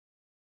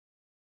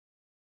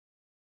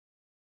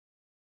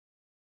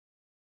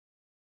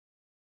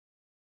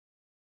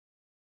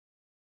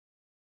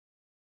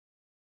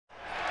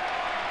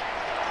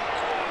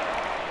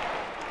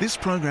This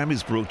program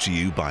is brought to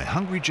you by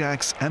Hungry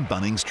Jack's and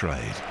Bunnings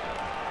Trade.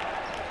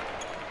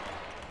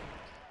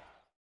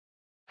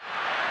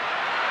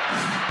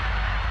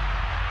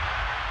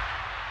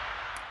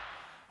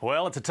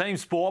 Well, it's a team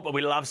sport, but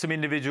we love some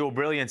individual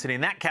brilliance. And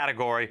in that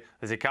category,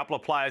 there's a couple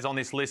of players on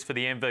this list for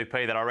the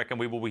MVP that I reckon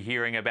we will be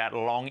hearing about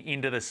long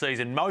into the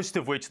season, most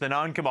of which the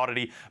known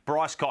commodity,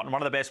 Bryce Cotton,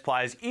 one of the best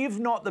players, if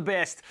not the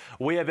best,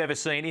 we have ever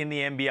seen in the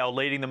NBL,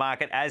 leading the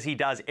market as he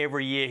does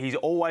every year. He's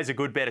always a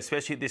good bet,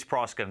 especially at this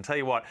price. I can tell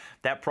you what,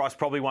 that price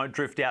probably won't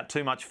drift out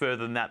too much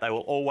further than that. They will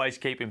always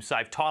keep him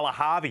safe. Tyler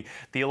Harvey,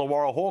 the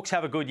Illawarra Hawks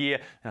have a good year.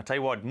 And I'll tell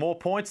you what, more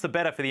points, the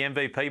better for the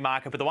MVP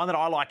market. But the one that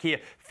I like here,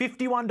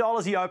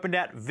 $51 he opened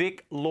at,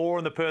 Vic Law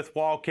and the Perth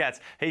Wildcats.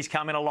 He's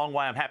come in a long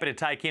way. I'm happy to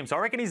take him. So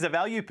I reckon he's the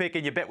value pick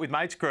in your Bet with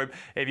Mates group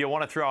if you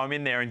want to throw him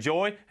in there.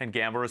 Enjoy and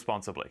gamble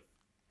responsibly.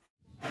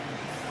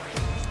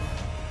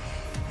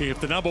 If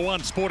the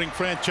 #1 sporting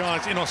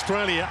franchise in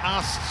Australia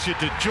asks you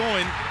to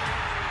join,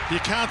 you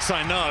can't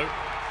say no.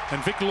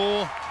 And Vic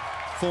Law,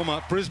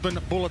 former Brisbane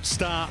Bullets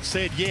star,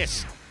 said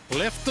yes.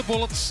 Left the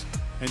Bullets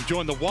and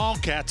joined the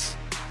Wildcats.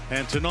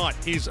 And tonight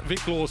is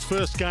Vic Law's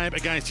first game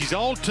against his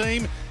old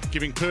team,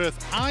 giving Perth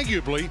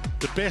arguably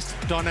the best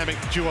dynamic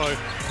duo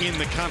in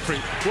the country.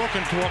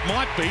 Welcome to what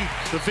might be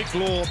the Vic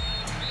Law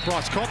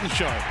Bryce Cotton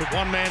show. But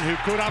one man who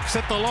could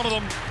upset the lot of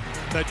them,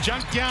 the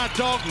junkyard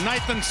dog,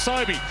 Nathan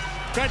Sobey.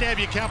 Great to have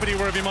your company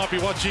wherever you might be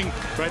watching.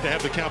 Great to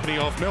have the company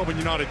of Melbourne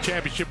United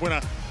Championship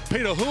winner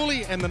Peter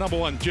Hooley and the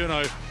 #1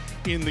 journo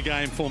in the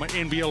game, former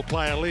NBL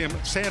player Liam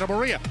Santa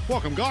Maria.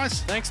 Welcome,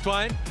 guys. Thanks,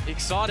 Dwayne.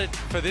 Excited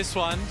for this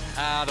one.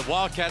 The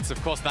Wildcats, of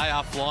course, they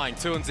are flying.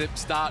 2-0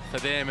 start for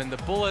them. And the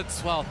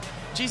Bullets, well,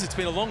 geez, it's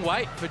been a long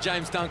wait for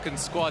James Duncan's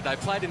squad. They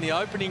played in the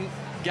opening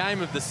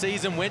game of the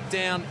season, went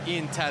down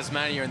in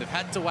Tasmania, and they've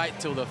had to wait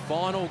till the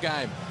final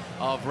game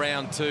of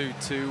round 2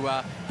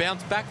 to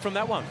bounce back from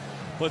that one.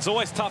 Well, it's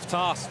always a tough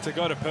task to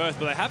go to Perth,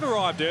 but they have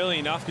arrived early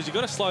enough because you've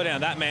got to slow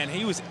down that man.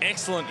 He was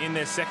excellent in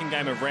their second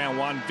game of round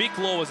 1. Vic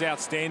Law was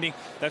outstanding.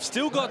 They've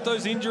still got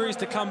those injuries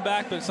to come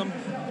back, but some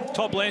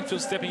top Landfill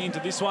stepping into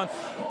this one.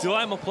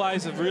 Dilemma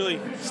players have really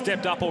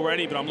stepped up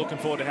already, but I'm looking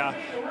forward to how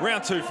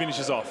round 2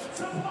 finishes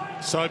off.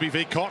 Sobey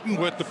v Cotton,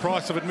 worth the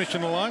price of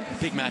admission alone?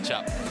 Big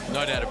matchup,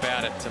 no doubt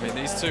about it. I mean,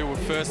 these two were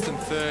first and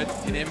third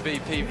in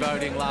MVP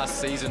voting last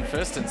season,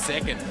 first and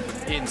second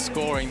in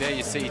scoring. There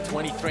you see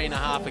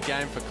 23.5 a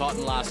game for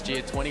Cotton last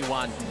year,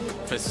 21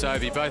 for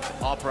Sobey,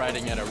 both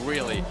operating at a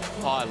really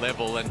high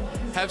level and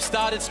have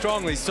started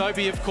strongly.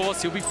 Sobey, of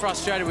course, he'll be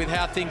frustrated with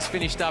how things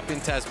finished up in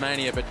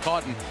Tasmania, but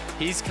Cotton,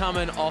 he's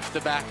coming off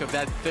the back of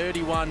that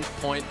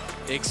 31-point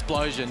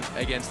explosion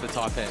against the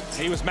Taipans.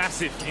 He was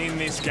massive in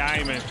this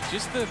game, and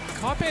just the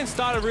Taipans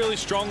started really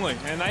strongly,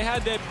 and they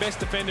had their best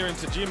defender in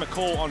Tajir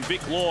McCall on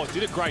Vic Law,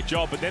 did a great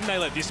job, but then they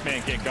let this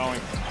man get going.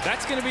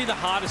 That's going to be the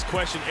hardest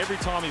question every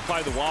time you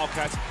play the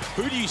Wildcats.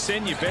 Who do you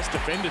send your best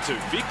defender to,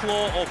 Vic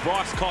Law or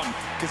Bryce Cotton?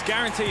 Because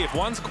guarantee if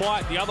one's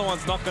quiet, the other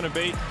one's not going to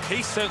be.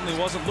 He certainly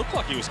wasn't. Looked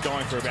like he was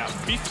going for about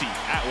 50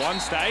 at one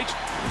stage.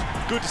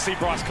 Good to see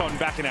Bryce Cotton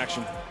back in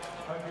action.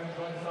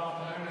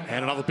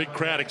 And another big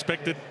crowd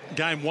expected.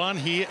 Game 1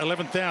 here,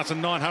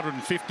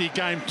 11,950.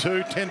 Game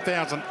 2,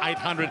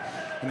 10,800.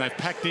 And they've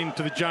packed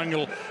into the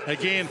jungle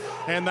again.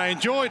 And they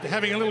enjoyed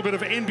having a little bit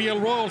of NBL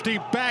royalty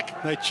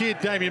back. They cheered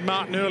Damien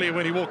Martin earlier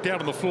when he walked out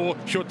on the floor.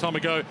 Short time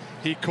ago,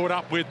 he caught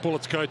up with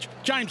Bullets coach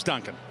James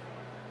Duncan.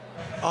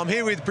 I'm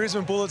here with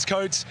Brisbane Bullets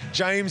coach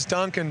James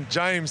Duncan.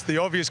 James, the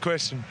obvious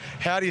question,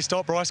 how do you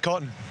stop Bryce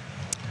Cotton?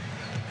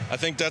 I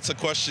think that's a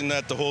question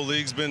that the whole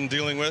league's been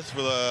dealing with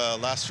for the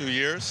last few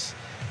years.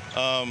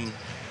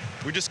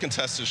 We just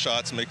contest his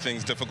shots, make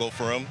things difficult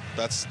for him.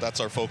 That's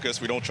our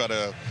focus. We don't try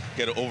to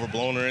get it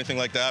overblown or anything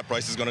like that.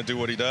 Bryce is going to do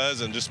what he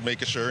does and just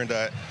making sure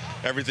that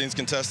everything's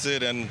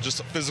contested and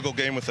just a physical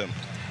game with him.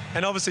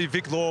 And obviously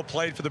Vic Law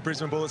played for the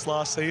Brisbane Bullets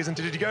last season.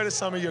 Did you go to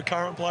some of your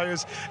current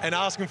players and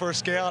ask them for a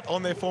scout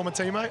on their former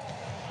teammate?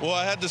 Well,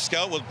 I had to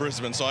scout with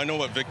Brisbane, so I know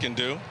what Vic can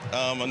do.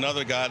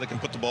 Another guy that can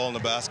put the ball in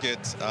the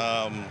basket.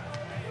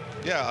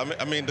 Yeah,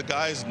 I mean, the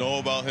guys know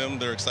about him.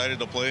 They're excited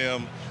to play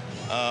him.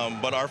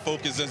 But our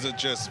focus isn't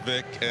just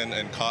Vic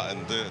and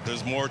Cotton.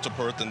 There's more to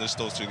Perth than just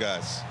those two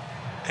guys.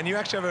 And you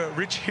actually have a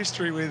rich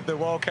history with the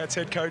Wildcats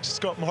head coach,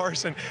 Scott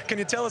Morrison. Can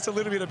you tell us a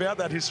little bit about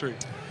that history?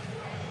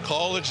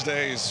 College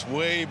days,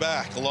 way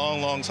back, a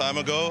long, long time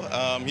ago.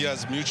 He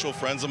has mutual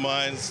friends of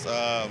mine,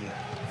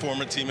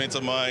 former teammates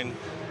of mine.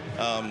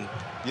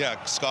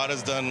 Yeah, Scott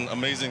has done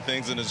amazing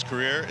things in his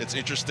career. It's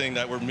interesting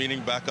that we're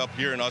meeting back up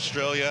here in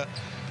Australia,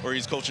 where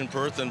he's coaching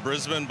Perth and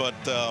Brisbane, but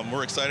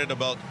we're excited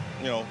about,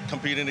 you know,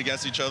 competing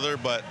against each other.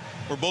 But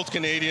we're both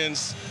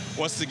Canadians.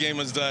 Once the game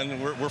is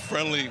done, we're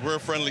friendly. We're a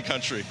friendly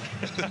country.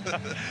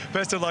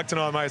 Best of luck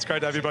tonight, mate. It's great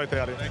to have you both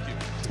out here. Thank you.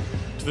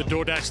 To the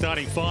DoorDash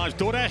starting fives.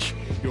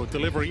 DoorDash, your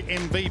delivery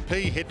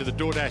MVP. Head to the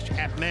DoorDash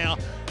app now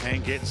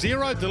and get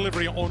 0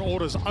 delivery on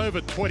orders over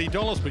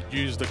 $20, but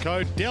use the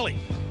code DELI.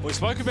 We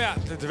spoke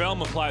about the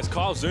development players.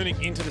 Kyle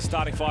Zunic into the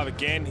starting 5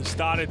 again. He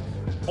started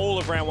all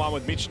of round 1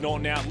 with Mitch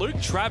Norton out. Luke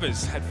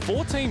Travers had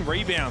 14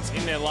 rebounds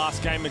in their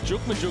last game.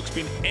 Majuk's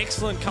been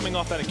excellent coming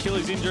off that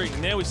Achilles injury.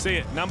 And there we see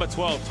it, number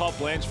 12, Todd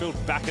Blanchfield,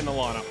 back in the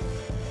lineup.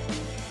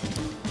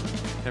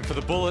 And for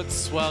the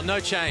Bullets, well, no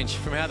change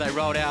from how they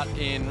rolled out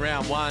in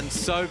round 1.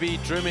 Sobey,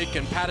 Drumic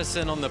and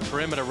Patterson on the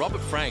perimeter.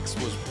 Robert Franks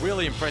was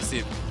really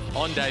impressive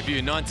on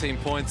debut. 19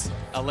 points,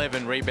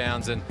 11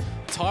 rebounds. And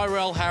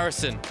Tyrell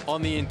Harrison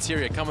on the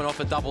interior, coming off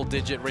a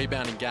double-digit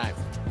rebounding game.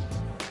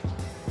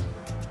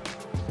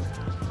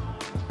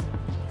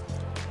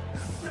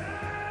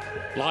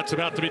 Lights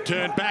about to be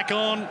turned back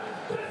on.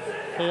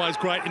 Always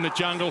great in the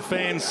jungle.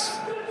 Fans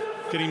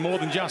getting more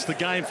than just the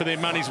game for their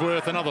money's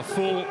worth. Another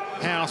full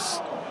house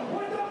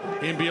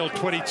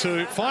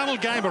NBL22. Final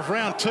game of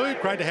round 2.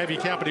 Great to have you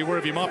company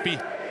wherever you might be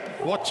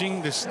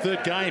watching this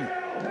third game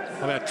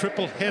of our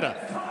triple header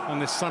on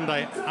this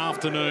Sunday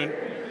afternoon.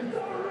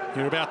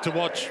 You're about to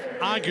watch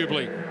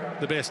arguably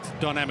the best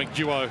dynamic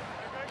duo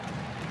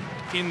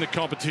in the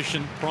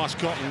competition, Bryce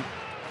Cotton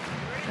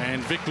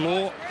and Vic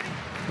Law.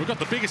 We've got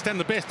the biggest and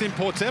the best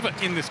imports ever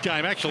in this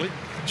game, actually.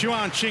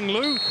 Juan Ching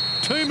Lu,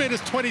 2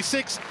 meters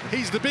 26.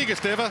 He's the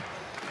biggest ever.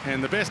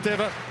 And the best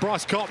ever,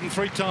 Bryce Cotton,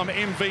 3-time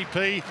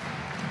MVP.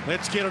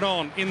 Let's get it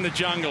on in the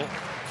jungle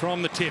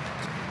from the tip.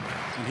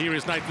 And here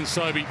is Nathan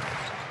Sobey.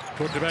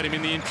 Talked about him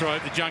in the intro,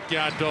 the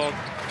junkyard dog.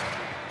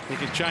 He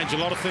can change a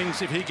lot of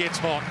things if he gets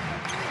hot.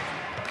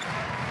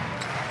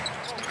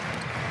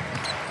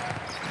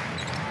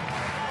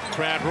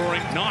 Crowd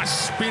roaring.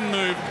 Nice spin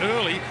move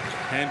early.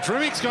 And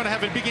Drumic's going to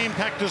have a big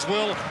impact as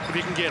well if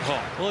he can get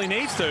hot. Well, he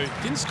needs to.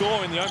 Didn't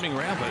score in the opening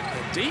round, but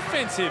the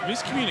defensive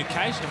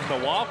miscommunication from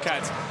the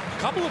Wildcats. A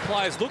couple of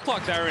players looked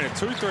like they were in a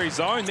 2-3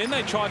 zone. Then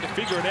they tried to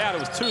figure it out. It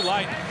was too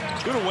late.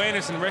 Good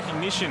awareness and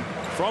recognition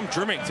from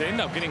Drumic to end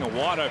up getting a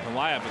wide-open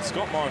layup. But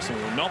Scott Morrison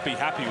will not be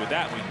happy with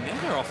that. We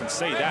never often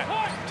see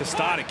that to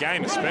start a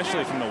game,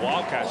 especially from the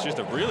Wildcats. Just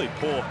a really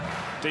poor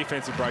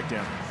defensive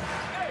breakdown.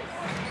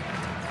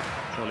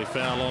 Early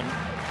foul on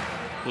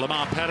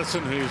Lamar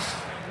Patterson, who's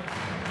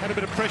had a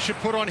bit of pressure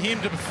put on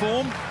him to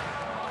perform.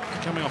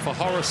 Coming off a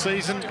horror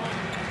season.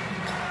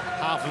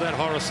 Half of that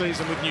horror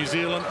season with New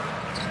Zealand.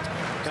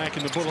 Back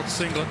in the Bullets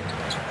singlet.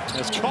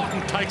 As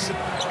Cotton takes it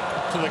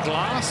to the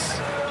glass.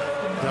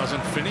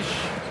 Doesn't finish.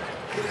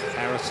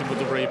 Harrison with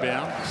the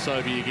rebound.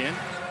 Sobey again.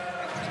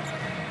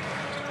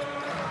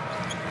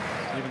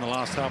 Even the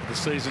last half of the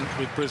season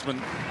with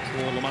Brisbane,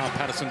 or Lamar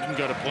Patterson didn't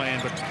go to plan,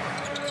 but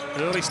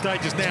early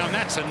stages now, and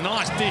that's a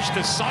nice dish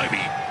to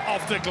Sobey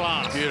off the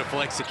glass.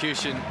 Beautiful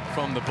execution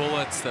from the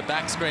Bullets. The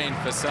back screen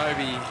for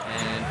Sobey,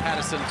 and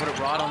Patterson put it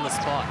right on the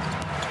spot.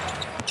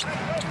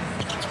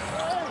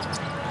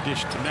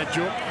 Dish to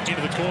Major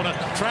into the corner.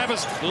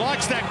 Travers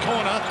likes that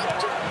corner.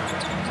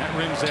 That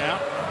rims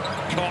out.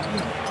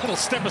 Cotton, little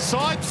step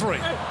aside 3.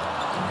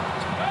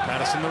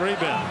 Patterson the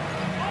rebound.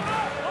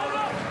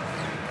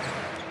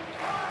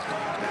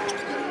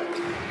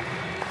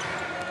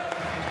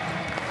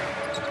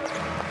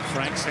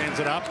 Franks hands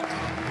it up.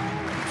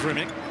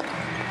 Drimic.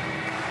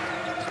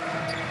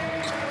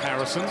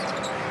 Harrison.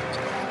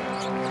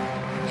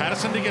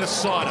 Patterson to get a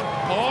sider.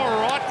 All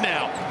right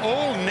now.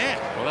 All net.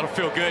 Well, that'll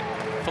feel good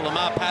for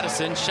Lamar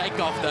Patterson. Shake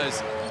off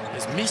those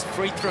missed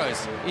free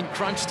throws in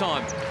crunch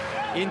time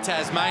in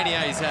Tasmania.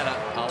 He's had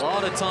a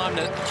lot of time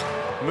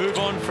to move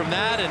on from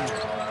that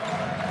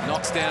and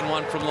knocks down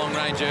one from long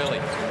range early.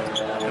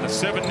 And a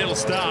 7-0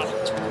 start.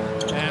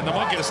 And they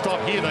might get a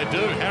stop here. They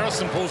do.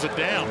 Harrison pulls it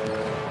down.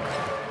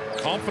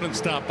 Confident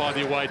start by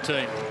the away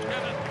team.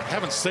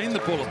 Haven't seen the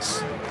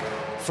Bullets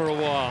for a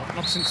while.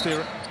 Not since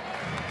their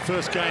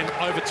first game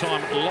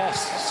overtime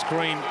loss.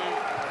 Screen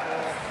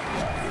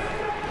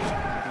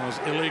was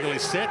illegally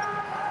set.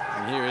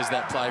 And here is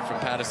that play from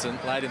Patterson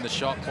late in the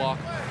shot clock.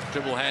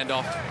 Dribble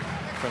handoff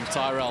from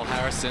Tyrell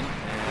Harrison.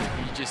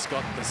 And he just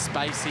got the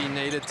space he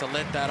needed to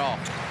let that off.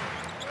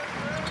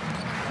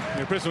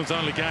 Yeah, Brisbane's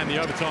only game,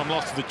 the overtime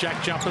loss to the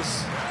Jack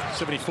Jumpers,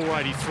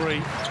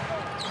 74-83.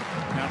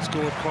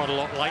 Outscored quite a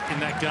lot late in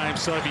that game.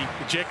 Sobey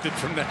ejected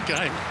from that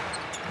game.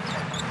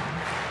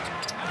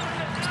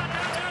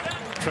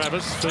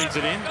 Travers feeds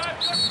it in.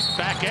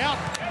 Back out.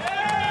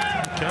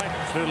 Okay,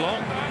 too long.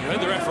 You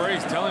heard the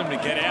referees telling him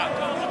to get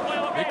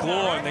out. Vic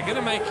Law, and they're going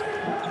to make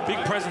a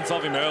big presence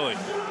of him early.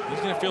 He's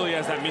going to feel he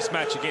has that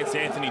mismatch against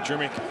Anthony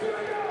Drumic.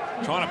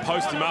 Trying to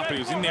post him up, but he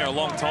was in there a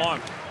long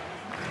time.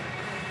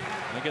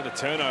 They get the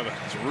turnover.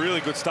 It's a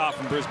really good start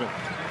from Brisbane.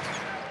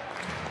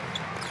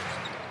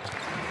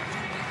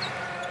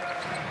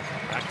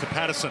 Back to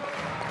Patterson.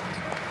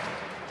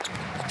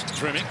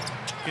 Drumic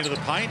into the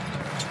paint.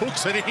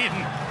 Hooks it in.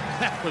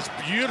 That was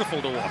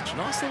beautiful to watch.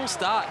 Nice little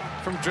start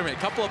from Drumic. A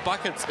couple of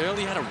buckets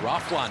early, had a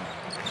rough one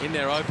in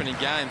their opening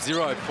game.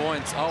 0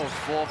 points, 0 of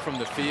 4 from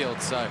the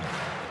field. So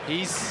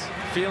he's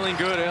feeling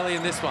good early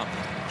in this one.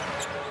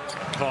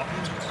 Cotton.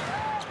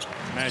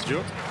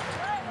 Major.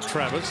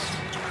 Travers.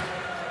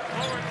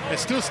 They're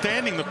still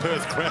standing, the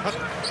Perth crowd.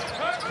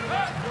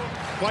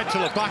 Wait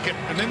till a bucket,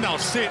 and then they'll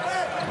sit.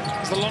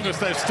 It's the longest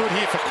they've stood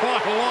here for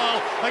quite a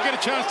while. They get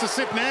a chance to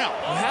sit now.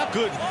 Well, how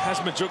good has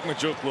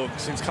Majuk looked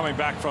since coming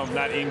back from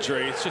that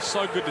injury? It's just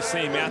so good to see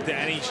him out there,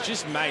 and he's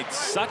just made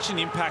such an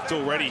impact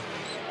already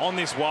on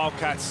this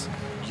Wildcats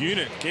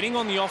unit. Getting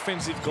on the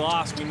offensive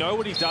glass, we know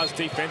what he does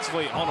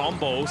defensively on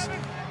balls,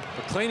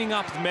 but cleaning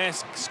up the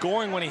mess,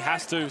 scoring when he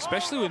has to,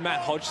 especially with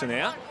Matt Hodgson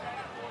out,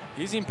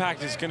 his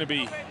impact is going to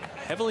be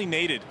heavily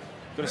needed.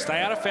 Got to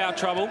stay out of foul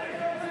trouble,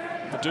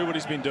 but do what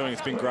he's been doing.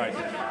 It's been great.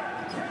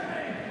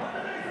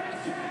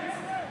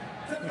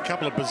 A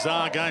couple of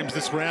bizarre games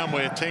this round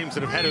where teams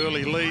that have had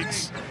early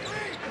leads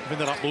have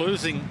ended up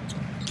losing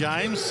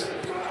games.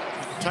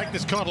 Take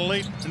this kind of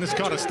lead and this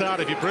kind of start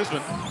if you're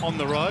Brisbane on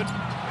the road.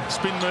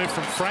 Spin move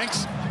from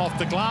Franks off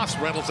the glass,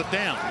 rattles it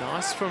down.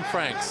 Nice from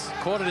Franks.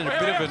 Caught it in a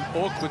bit of an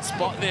awkward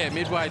spot there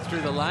midway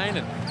through the lane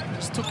and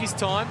just took his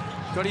time,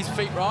 got his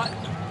feet right,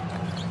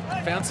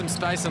 found some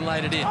space and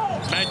laid it in.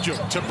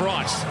 Majuk to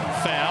Bryce.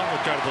 Foul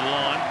will go to the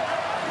line.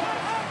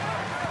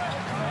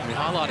 We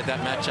highlighted that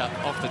matchup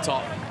off the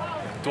top,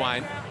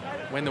 Dwayne.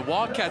 When the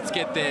Wildcats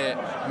get their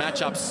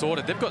matchup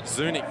sorted, they've got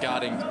Zunic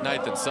guarding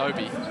Nathan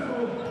Sobey.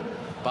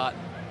 But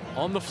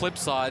on the flip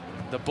side,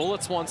 the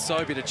Bullets want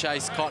Sobey to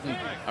chase Cotton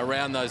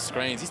around those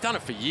screens. He's done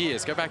it for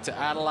years. Go back to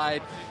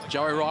Adelaide.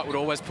 Joey Wright would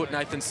always put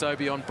Nathan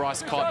Sobey on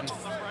Bryce Cotton.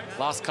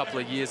 Last couple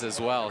of years as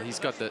well. He's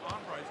got the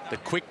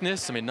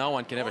quickness. I mean, no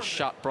one can ever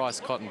shut Bryce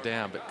Cotton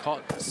down,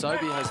 but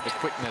Sobey has the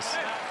quickness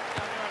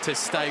to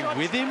stay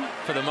with him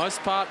for the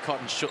most part.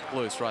 Cotton shook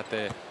loose right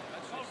there.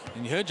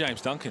 And you heard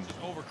James Duncan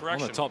on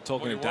the top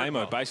talking to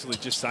Damo, basically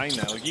just saying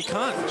that. Like, you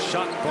can't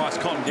shut Bryce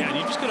Cotton down.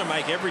 You've just got to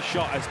make every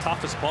shot as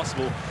tough as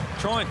possible.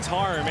 Try and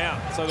tire him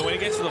out so that when he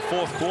gets to the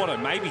fourth quarter,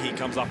 maybe he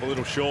comes up a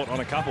little short on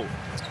a couple.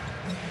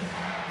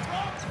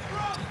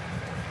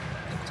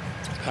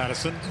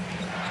 Patterson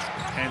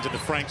hands it to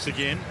Franks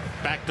again.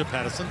 Back to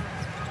Patterson.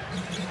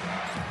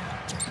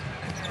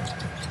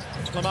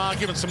 Lamar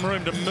given some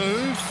room to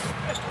move.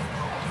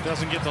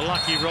 Doesn't get the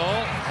lucky roll.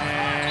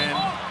 And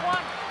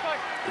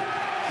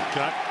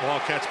cut.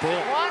 Wildcats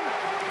ball.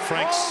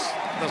 Franks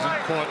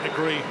doesn't quite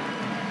agree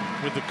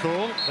with the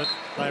call, but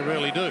they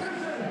rarely do.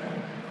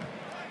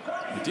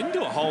 He didn't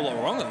do a whole lot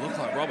wrong. It looked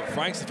like Robert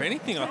Franks. If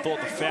anything, I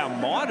thought the foul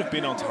might have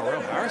been on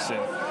Tyrell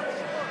Harrison.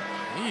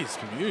 He's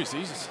confused.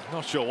 He's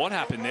not sure what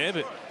happened there,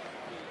 but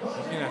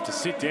he's going to have to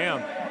sit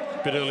down.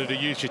 Bit early to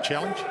use your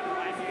challenge.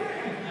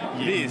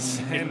 It is.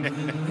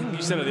 And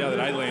you said it the other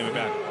day, Liam,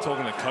 about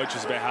talking to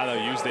coaches about how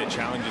they use their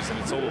challenges, and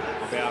it's all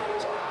about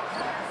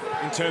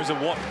in terms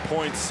of what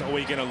points are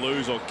we going to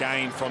lose or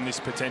gain from this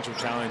potential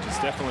challenge. It's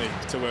definitely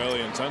too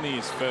early, and it's only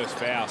his first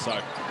foul, so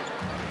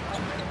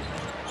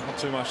not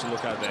too much to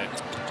look at there.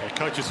 Okay,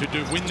 coaches who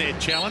do win their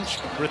challenge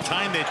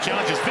retain their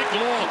challenges. Vic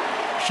Law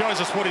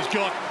shows us what he's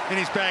got in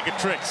his bag of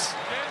tricks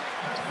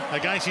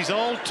against his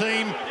old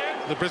team,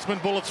 the Brisbane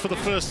Bullets, for the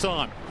first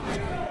time.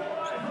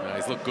 Well,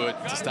 he's looked good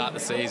to start the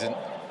season,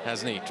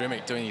 hasn't he?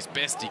 Drimmick doing his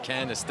best he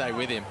can to stay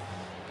with him,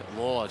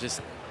 but Law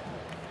just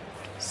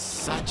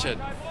such a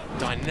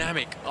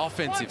dynamic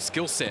offensive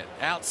skill set.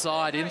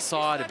 Outside,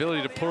 inside,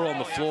 ability to put her on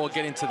the floor,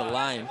 get into the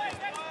lane.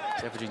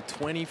 He's averaging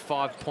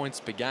 25 points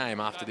per game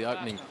after the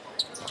opening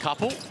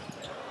couple.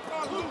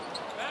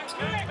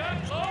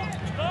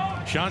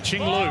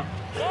 Shan-Ching Lu,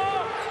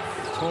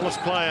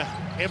 tallest player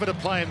ever to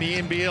play in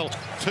the NBL.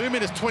 2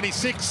 minutes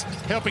 26,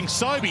 helping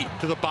Sobey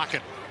to the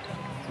bucket.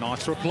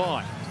 Nice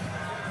reply.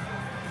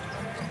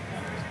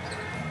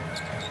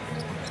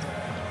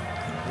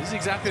 This is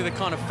exactly the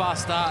kind of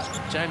fast start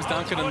James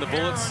Duncan and the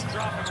Bullets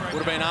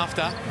would have been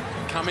after.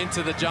 Come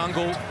into the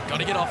jungle, got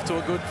to get off to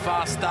a good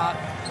fast start.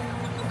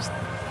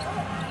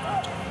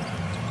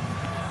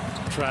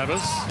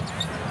 Travers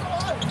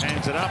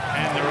hands it up,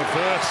 and the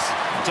reverse,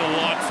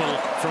 delightful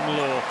from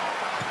Law.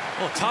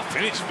 Oh, tough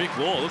finish, Vic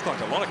Law. Looked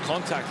like a lot of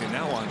contact in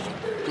that one.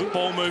 Good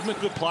ball movement,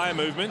 good player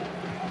movement.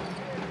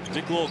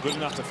 Vic Law good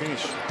enough to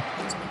finish.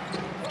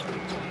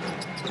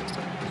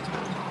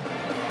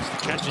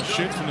 Catch and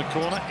shoot from the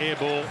corner, air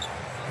ball.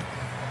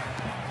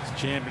 It's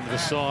jammed into the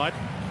side.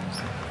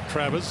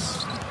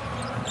 Travers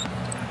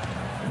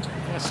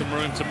has some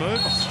room to move.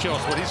 Show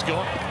us what he's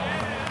got.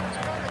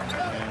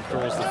 And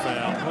calls the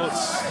foul. Well,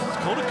 it's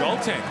called a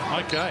goaltend.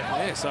 Okay.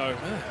 Yeah, so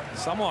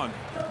someone,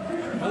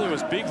 whether it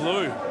was Big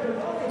Lou,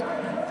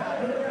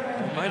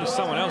 or maybe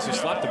someone else who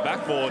slapped the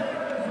backboard,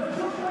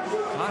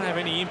 can't have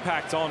any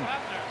impact on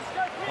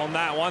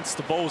that once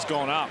the ball's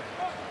gone up.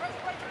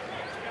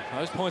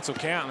 Those points will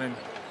count, and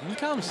in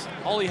comes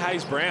Ollie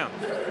Hayes-Brown,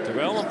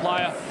 development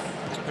player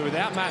who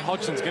without Matt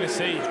Hodgson's going to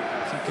see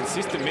some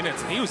consistent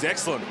minutes. He was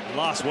excellent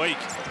last week.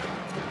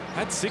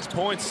 Had 6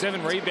 points,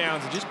 7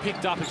 rebounds, and just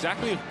picked up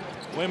exactly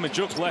where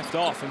Majuk left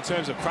off in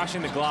terms of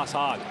crushing the glass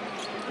hard.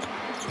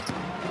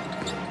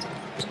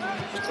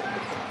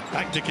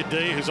 Back to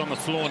Kadee, who's on the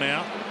floor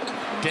now.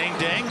 Dang,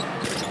 dang.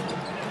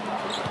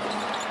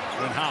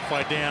 Then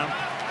halfway down,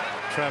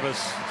 Travers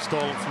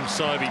stole it from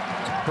Sobey.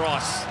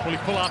 Bryce, will he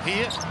pull up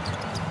here?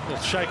 A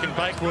little shake and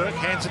bake work,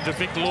 hands it to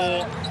Vic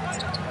Law.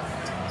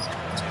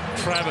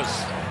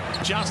 Travers,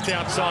 just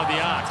outside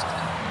the arc.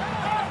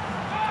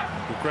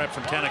 grab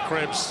from Tanner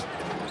Krebs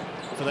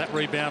for that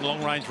rebound,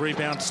 long-range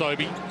rebound.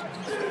 Sobey,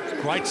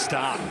 great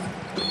start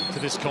to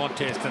this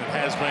contest, and it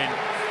has been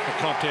a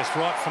contest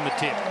right from the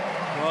tip.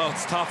 Well,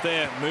 it's tough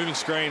there, moving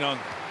screen on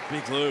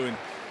Big Lou. And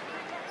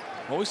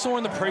what we saw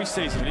in the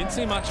preseason, we didn't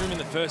see much of him in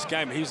the first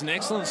game, but he was an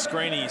excellent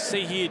screener. You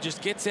see here,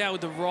 just gets out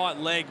with the right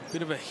leg,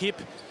 bit of a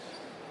hip,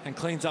 and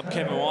cleans up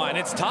Kevin White. And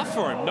it's tough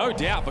for him, no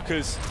doubt,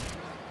 because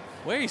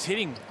where he's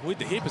hitting with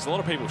the hip is a lot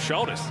of people's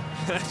shoulders.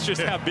 That's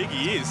just how big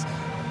he is.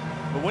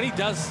 But when he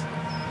does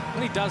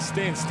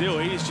stand still,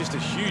 he is just a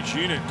huge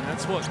unit. And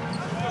that's what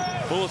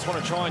Bullets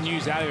want to try and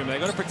use out of him.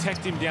 They've got to protect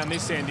him down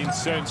this end in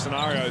certain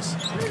scenarios.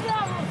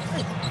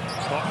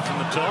 Cotton from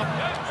the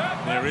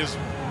top. There is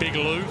Big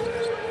Lou.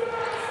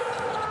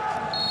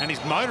 And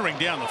he's motoring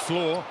down the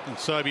floor, and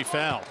Sobey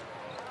fouled.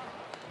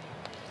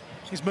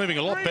 He's moving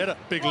a lot better,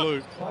 Big Lou,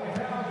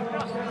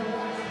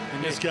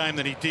 in this game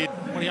than he did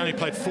when he only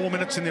played 4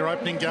 minutes in their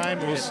opening game.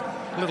 It was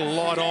a little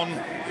light on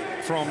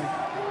from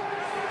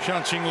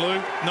Shanqing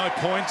Lu. No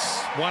points,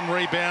 1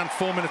 rebound,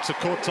 4 minutes of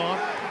court time.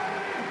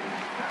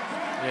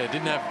 Yeah,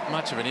 didn't have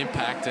much of an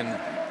impact, and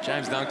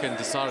James Duncan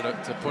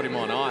decided to put him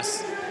on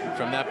ice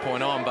from that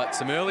point on. But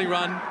some early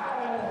run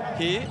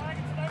here.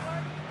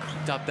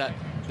 Picked up that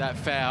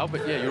foul,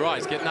 but yeah, you're right,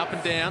 he's getting up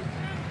and down,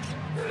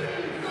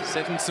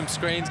 setting some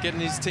screens,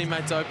 getting his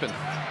teammates open.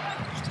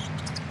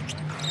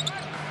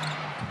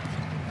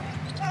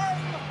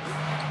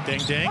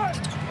 Ding, ding.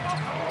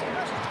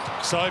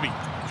 Sobey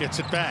gets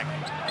it back.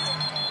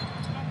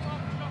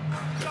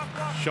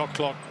 Shot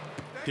clock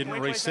didn't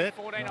reset.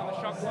 There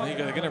you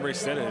go, they're going to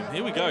reset it.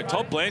 Here we go,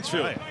 Todd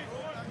Blanchfield.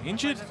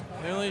 Injured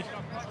early.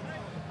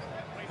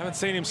 Haven't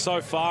seen him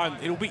so far,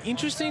 and it'll be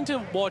interesting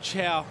to watch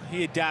how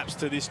he adapts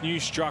to this new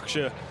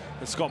structure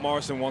that Scott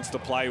Morrison wants to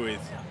play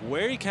with.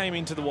 Where he came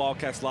into the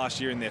Wildcats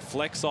last year in their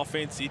flex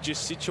offense, it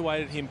just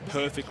situated him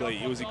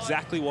perfectly. It was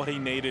exactly what he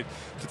needed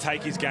to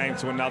take his game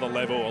to another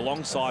level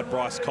alongside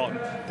Bryce Cotton.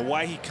 The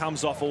way he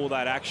comes off all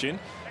that action,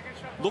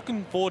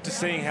 looking forward to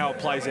seeing how it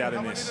plays out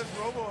in this.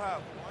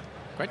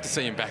 Great to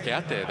see him back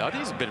out there, though.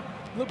 He's a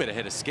little bit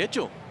ahead of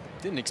schedule.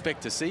 Didn't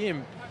expect to see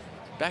him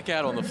back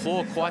out on the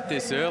floor quite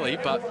this early,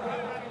 but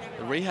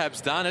the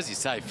rehab's done. As you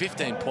say,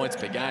 15 points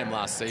per game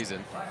last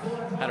season.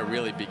 Had a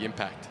really big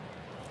impact.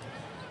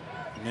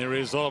 And there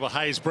is Oliver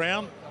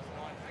Hayes-Brown,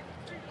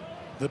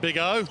 the big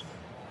O,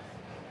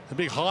 the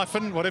big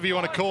hyphen, whatever you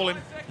want to call him.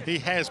 He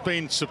has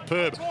been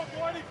superb.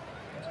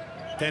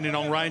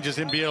 Dandenong Rangers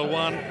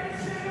NBL1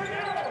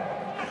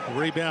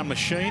 rebound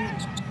machine.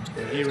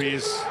 And here he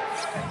is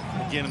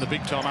again in the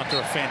big time after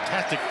a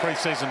fantastic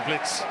preseason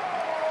blitz.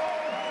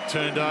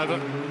 Turned over,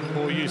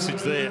 poor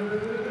usage there.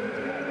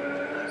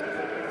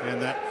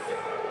 And that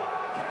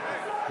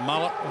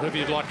mullet, whatever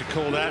you'd like to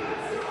call that,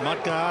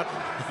 mudguard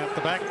at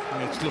the back.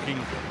 And it's looking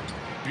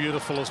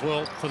beautiful as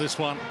well for this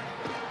one.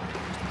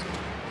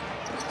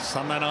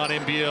 Sunday night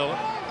NBL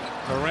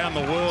around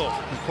the world.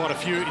 And quite a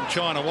few in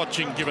China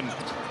watching, given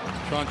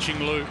Shanqing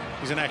Lu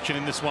is in action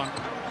in this one.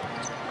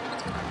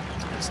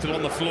 And still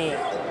on the floor.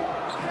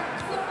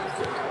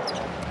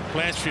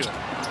 Blanchfield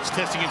is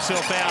testing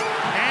himself out.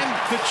 And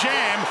the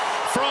jam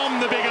from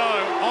the big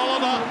O,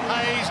 Oliver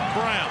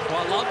Hayes-Brown.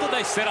 Well, I love that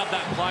they set up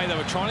that play. They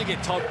were trying to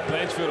get Todd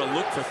Blanchfield to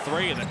look for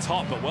 3 at the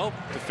top, but well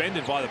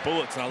defended by the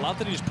Bullets. And I love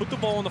that he just put the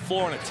ball on the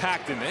floor and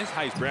attacked. And there's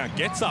Hayes-Brown.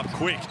 Gets up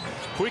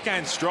quick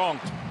and strong.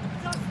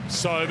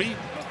 Sobey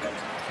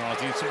tries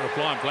the instant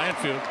reply, and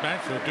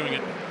Blanchfield doing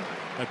it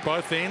at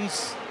both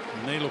ends,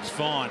 and he looks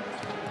fine.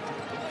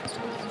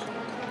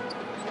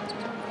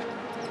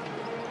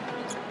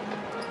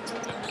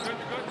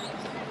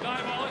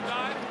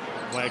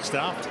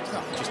 Wagstaff,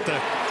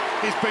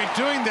 he's been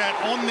doing that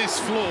on this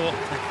floor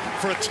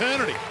for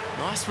eternity.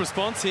 Nice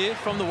response here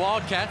from the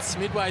Wildcats.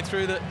 Midway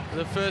through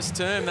the first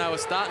term, they were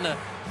starting to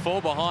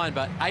fall behind,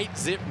 but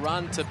 8-zip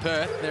run to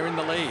Perth. They're in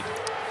the lead.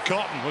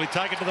 Cotton, will he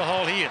take it to the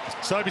hole here?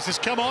 Sobey says,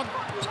 come on,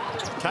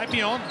 take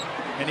me on.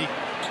 And he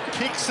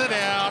kicks it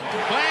out.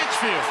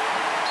 Blanchfield.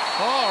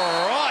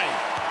 All right.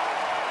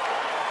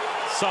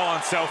 So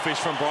unselfish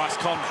from Bryce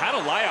Cotton. Had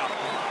a layup.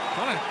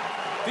 Kind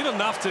of did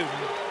enough to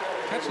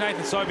catch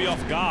Nathan Sobey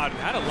off guard.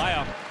 Had a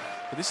layup.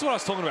 But this is what I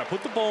was talking about.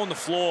 Put the ball on the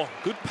floor.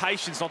 Good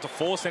patience not to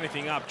force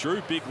anything up.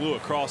 Drew Big Lou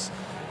across.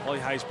 Ollie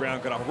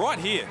Hayes-Brown got up. Right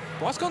here,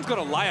 Bryce Cotton's got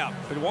a layup,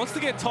 but he wants to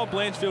get Todd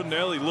Blanchfield an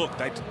early look.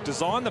 They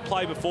designed the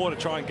play before to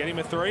try and get him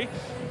a 3.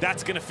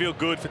 That's going to feel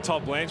good for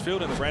Todd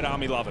Blanchfield, and the Red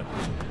Army love it.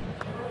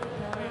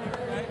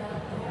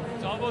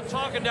 It's all about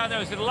talking down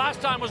there. See, the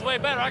last time was way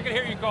better. I could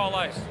hear you call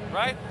ice,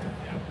 right?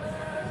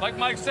 Like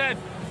Mike said,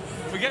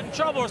 if we get in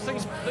trouble or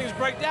things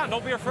break down,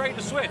 don't be afraid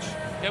to switch.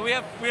 Okay, we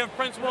have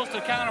principles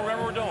to counter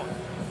whatever we're doing.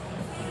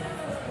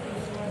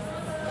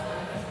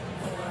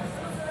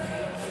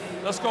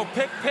 Let's go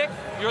pick.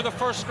 You're the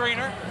first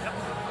screener.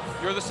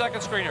 You're the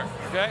second screener.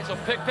 Okay, so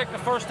pick the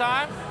first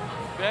time.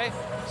 Okay,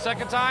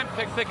 second time,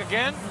 pick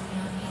again.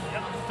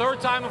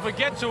 Third time, if we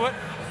get to it,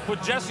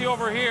 put Jesse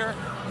over here.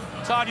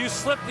 Todd, you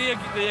slip the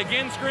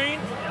again screen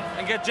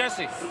and get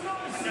Jesse.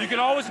 You can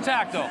always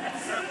attack though.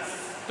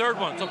 Third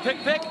one, so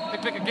pick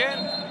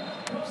again.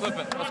 Slip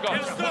it. Let's go.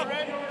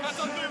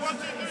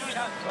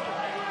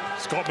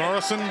 Scott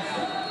Morrison,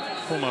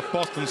 former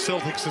Boston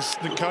Celtics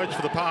assistant coach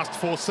for the past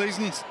 4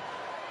 seasons.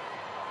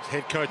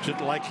 Head coach at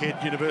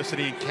Lakehead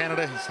University in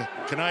Canada. He's a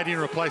Canadian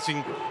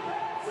replacing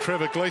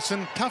Trevor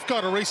Gleeson. Tough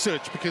guy to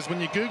research because when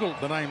you Google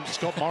the name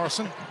Scott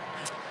Morrison,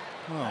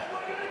 oh,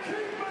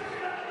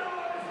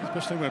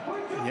 especially when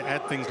you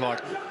add things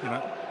like, you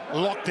know,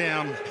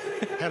 lockdown,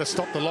 how to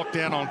stop the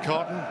lockdown on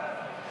Cotton.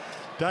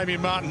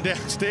 Damien Martin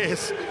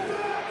downstairs,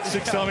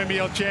 6-time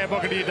NBL champ.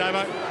 Welcome to you,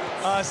 Damo.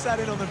 Sat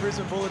in on the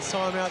Brisbane Bullets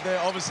time out there.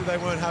 Obviously, they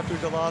weren't happy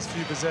with the last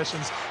few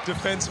possessions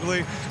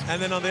defensively.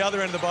 And then on the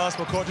other end of the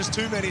basketball court, just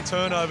too many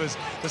turnovers.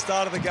 The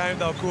start of the game,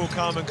 they were cool,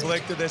 calm and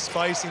collected. Their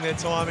spacing, their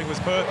timing was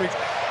perfect.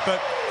 But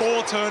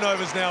 4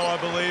 turnovers now, I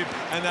believe,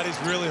 and that is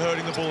really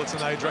hurting the Bullets,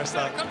 and they address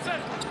that. Come set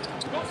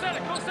it. Go set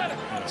it. Go set it.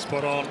 Yeah,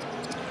 spot on.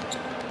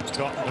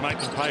 Got to make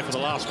them pay for the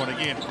last one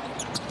again.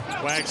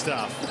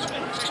 Wagstaff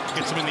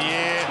gets him in the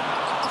air.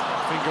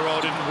 Finger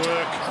roll didn't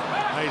work.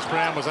 Hayes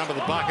Brown was under the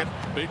bucket,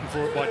 beaten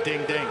for it by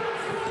Deng Deng.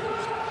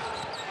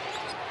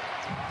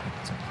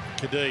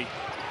 Kadee.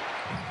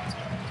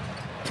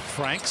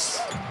 Franks.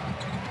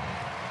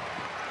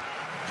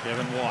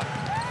 Kevin White.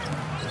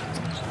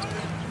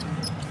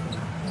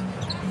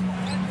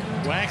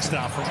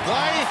 Wagstaff from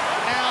way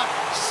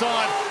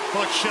outside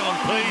like shell and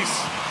peas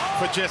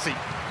for Jesse.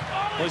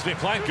 Well, he's been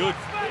playing good.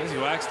 Jesse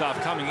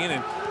Wagstaff coming in,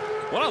 and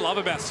what I love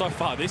about so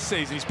far this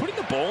season, he's putting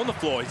the ball on the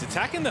floor. He's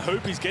attacking the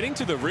hoop. He's getting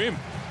to the rim.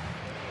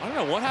 I don't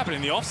know what happened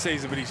in the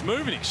off-season, but he's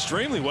moving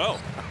extremely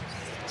well.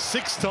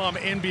 6-time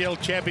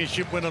NBL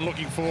championship winner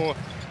looking for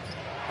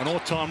an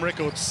all-time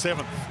record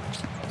 7th.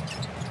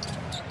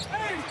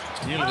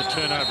 Nearly the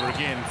turnover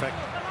again. In fact,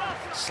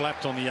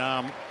 slapped on the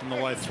arm on the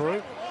way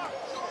through.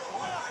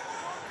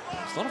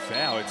 It's not a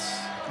foul. It's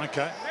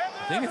okay.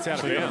 I think it's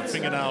out of bounds.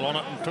 Fingernail on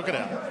it and took it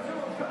out.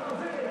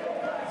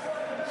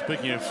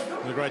 Speaking of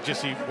the great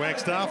Jesse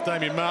Wagstaff,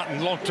 Damien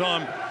Martin,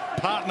 long-time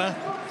partner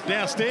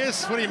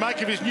downstairs. What do you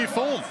make of his new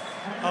form?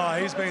 Oh,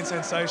 he's been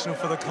sensational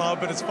for the club,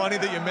 but it's funny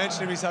that you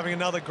mentioned him. He's having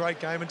another great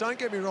game, and don't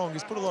get me wrong,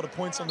 he's put a lot of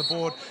points on the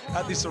board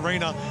at this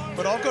arena,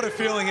 but I've got a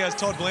feeling he has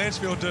Todd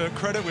Blanchfield to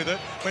credit with it.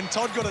 When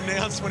Todd got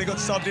announced, when he got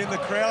subbed in, the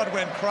crowd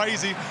went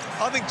crazy.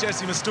 I think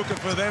Jesse mistook it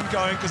for them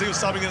going because he was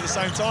subbing at the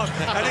same time,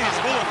 and he is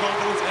full of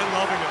confidence and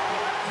loving it.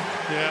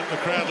 Yeah, the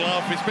crowd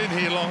love. He's been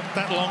here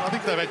that long. I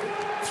think they've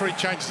had 3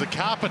 changes of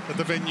carpet at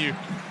the venue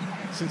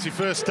since he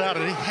first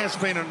started. He has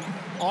been an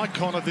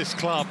icon of this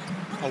club,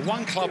 a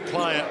one-club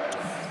player.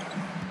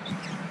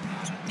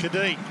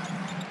 Kadee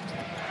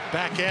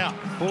back out.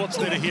 Bullets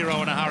need a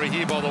hero in a hurry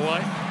here, by the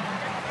way.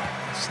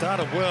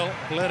 Started well,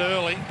 led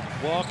early.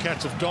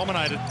 Wildcats have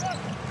dominated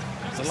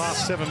the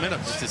last 7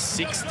 minutes. It's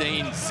a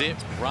 16-zip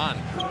run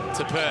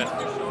to Perth.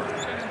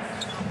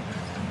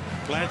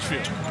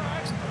 Blanchfield.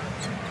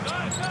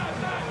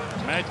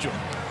 Madjo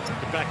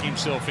to back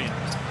himself in.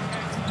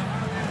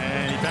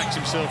 And he backs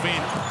himself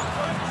in,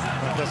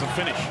 but doesn't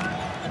finish.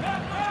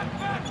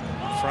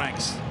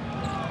 Franks.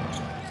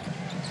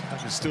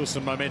 There's still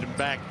some momentum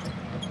back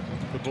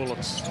for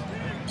Bullets.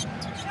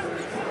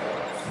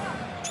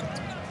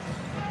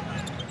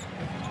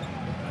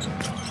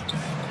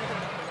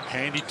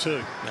 Handy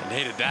 2. They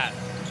needed that.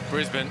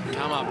 Brisbane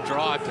come up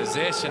dry,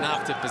 possession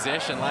after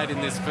possession late in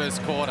this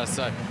first quarter.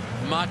 So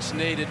much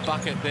needed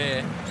bucket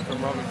there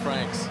from Robert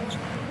Franks.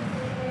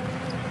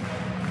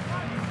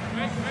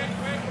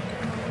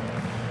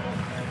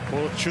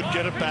 Bullets should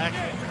get it back.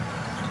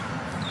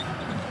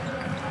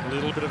 A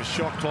little bit of a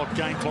shot clock,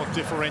 game clock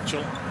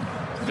differential.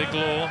 Vic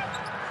Law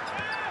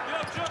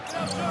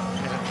hasn't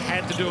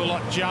had to do a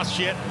lot just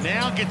yet.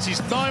 Now gets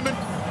his moment.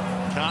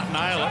 Can't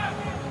nail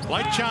it.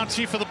 Late chance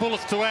here for the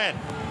Bullets to add.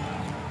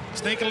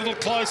 Sneak a little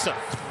closer.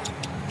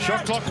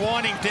 Shot clock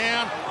winding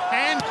down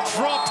and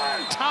dropped.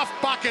 Tough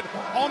bucket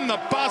on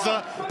the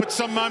buzzer, but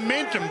some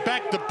momentum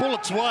back the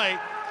Bullets' way.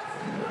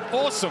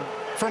 Awesome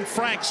from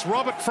Franks.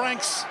 Robert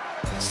Franks,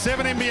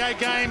 7 NBA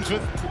games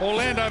with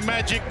Orlando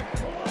Magic.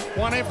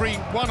 Won every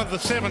one of the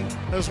 7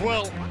 as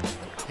well.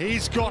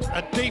 He's got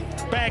a deep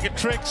bag of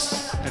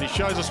tricks, and he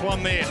shows us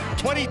one there.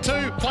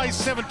 22 plays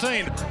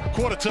 17,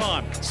 quarter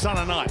time,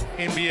 Sunday night,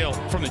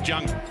 NBL from the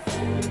jungle.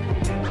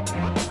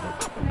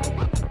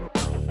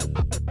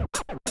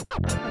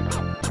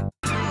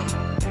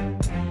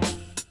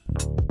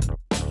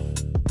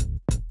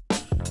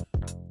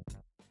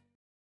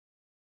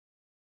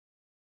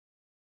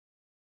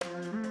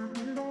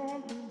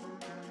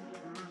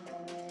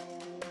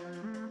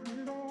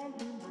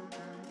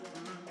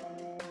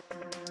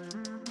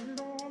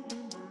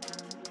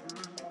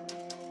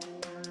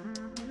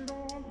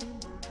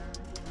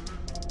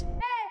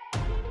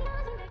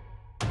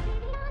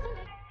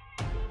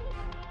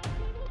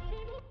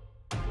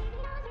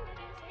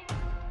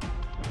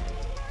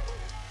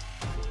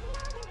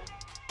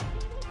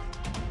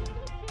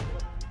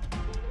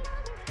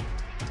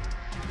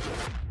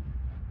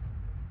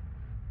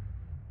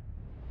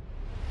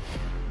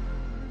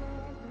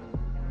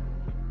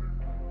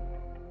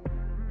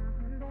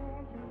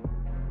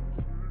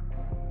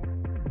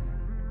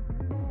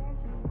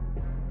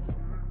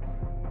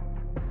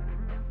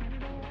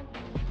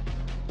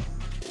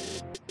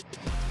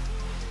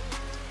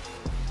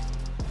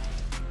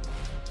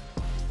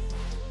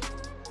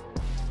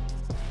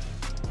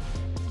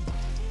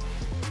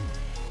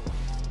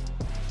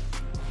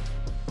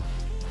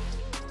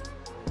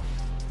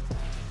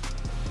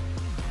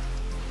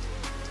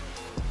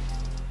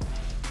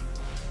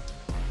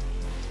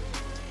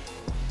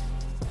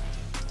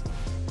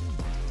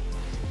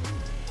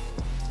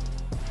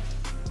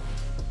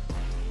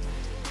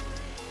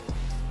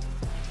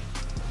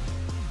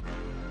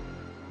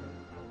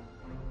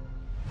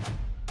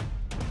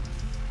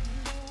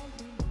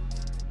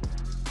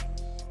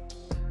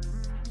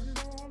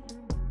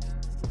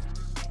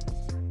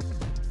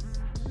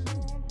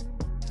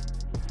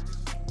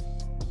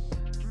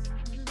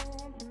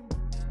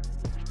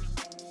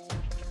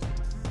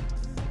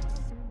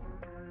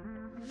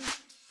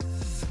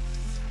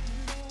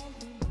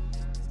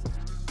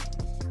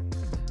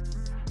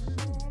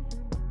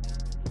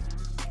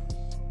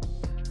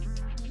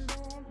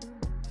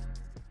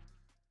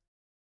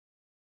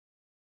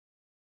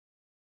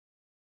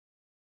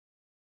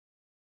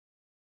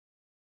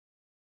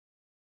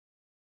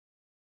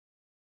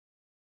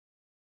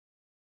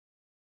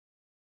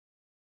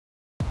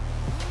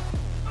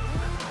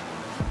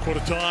 Quarter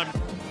time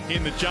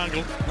in the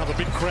jungle. Another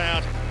big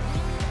crowd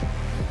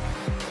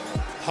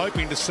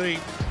hoping to see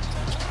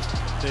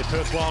their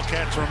Perth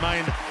Wildcats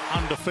remain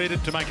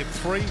undefeated to make it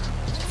 3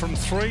 from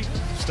 3.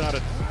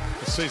 Started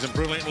the season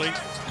brilliantly.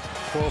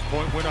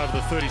 12-point win over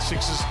the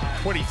 36ers,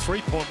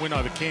 23-point win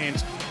over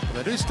Cairns. And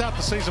they do start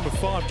the season with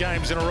 5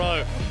 games in a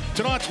row.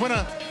 Tonight's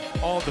winner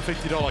of the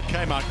 $50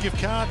 Kmart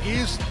gift card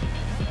is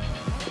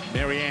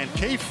Marianne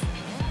Keefe.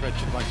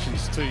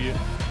 Congratulations to you,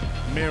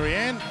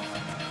 Marianne.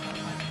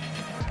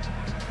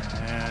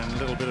 And a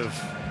little bit of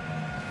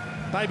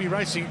baby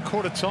racing at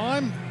quarter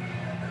time.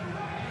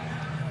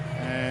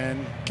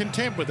 And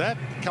content with that.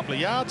 A couple of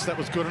yards, that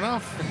was good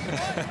enough.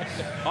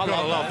 I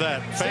love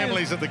that.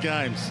 Families at the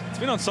games. It's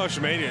been on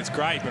social media, it's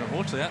great, but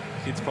unfortunately that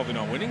kid's probably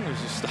not winning. He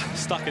was just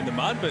stuck in the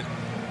mud, but...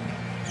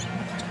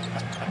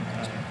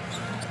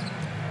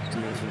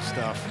 Beautiful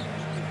stuff.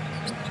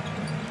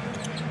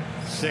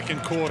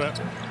 Second quarter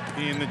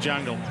in the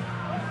jungle.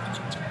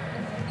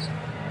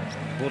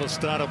 Bullets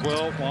started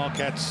well.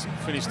 Wildcats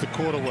finished the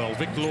quarter well.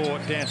 Vic Law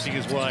dancing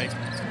his way.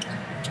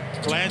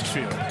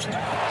 Blanchfield.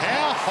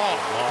 How hot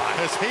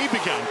has he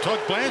begun? Todd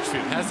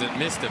Blanchfield hasn't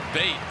missed a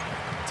beat.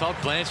 Todd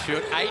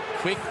Blanchfield, 8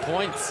 quick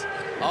points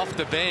off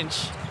the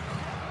bench.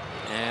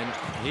 And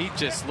he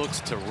just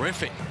looks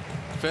terrific.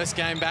 First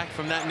game back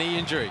from that knee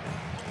injury.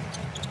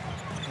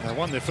 They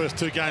won their first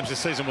 2 games this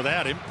season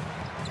without him.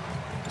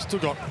 Still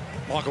got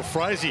Michael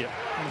Frazier,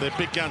 one of their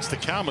big guns to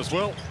come as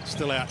well.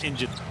 Still out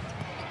injured.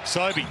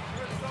 Sobey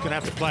going to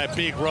have to play a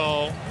big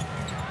role.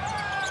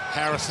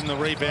 Harrison the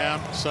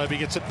rebound. Sobey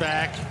gets it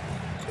back.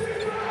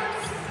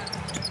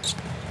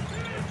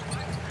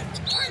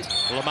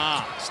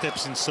 Lamar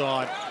steps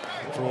inside,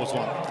 draws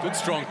one. Good,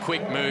 strong,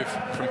 quick move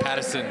from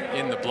Patterson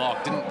in the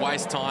block. Didn't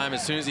waste time.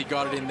 As soon as he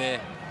got it in there,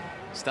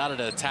 started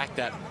to attack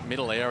that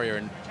middle area.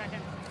 And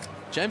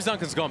James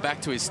Duncan's gone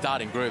back to his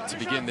starting group to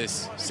begin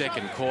this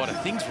second quarter.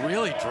 Things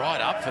really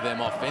dried up for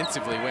them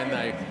offensively when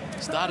they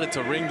started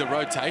to ring the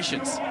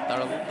rotations.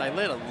 They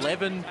led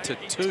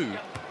 11-2.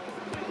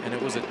 And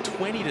it was a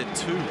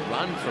 20-2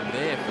 run from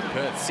there for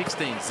Perth.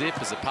 16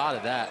 zip as a part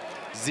of that.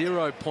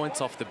 0 points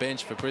off the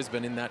bench for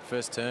Brisbane in that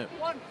first term.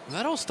 And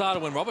that all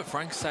started when Robert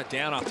Frank sat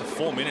down after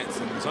 4 minutes,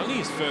 and it was only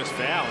his first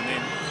foul, and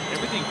then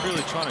everything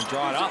really trying to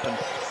dry it up. And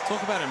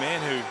talk about a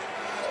man who,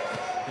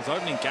 his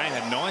opening game,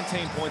 had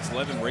 19 points,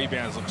 11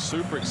 rebounds, looks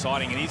super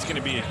exciting, and he's going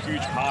to be a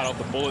huge part of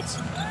the Bullets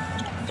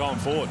going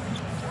forward.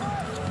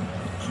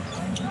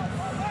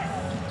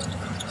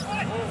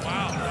 Oh,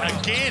 wow.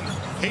 Again,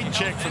 heat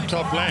check from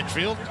Todd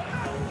Blanchfield.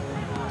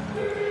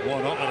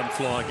 Why not let him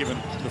fly, given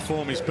the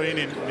form he's been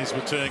in his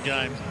return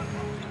game.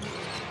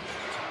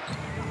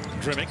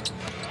 Drimmick.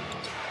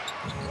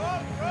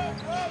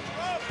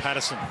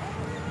 Patterson.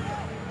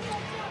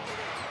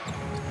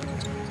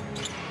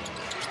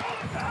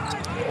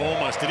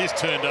 Almost, it is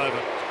turned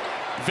over.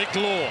 Vic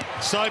Law,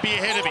 Sobey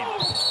ahead of him.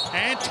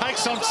 And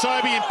takes on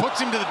Sobey and puts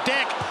him to the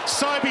deck.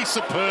 Sobey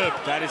superb.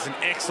 That is an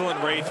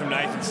excellent read from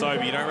Nathan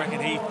Sobey. You don't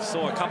reckon he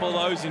saw a couple of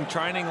those in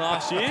training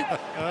last year?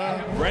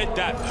 Read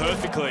that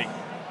perfectly.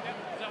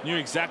 Knew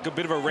exactly, a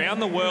bit of around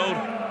the world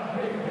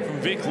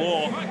from Vic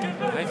Law.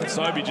 Nathan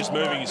Sobey just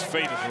moving his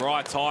feet at the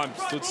right time.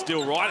 Stood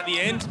still right at the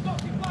end.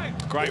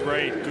 Great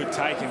read, good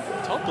take. And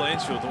Todd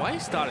Blanchfield, the way he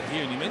started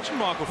here, and you mentioned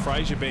Michael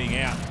Frazier being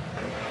out.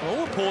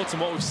 All reports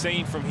and what we've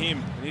seen from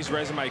him and his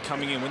resume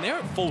coming in, when they're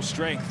at full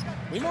strength,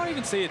 we might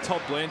even see a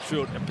Todd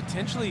Blanchfield and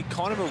potentially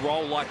kind of a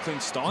role like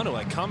Clint Steiner.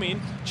 They come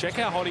in, check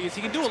how hot he is.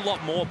 He can do a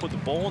lot more, put the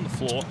ball on the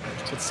floor.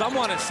 But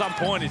someone at some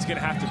point is going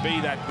to have to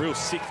be that real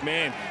sixth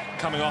man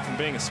coming off and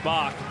being a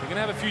spark. They're going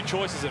to have a few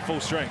choices at full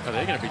strength. Oh,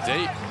 they're going to be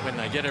deep when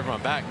they get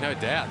everyone back, no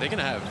doubt. They're going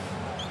to have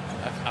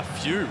a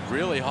few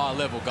really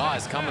high-level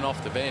guys coming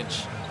off the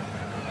bench.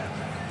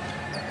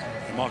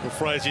 Michael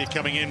Frazier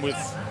coming in with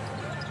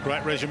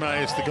great resume,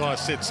 as the guy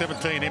said,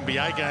 17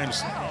 NBA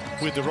games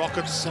with the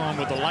Rockets, signed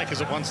with the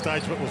Lakers at one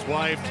stage, but was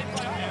waived.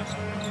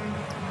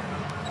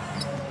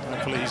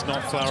 Hopefully he's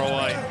not far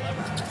away.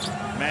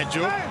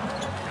 Madjuk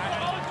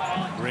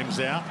rims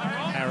out.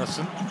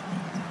 Harrison,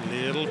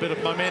 little bit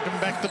of momentum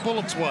back the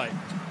Bullets' way.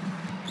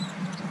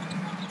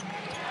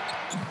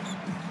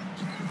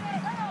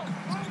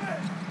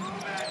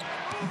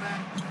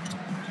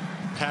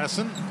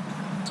 Patterson.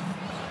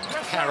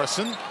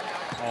 Harrison.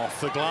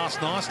 Off the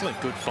glass nicely.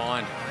 Good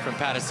find from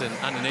Patterson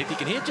underneath. You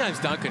can hear James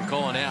Duncan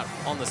calling out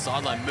on the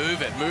sideline,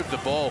 move it, move the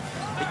ball.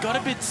 It got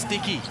a bit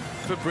sticky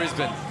for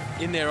Brisbane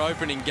in their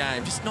opening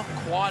game. Just not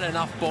quite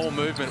enough ball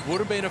movement. Would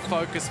have been a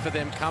focus for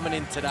them coming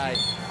in today.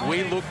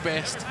 We look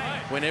best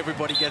when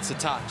everybody gets a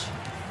touch.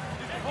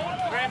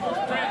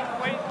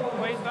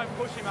 Please don't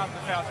push him after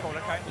the foul call,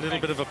 okay? A little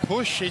bit of a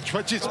push. It's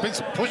been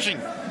some pushing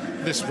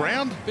this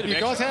round. You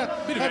guys,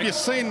 have you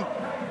seen...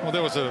 Well,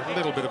 there was a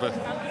little bit of a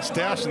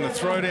stoush in the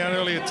throwdown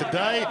earlier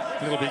today, a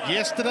little bit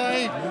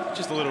yesterday.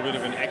 Just a little bit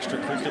of an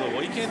extracurricular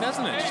weekend,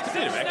 hasn't it? Just a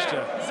bit of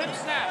extra.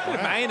 Bit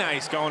of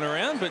mayonnaise going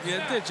around, but yeah,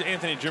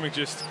 Anthony Drimmick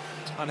just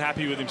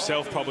unhappy with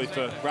himself probably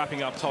for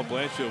wrapping up Todd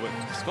Blanchfield.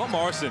 But Scott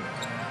Morrison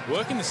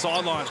working the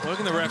sidelines,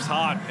 working the refs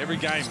hard every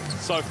game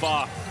so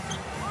far.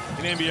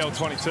 in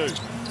NBL22.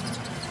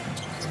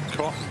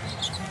 Cotton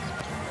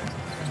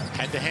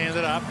had to hand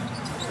it up.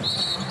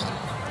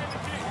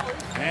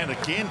 And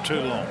again, too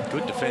long.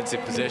 Good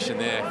defensive possession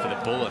there for the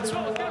Bullets.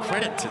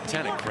 Credit to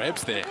Tanner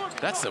Krebs there.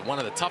 That's one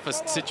of the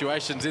toughest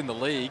situations in the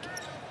league.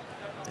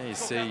 There you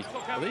see,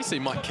 well, you see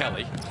Mike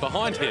Kelly.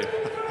 Behind him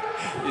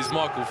is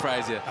Michael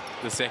Frazier,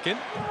 the second,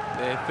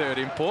 their third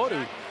import,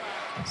 who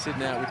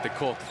sitting out with the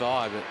cork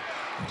thigh. But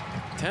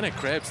Tanner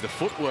Krebs, the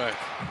footwork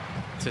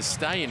to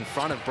stay in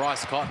front of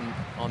Bryce Cotton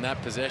on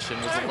that possession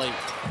was elite.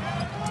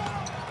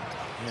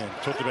 Yeah,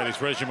 talked about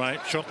his resume.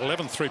 Shot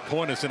 11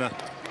 three-pointers in a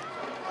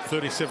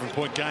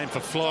 37-point game for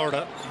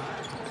Florida.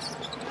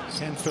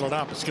 Can fill it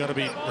up. It's got to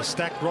be a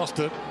stacked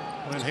roster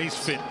when he's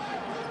fit.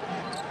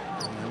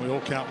 And we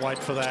all can't wait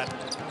for that.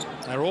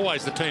 They're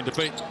always the team to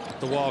beat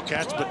the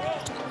Wildcats, but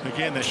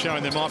again, they're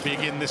showing they might be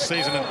again this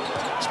season.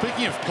 And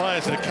speaking of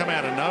players that have come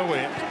out of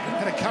nowhere,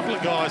 had a couple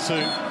of guys who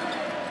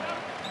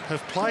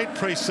have played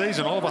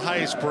pre-season. Oliver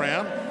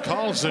Hayes-Brown,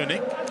 Kyle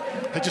Zunick,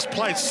 they just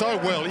played so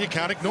well, you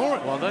can't ignore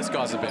it. Well, those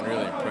guys have been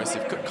really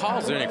impressive.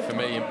 Kyle Zunick, for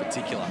me in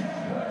particular.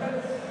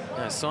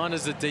 Signed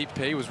as a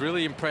DP, was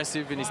really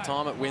impressive in his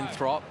time at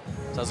Winthrop.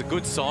 So it was a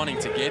good signing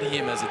to get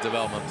him as a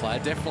development player.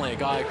 Definitely a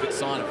guy who could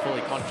sign a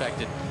fully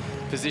contracted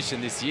position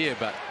this year,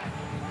 but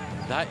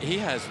he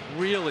has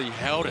really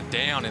held it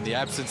down in the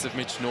absence of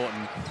Mitch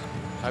Norton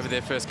over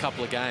their first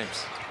couple of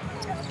games.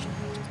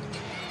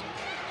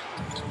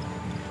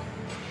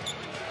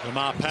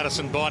 Lamar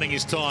Patterson biding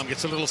his time,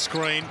 gets a little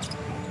screen,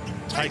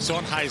 takes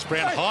on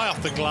Hayes-Brown high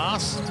off the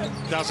glass,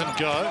 doesn't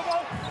go.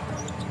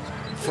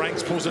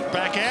 Franks pulls it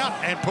back out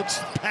and puts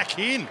it back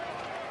in.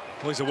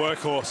 Well, he's a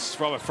workhorse,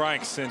 Robert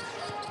Franks, and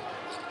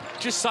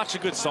just such a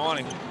good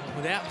signing.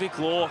 Without Vic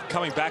Law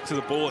coming back to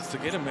the Bullets, to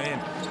get a man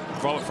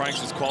of Robert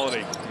Franks'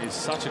 quality is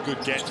such a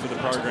good get for the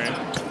program.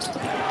 A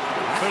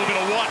little bit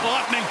of white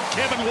lightning.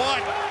 Kevin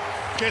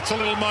White gets a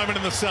little moment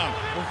in the sun.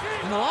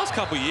 In the last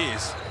couple of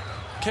years,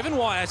 Kevin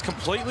White has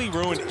completely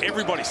ruined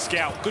everybody's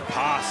scout. Good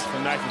pass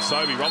from Nathan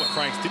Sobey. Robert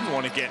Franks didn't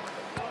want to get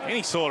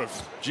any sort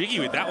of jiggy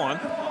with that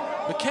one.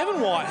 But Kevin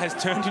White has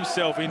turned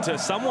himself into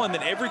someone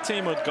that every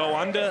team would go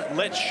under,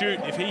 let shoot.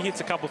 If he hits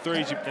a couple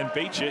threes and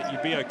beats you,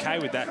 you'd be okay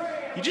with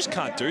that. You just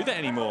can't do that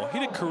anymore.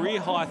 Hit a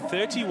career-high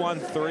 31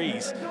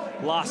 threes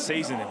last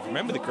season. And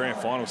remember the grand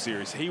final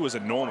series, he was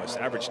enormous,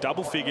 averaged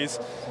double figures.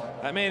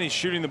 That man is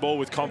shooting the ball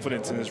with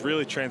confidence and has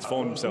really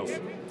transformed himself.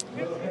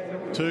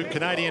 Two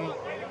Canadian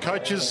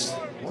coaches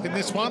in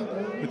this one,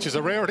 which is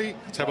a rarity.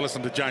 Let's have a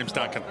listen to James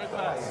Duncan.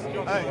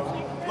 Hey,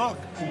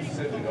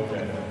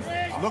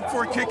 look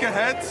for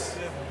kick-aheads,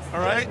 all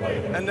right?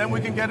 And then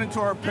we can get into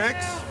our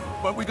picks,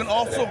 but we can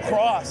also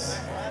cross.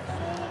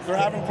 They're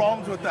having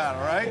problems with that,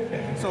 all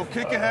right? So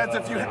kick-aheads,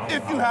 if you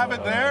have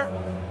it there,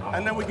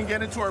 and then we can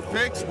get into our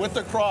picks with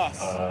the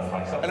cross.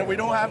 And if we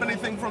don't have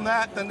anything from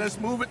that, then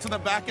just move it to the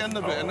back end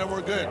of it, and then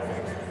we're good.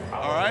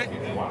 All right?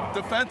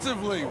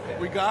 Defensively,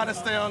 we got to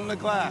stay on the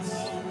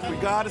glass. We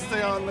got to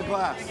stay on the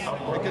glass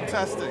and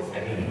contesting.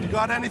 You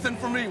got anything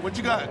for me? What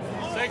you got?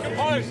 Stay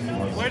composed.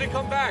 Way to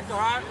come back, all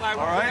right? Like,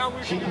 all right.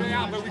 We're coming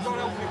out, but we're going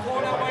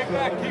that way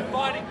back. Keep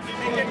fighting.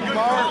 Keep getting good.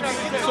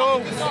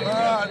 So,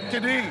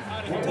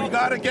 Kadi, we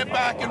got to get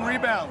back and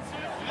rebound.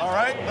 All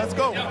right? Let's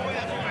go.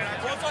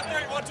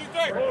 1, 2,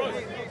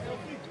 3.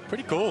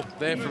 Pretty cool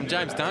there from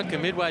James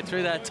Duncan midway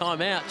through that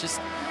timeout,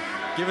 just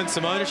giving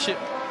some ownership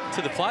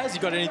to the players.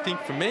 You got anything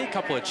from me? A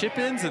couple of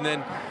chip-ins, and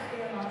then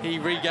he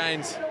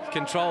regains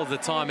control of the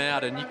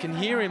timeout, and you can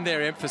hear him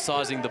there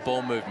emphasizing the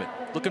ball movement,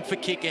 looking for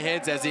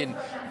kick-aheads, as in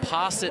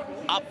pass it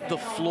up the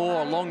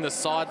floor along the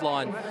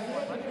sideline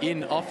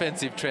in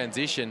offensive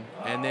transition.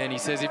 And then he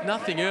says, if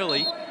nothing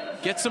early,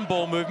 get some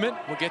ball movement.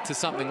 We'll get to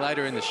something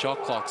later in the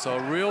shot clock. So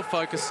a real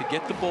focus to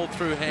get the ball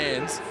through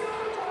hands,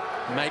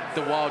 make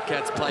the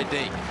Wildcats play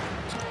deep.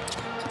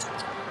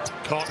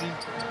 Cotton.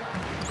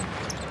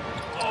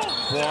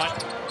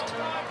 White.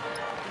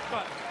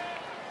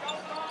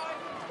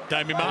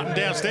 Damien Martin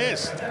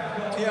downstairs.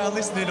 Yeah, I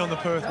listened in on the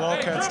Perth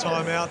Wildcats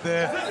timeout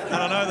there, and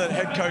I know that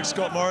head coach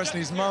Scott Morris and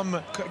his mum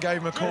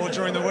gave him a call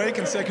during the week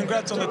and said,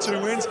 congrats on the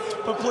 2 wins,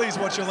 but please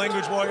watch your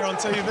language while you're on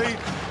TV.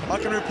 I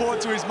can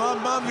report to his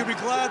mum, you'll be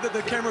glad that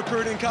the camera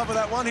crew didn't cover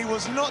that one. He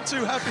was not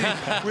too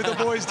happy with the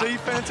boys'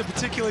 defense, and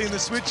particularly in the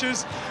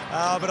switches,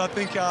 but I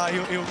think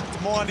he'll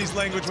mind his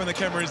language when the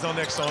camera is on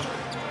next time.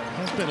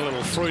 It's been a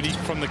little fruity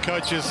from the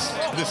coaches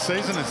this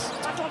season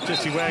as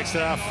Jesse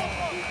Wagstaff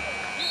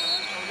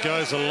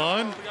goes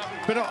alone.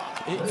 But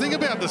the thing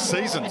about the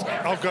season,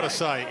 I've got to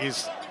say,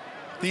 is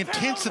the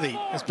intensity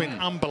has been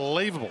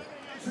unbelievable.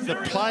 The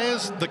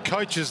players, the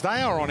coaches,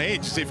 they are on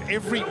edge as if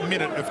every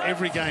minute of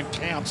every game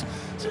counts.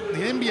 The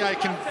NBA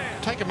can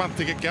take a month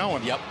to get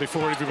going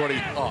before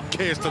everybody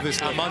cares to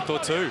this level. A month or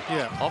two.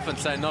 Yeah. Often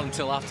say not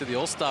until after the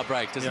All-Star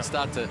break does it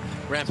start to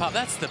ramp up.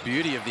 That's the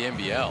beauty of the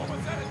NBL.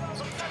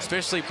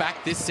 Especially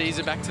back this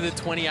season, back to the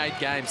 28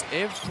 games.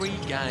 Every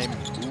game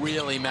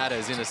really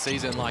matters in a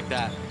season like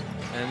that.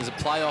 And there's a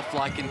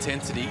playoff-like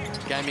intensity,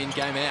 game in,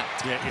 game out.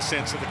 Yeah, you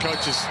sense that the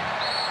coaches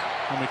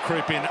And we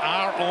creep in,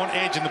 are on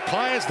edge, and the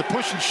players, the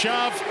push and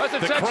shove,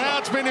 the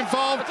crowd's been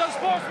involved. That's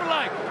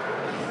unsportsmanlike.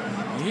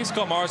 Here's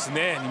Scott Morrison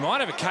there, and he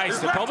might have a case.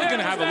 They're probably going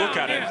to have a look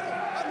at it.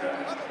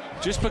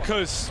 Just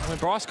because when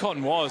Bryce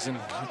Cotton was, and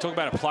we talk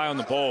about a play on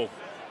the ball,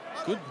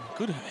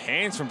 good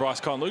hands from Bryce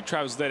Cotton. Luke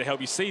Travers was there to help.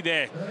 You see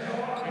there,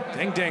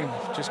 Deng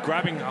Deng just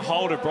grabbing a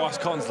hold of Bryce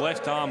Cotton's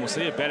left arm. We'll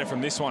see it better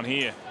from this one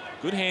here.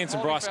 Good hands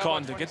from Bryce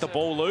Cotton to get the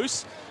ball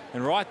loose.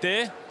 And right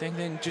there, Deng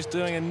Deng just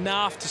doing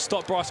enough to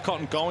stop Bryce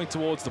Cotton going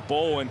towards the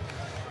ball. And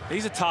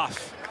these are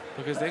tough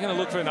because they're going to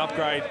look for an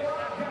upgrade.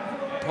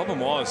 The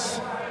problem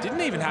was,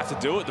 didn't even have to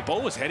do it. The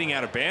ball was heading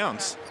out of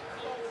bounds.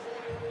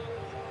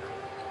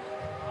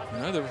 You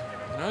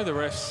know the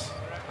refs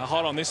are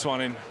hot on this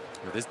one. And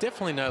well, there's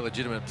definitely no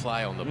legitimate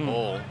play on the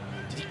ball.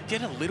 Did he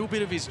get a little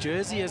bit of his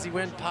jersey as he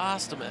went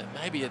past him?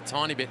 Maybe a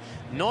tiny bit.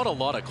 Not a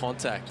lot of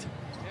contact,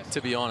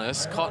 to be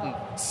honest. Cotton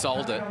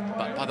sold it,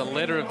 but by the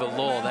letter of the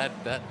law,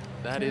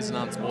 that is an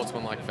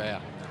unsportsmanlike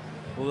foul.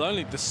 Well,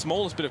 only the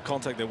smallest bit of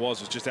contact there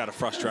was just out of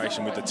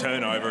frustration with the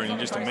turnover, and you're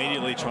just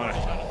immediately trying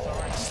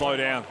to slow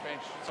down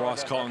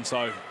Bryce Cotton.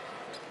 So,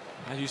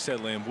 as you said,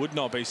 Liam, would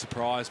not be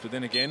surprised, but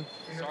then again,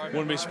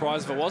 wouldn't be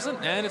surprised if it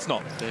wasn't, and it's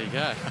not. There you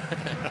go.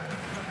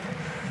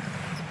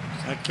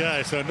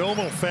 Okay, so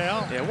normal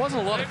foul. Yeah, it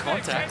wasn't a lot of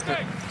contact, but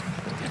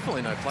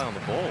definitely no play on the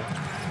ball.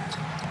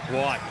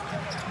 White.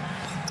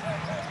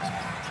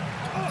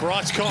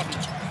 Bryce Cotton.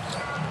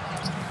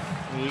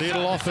 A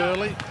little off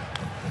early.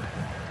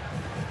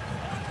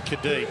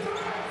 Kadee.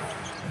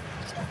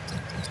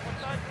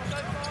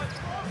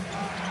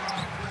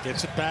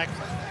 Gets it back.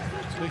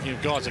 Speaking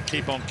of guys that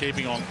keep on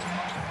keeping on,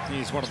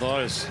 he's one of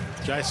those.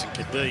 Jason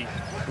Kadee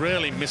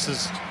rarely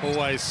misses,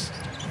 always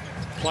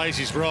plays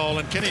his role.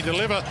 And can he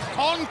deliver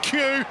on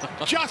cue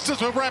just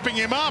as we're wrapping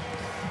him up?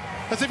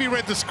 As if he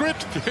read the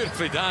script.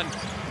 Beautifully done,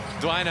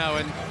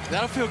 Dwayno, and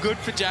that'll feel good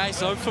for Jace.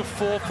 0 for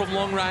 4 from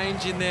long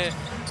range in their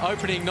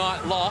opening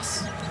night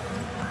loss.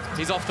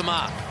 He's off the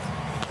mark.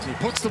 He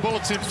puts the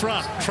bullets in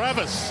front.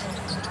 Travers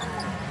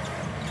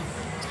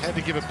had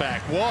to give it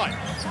back. White.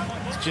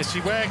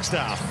 Jesse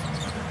Wagstaff.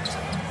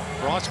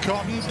 Bryce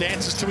Cotton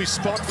dances to his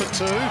spot for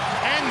 2.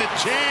 And the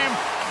jam.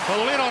 The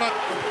lid on it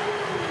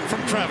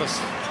from Travers.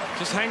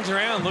 Just hangs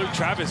around Luke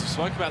Travers. We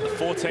spoke about the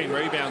 14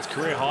 rebounds,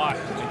 career high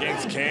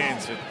against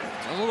Cairns. But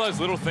all those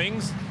little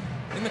things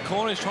in the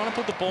corners, trying to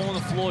put the ball on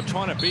the floor,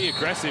 trying to be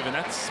aggressive, and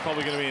that's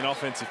probably going to be an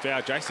offensive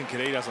foul. Jason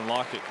Kadee doesn't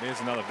like it. There's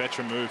another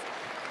veteran move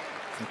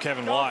from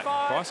Kevin White.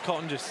 Bryce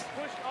Cotton just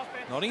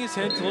nodding his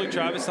head to Luke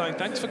Travers, saying,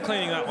 thanks for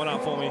cleaning that one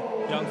up for me,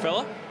 young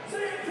fella.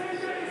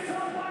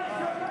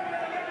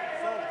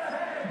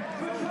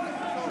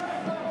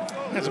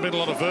 Hasn't been a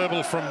lot of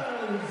verbal from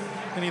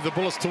any of the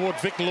Bullets toward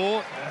Vic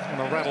Law.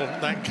 Going to rattle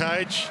that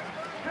cage.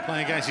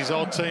 Playing against his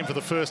old team for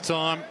the first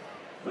time.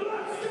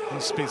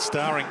 He's been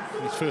starring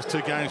in his first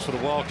 2 games for the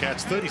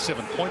Wildcats.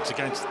 37 points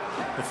against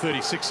the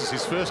 36ers.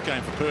 His first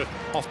game for Perth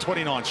off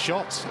 29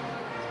 shots.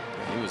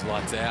 He was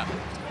lights out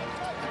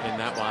in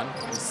that one.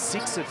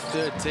 6 of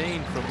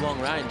 13 from long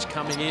range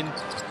coming in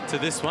to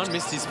this one.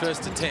 Missed his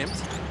first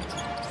attempt.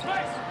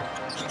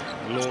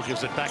 Law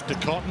gives it back to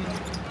Cotton.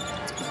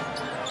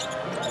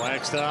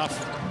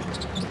 Wagstaff.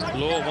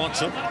 Law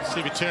wants it. See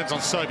if he turns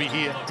on Sobey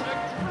here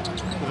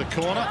to the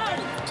corner.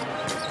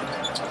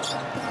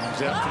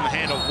 Comes out from the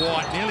hand of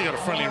White. Nearly got a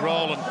friendly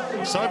roll,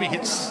 and Sobey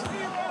hits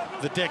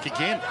the deck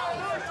again.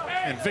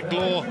 And Vic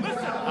Law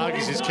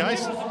argues his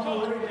case.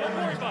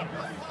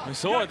 We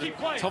saw at the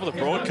top of the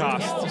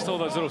broadcast, just all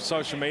those little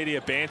social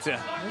media banter.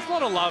 There's a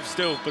lot of love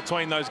still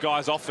between those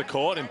guys off the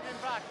court, and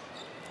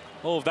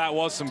all of that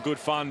was some good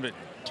fun, but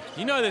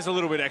you know there's a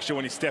little bit extra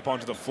when you step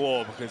onto the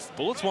floor because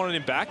Bullets wanted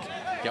him back.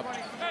 Yep.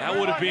 That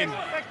would have been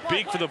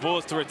big for the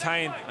Bullets to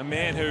retain a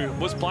man who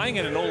was playing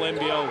at an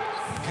all-NBL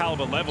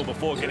caliber level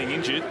before getting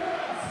injured.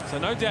 So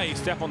no doubt you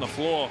step on the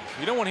floor.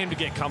 You don't want him to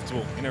get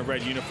comfortable in a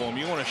red uniform.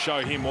 You want to show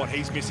him what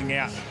he's missing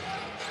out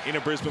in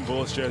a Brisbane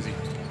Bullets jersey.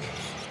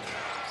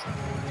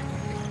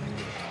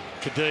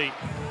 Kadee.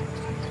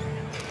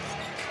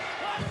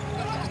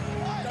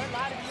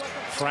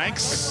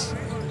 Franks.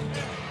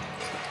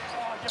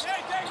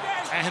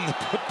 And the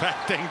putback,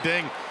 Deng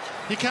Deng.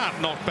 You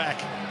can't knock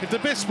back. If the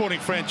best sporting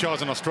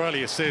franchise in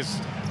Australia says,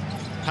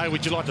 hey,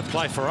 would you like to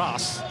play for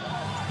us?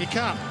 You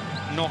can't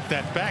knock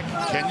that back,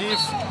 can you?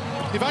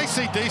 If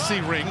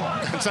AC/DC ring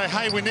and say,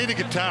 hey, we need a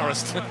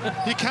guitarist,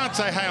 you can't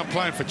say, hey, I'm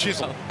playing for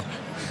Chisel.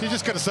 You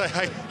just got to say,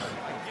 hey,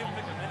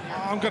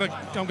 I'm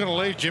gonna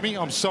leave, Jimmy.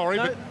 I'm sorry,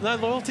 no, but no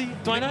loyalty.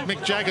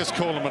 Mick Jagger's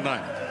calling him a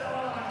name.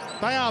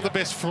 They are the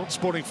best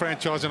sporting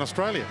franchise in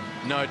Australia.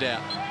 No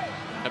doubt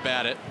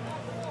about it.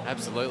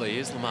 Absolutely.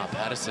 Here's Lamar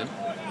Patterson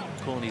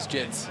calling his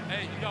Jets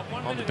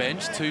on the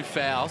bench. 2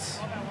 fouls.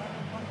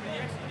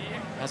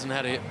 Hasn't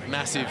had a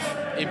massive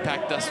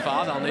impact thus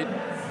far. They'll need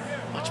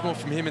much more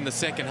from him in the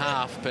second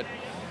half. But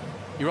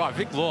you're right,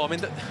 Vic Law. I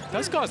mean,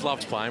 those guys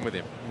loved playing with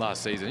him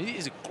last season.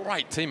 He's a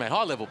great teammate,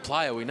 high-level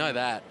player. We know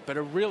that, but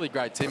a really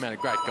great teammate, a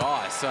great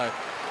guy. So,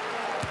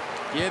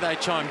 yeah, they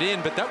chimed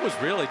in, but that was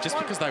really just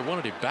because they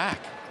wanted him back.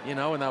 you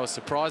know, and they were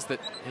surprised that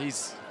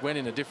he's went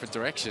in a different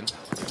direction.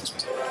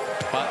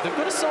 But they've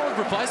got a solid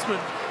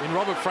replacement in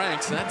Robert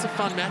Franks, and that's a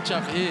fun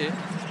matchup here.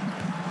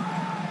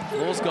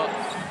 Law's got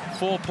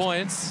 4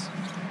 points.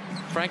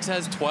 Franks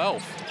has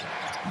 12.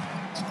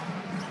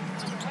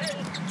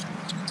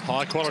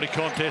 High quality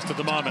contest at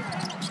the moment.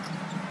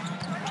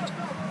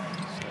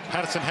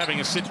 Patterson having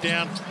a sit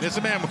down. There's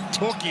a man we're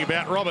talking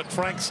about, Robert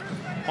Franks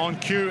on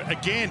cue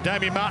again.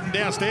 Damien Martin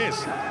downstairs.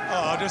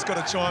 Oh, I just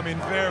got to chime in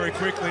very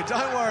quickly.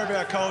 Don't worry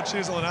about Cole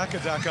Chisel and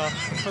Akadaka.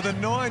 For the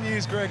 9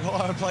 years Greg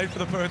Hire played for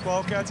the Perth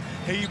Wildcats,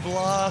 he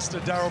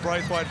blasted Daryl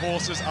Braithwaite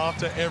horses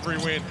after every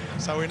win.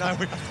 So we know,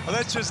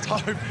 let's just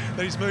hope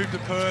that he's moved to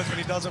Perth and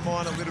he doesn't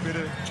mind a little bit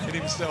of it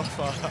himself.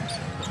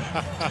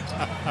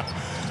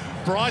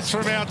 Bryce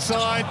from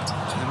outside,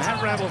 and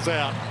that rattles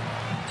out.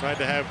 Great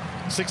to have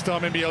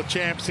 6-time NBL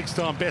champ,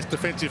 6-time best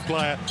defensive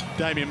player,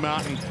 Damien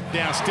Martin,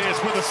 downstairs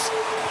with us.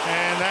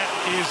 And that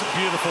is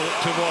beautiful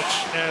to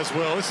watch as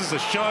well. This is a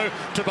show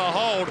to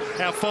behold,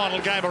 our final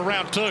game of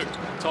round 2.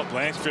 Todd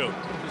Blanchfield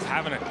is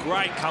having a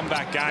great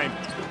comeback game.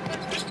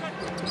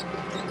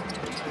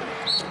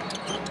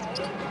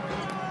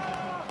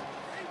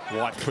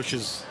 White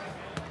pushes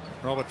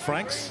Robert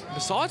Franks.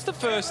 Besides the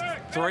first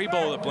 3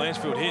 ball that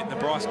Blanchfield hit that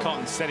Bryce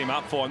Cotton set him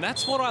up for, and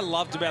that's what I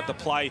loved about the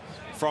play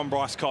from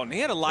Bryce Cotton. He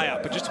had a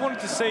layup, but just wanted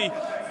to see,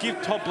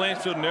 give Todd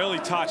Blanchfield an early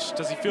touch.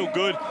 Does he feel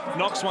good?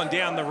 Knocks one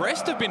down. The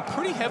rest have been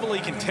pretty heavily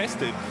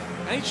contested,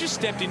 and he just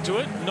stepped into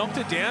it, knocked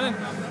it down, and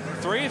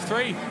 3 of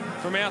 3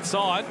 from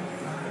outside.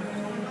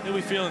 He'll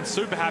be feeling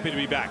super happy to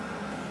be back.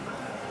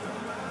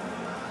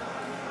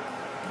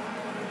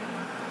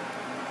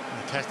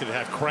 Fantastic to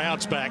have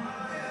crowds back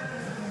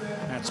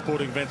at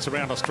sporting events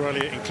around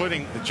Australia,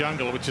 including the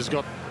Jungle, which has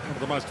got one of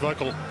the most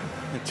vocal,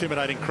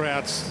 intimidating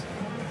crowds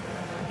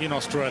in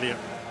Australia.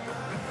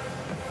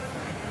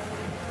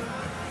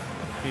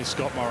 Here's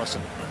Scott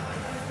Morrison.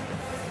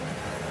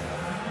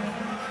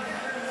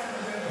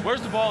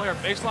 Where's the ball here?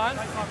 Baseline?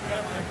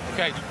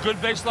 Okay, good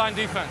baseline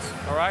defense,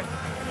 all right?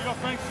 You got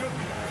Frank shoot.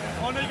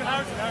 Oh, no, you can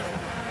Harrison.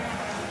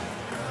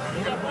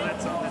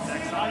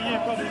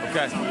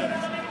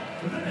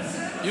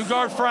 Okay. You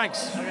guard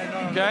Franks,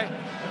 okay?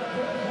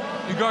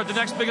 You guard the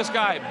next biggest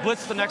guy.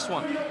 Blitz the next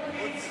one.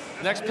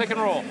 Next pick and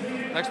roll.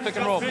 Next pick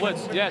and roll.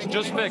 Blitz. Yes,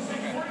 just pick.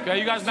 Okay,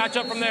 you guys match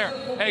up from there.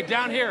 Hey,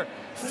 down here.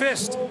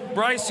 Fist.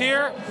 Bryce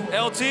here.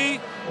 LT.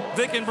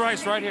 Vic and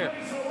Bryce right here.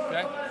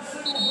 Okay?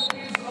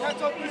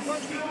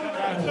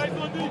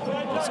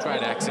 That's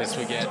great access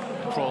we get.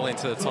 Crawl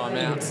into the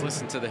timeouts.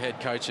 Listen to the head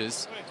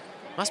coaches.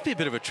 Must be a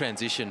bit of a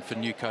transition for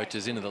new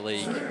coaches into the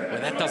league where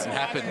that doesn't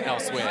happen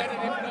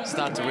elsewhere.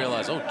 Start to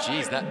realise, oh,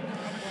 geez, that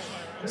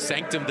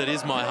sanctum that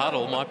is my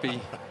huddle might be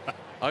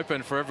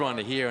open for everyone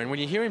to hear. And when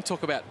you hear him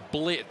talk about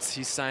blitz,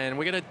 he's saying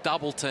we're going to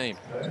double team.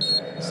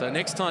 So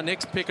next time,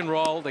 next pick and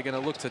roll, they're going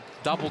to look to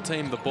double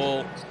team the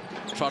ball,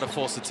 try to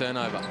force a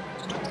turnover.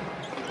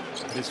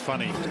 It is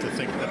funny to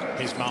think that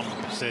his mum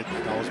said,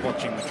 I was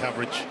watching the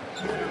coverage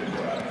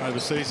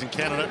overseas in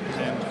Canada,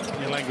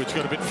 and your language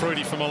got a bit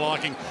fruity for my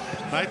liking.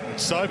 Nathan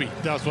Sobey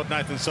does what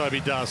Nathan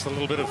Sobey does, a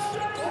little bit of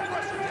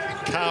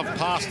carve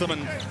past them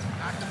and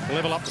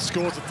level up the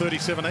scores at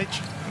 37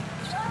 each.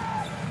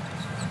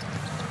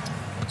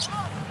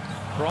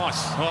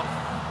 Bryce, well,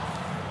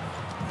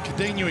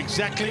 Cadine knew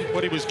exactly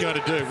what he was going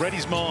to do, read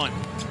his mind,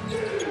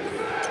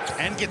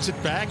 and gets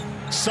it back.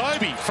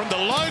 Sobey from the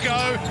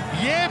logo,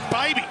 yeah,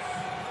 baby.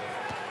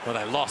 Well,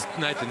 they lost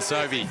Nathan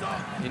Sobey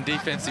in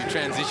defensive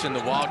transition,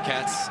 the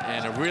Wildcats,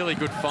 and a really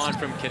good find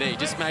from Cadee.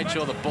 Just made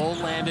sure the ball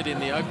landed in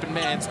the open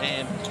man's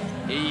hand.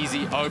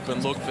 Easy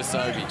open look for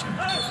Sobey.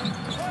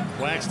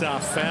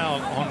 Wagstaff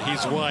foul on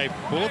his way.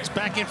 Bullets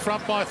back in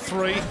front by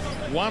 3.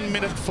 1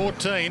 minute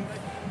 14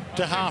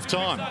 to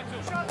half-time.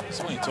 That's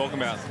what you're talking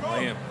about,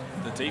 Liam.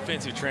 The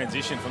defensive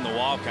transition from the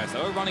Wildcats.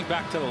 They were running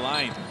back to the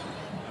lane.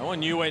 No one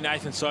knew where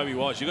Nathan Sobey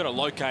was. You've got to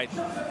locate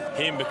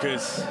him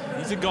because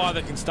he's a guy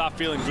that can start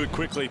feeling good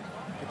quickly.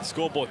 Get the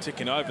scoreboard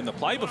ticking over. And the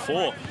play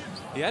before,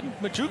 he had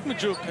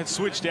Majuk had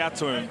switched out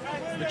to him.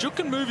 Majuk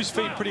can move his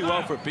feet pretty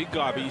well for a big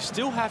guy, but you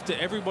still have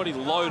to everybody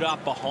load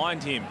up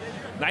behind him.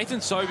 Nathan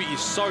Sobey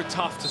is so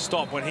tough to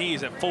stop when he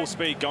is at full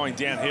speed going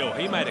downhill.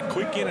 He made a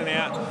quick in and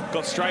out,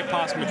 got straight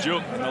past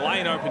Majuk, and the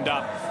lane opened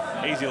up.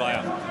 Easy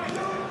layup.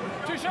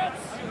 2 shots.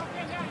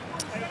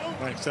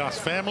 Wagstaff's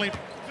family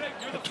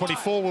at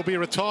 24 will be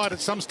retired at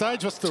some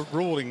stage. What's the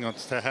ruling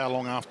as to how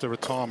long after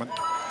retirement?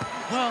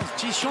 Well,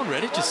 geez, Sean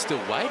Redditch is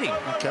still waiting.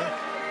 Okay.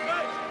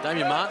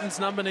 Damien Martin's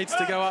number needs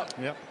to go up.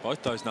 Yep.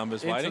 Both those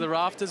numbers into waiting. the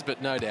rafters,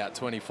 but no doubt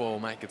 24 will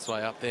make its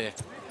way up there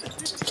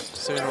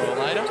sooner or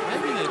later.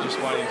 Maybe they're just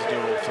waiting to do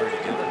all 3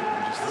 together.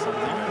 And just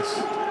Nice.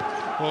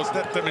 Well,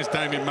 that means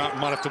Damien Martin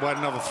might have to wait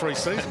another 3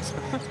 seasons.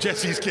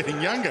 Jesse's getting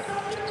younger.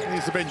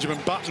 Here's the Benjamin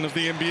Button of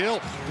the NBL.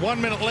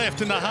 1 minute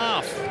left in the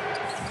half.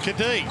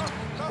 Cadee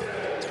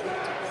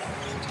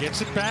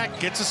gets it back,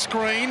 gets a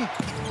screen.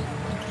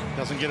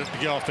 Doesn't get it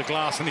to go off the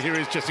glass, and here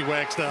is Jesse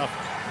Wagstaff,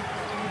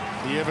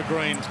 the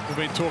evergreen we've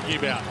been talking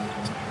about.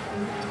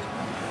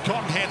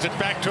 Cotton hands it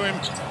back to him.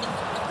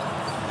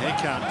 He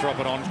can't drop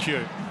it on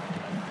cue.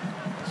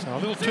 So a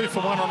little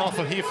 2-for-1 on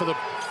offer here for the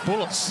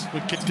Bullets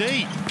with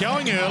Kadee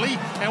going early.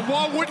 And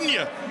why wouldn't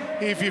you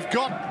if you've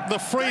got the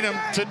freedom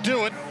to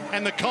do it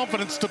and the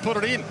confidence to put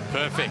it in?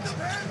 Perfect.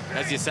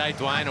 As you say,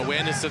 Dwayne,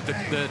 awareness of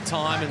the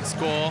time and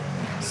score.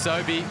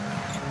 Sobey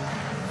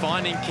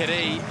finding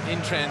Kadee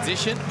in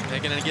transition. They're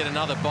going to get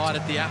another bite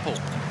at the apple.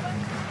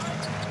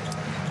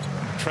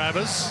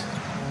 Travers.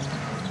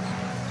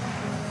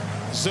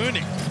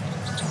 Zunic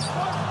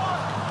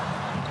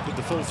did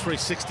the full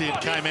 360 and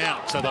came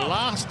out. So the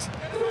last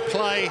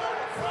play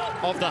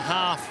of the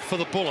half for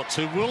the Bullets,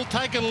 who will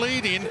take a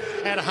lead in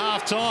at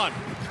half-time.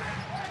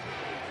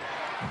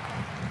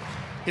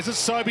 Is it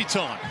Sobey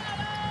time?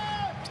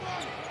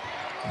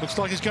 Looks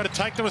like he's going to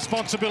take the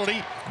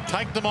responsibility,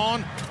 take them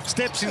on,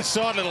 steps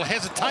inside, little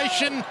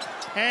hesitation,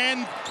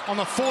 and on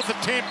the fourth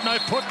attempt, no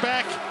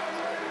putback.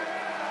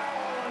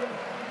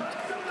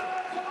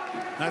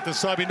 Nathan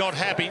Sobey not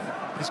happy.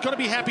 He's got to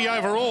be happy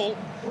overall.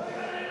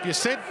 You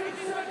said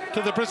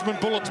to the Brisbane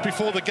Bullets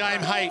before the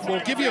game, hey, we'll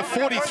give you a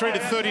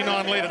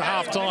 43-39 lead at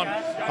half-time.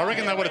 I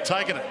reckon they would have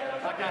taken it.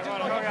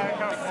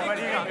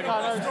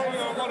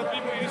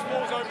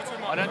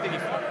 I don't think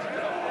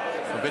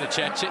a bit of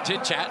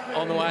chit-chat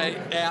on the way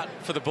out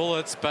for the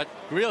Bullets, but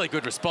really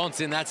good response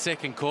in that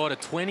second quarter.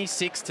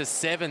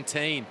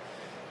 26-17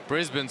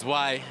 Brisbane's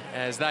way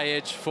as they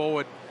edge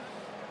forward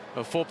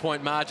a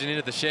 4-point margin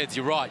into the sheds.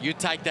 You're right, you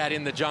take that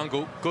in the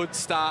jungle. Good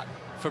start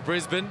for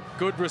Brisbane.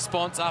 Good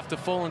response after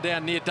falling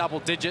down near double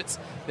digits.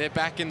 They're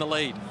back in the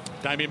lead.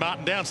 Damien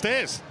Martin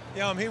downstairs.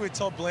 Yeah, I'm here with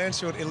Todd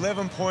Blanchfield.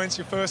 11 points,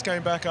 your first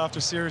game back after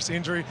a serious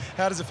injury.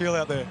 How does it feel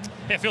out there?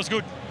 Yeah, it feels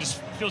good.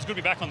 Just feels good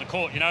to be back on the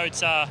court. You know,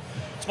 it's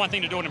one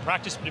thing to do it in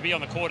practice, but to be on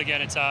the court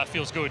again, it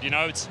feels good. You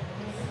know, it's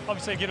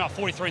obviously giving up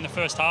 43 in the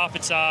first half.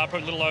 It's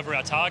probably a little over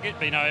our target,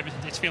 but you know,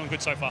 it's feeling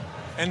good so far.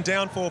 And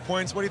down 4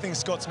 points, what do you think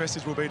Scott's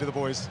message will be to the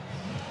boys?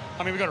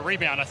 I mean, we've got a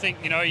rebound. I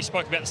think, you know, he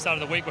spoke about the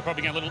start of the week. We're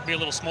probably going to be a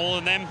little smaller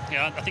than them. You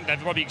know, I think they've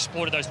probably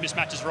exploited those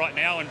mismatches right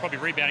now, and probably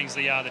rebounding's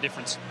the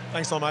difference.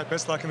 Thanks a lot, mate.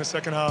 Best luck in the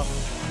second half.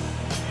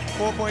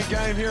 4-point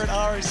game here at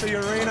RAC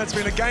Arena. It's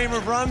been a game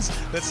of runs.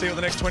 Let's see what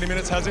the next 20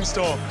 minutes has in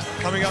store.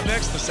 Coming up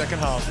next, the second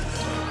half.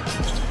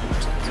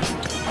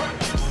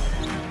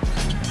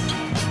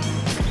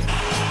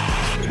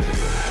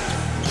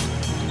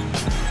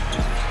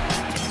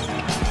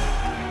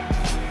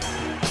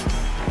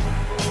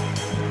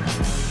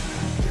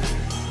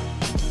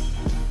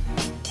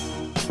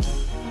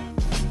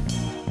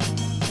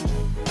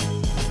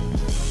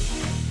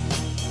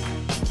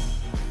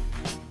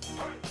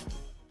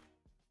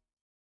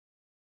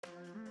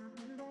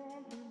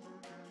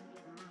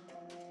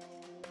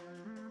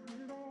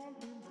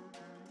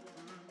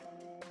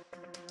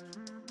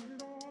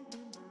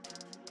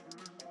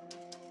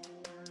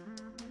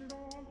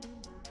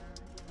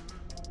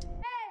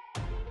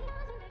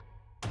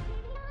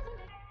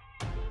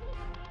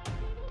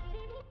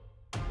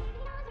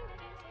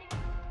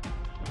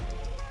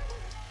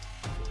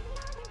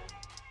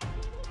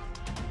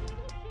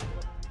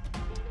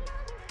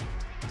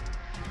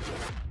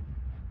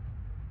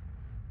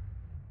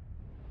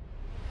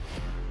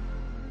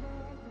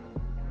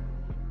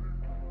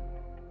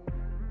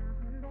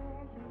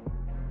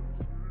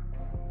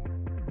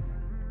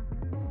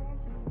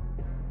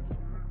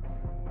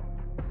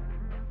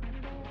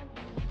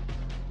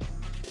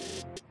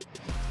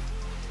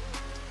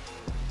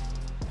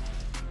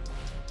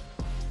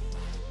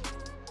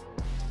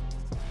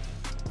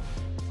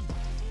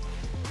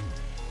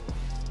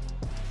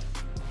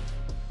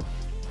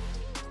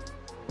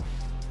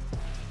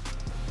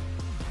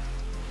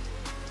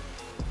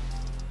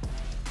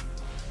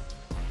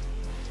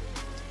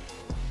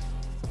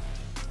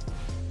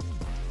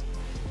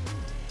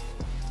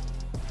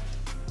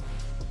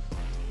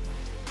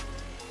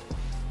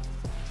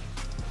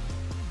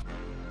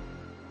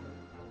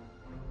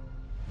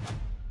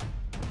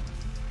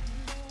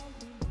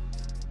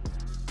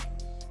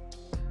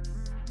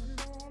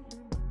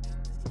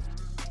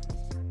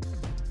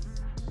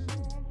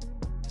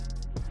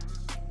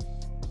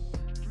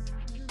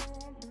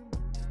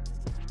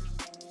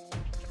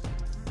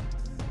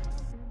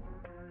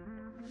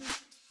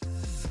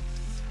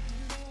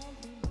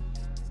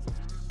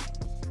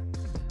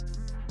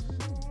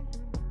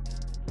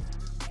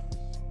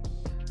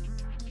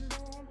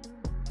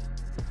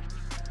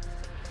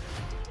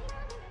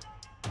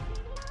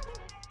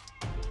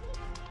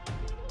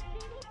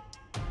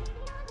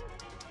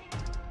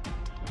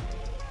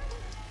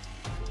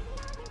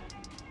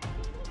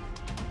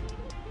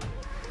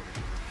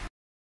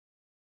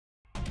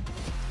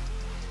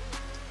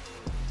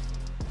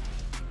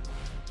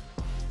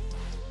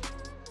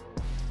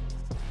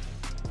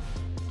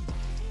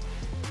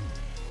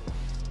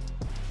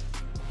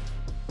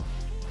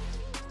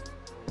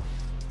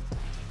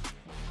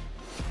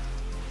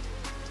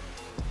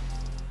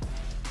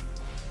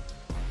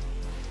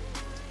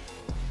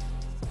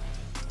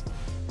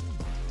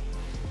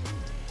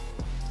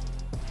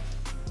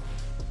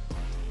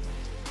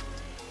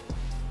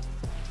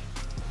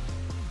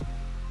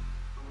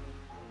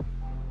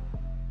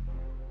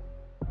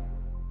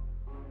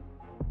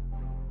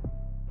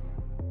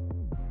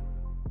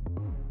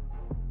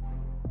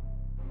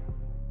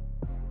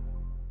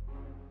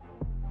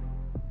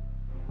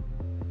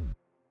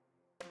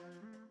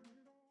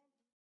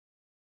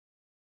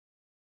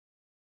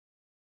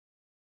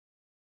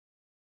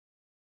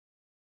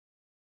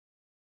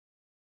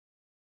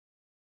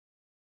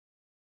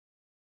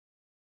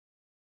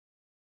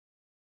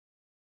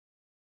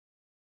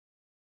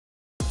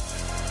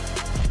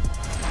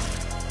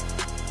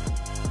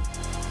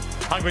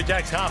 Hungry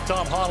Jacks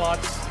halftime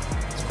highlights,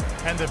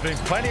 and there have been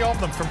plenty of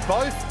them from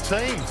both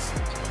teams.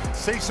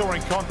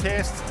 Seesawing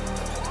contest.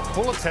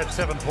 Bullets had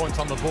 7 points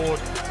on the board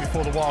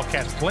before the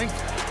Wildcats blinked.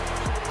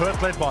 Perth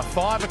led by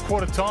 5 at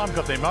quarter time,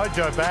 got their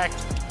mojo back.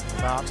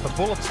 The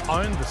Bullets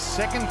owned the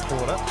second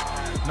quarter.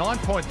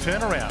 9-point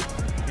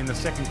turnaround in the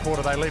second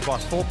quarter. They lead by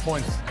 4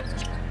 points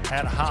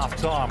at half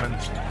time. And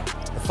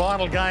the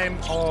final game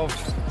of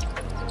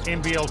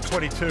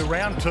NBL22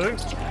 round 2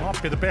 might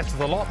be the best of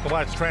the lot, the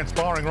way it's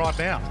transpiring right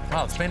now.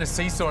 Well, it's been a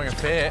seesawing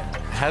affair,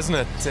 hasn't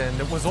it?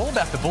 And it was all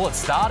about the Bullets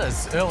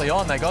starters early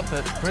on. They got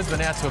the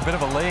Brisbane out to a bit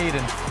of a lead,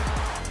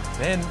 and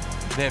then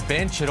their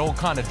bench had all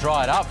kind of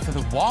dried up. For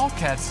the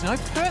Wildcats,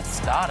 Perth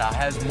starter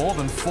has more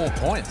than 4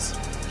 points.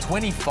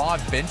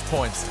 25 bench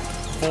points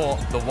for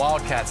the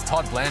Wildcats.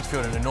 Todd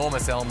Blanchfield, an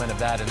enormous element of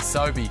that, and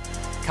Sobey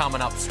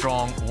coming up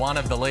strong, one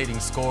of the leading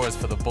scorers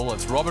for the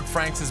Bullets. Robert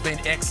Franks has been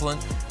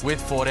excellent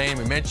with 14.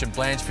 We mentioned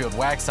Blanchfield,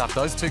 Wagstaff,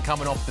 those two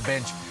coming off the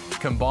bench,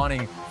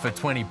 combining for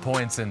 20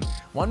 points. And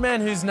one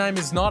man whose name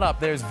is not up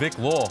there is Vic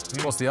Law. Of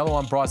course, the other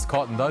one, Bryce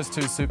Cotton. Those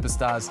two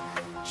superstars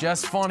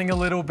just finding a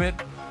little bit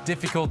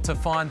difficult to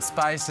find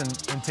space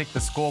and tick the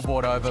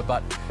scoreboard over,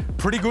 but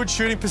pretty good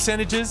shooting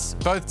percentages,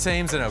 both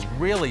teams, and a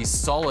really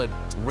solid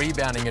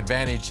rebounding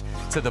advantage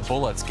to the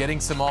Bullets, getting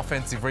some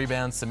offensive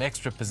rebounds, some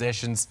extra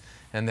possessions,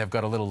 and they've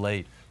got a little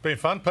lead. Been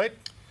fun, Pete?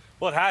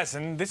 Well, it has,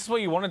 and this is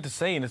what you wanted to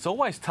see, and it's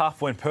always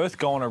tough when Perth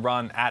go on a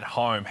run at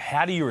home.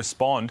 How do you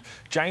respond?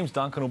 James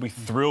Duncan will be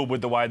thrilled with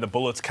the way the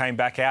Bullets came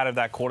back out of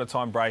that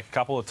quarter-time break, a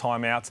couple of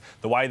timeouts,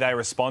 the way they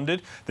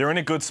responded. They're in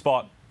a good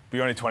spot.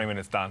 You're only 20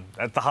 minutes done.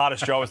 That's the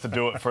hardest job, is to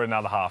do it for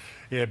another half.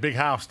 Yeah, big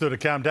half still to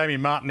come. Damien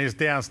Martin is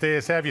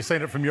downstairs. How have you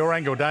seen it from your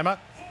angle, Damo?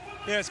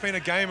 Yeah, it's been a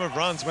game of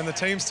runs. When the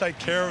teams take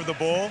care of the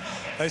ball,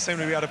 they seem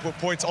to be able to put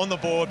points on the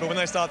board. But when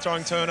they start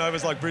throwing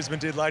turnovers like Brisbane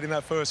did late in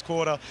that first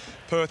quarter,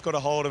 Perth got a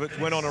hold of it,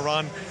 went on a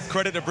run.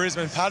 Credit to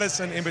Brisbane.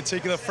 Patterson in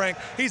particular, Frank,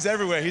 he's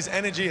everywhere. His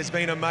energy has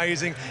been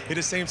amazing. He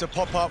just seems to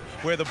pop up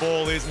where the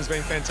ball is and has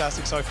been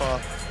fantastic so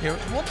far. Yeah,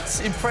 what's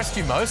impressed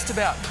you most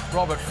about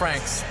Robert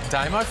Franks,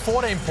 Damo?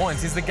 14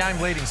 points. He's the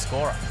game-leading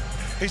scorer.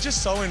 He's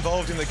just so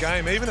involved in the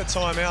game. Even at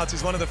timeouts,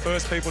 he's one of the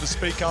first people to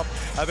speak up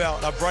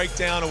about a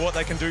breakdown or what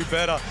they can do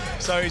better.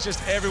 So he's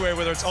just everywhere,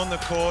 whether it's on the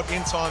court,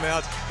 in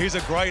timeouts. He's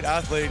a great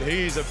athlete.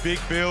 He's a big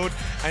build,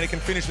 and he can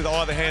finish with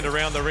either hand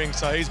around the ring.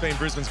 So he's been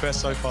Brisbane's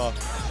best so far.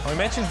 We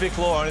mentioned Vic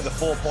Law only the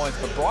 4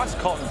 points, but Bryce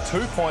Cotton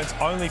 2 points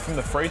only from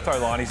the free throw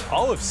line. He's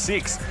 0 of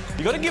 6.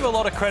 You've got to give a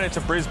lot of credit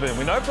to Brisbane.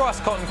 We know Bryce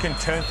Cotton can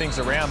turn things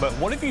around, but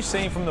what have you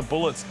seen from the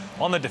Bullets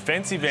on the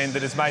defensive end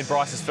that has made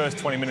Bryce's first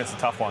 20 minutes a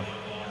tough one?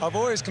 I've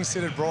always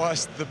considered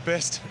Bryce the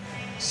best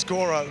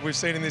scorer we've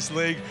seen in this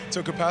league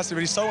to a capacity,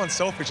 but he's so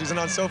unselfish. He's an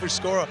unselfish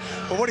scorer.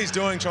 But what he's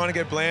doing, trying to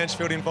get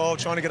Blanchfield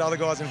involved, trying to get other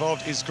guys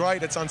involved, is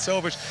great. It's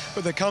unselfish.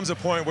 But there comes a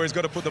point where he's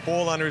got to put the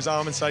ball under his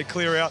arm and say,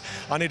 clear out,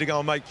 I need to go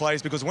and make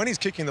plays. Because when he's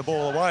kicking the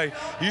ball away,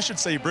 you should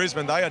see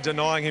Brisbane, they are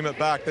denying him it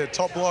back. They're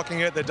top blocking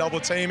it, they're double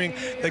teaming,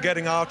 they're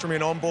getting after him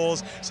in on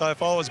balls. So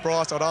if I was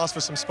Bryce, I'd ask for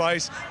some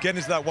space, get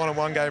into that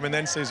one-on-one game, and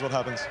then sees what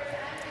happens.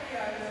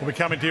 We'll be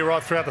coming to you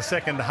right throughout the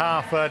second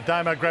half.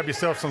 Damo, grab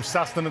yourself some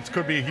sustenance.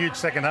 Could be a huge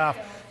second half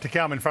to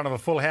come in front of a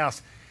full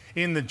house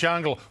in the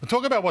jungle. We'll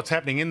talk about what's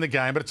happening in the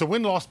game, but it's a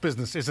win-loss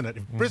business, isn't it?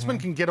 If Brisbane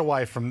can get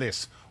away from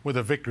this with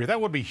a victory,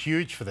 that would be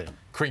huge for them.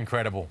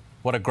 Incredible.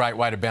 What a great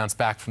way to bounce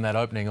back from that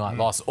opening night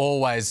loss.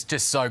 Always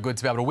just so good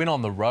to be able to win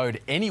on the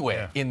road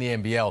anywhere in the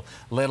NBL,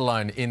 let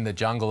alone in the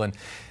jungle. And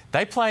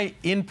they play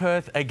in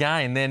Perth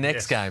again their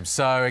next game.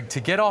 So to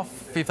get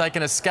off, if they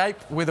can escape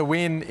with a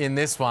win in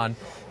this one,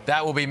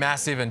 that will be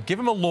massive, and give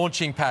them a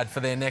launching pad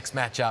for their next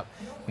matchup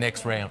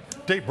next round.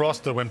 Deep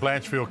roster when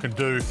Blanchfield can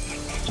do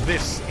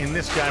this in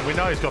this game. We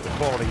know he's got the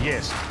quality,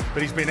 yes,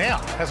 but he's been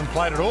out, hasn't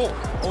played at all.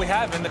 Well, we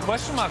have, and the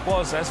question mark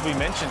was, as we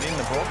mentioned in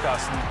the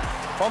broadcast,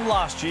 from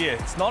last year,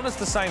 it's not as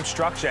the same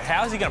structure.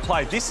 How is he going to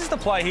play? This is the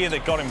play here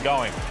that got him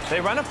going.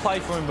 They ran a play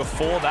for him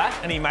before that,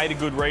 and he made a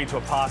good read to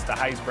a pass to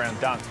Hayes Brown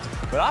dunk.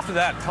 But after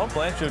that, Todd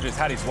Blanchfield just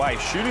had his way,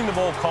 shooting the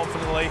ball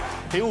confidently.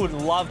 He would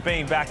love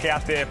being back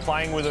out there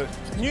playing with a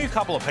new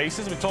couple of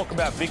pieces. We talk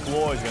about Vic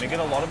Law, who's going to get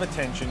a lot of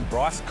attention,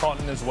 Bryce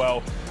Cotton as well.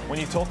 When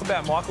you talk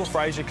about Michael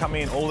Frazier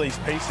coming in, all these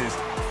pieces,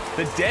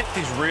 the depth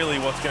is really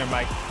what's going to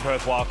make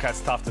Perth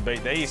Wildcats tough to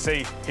beat. There you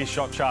see his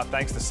shot chart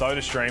thanks to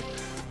SodaStream.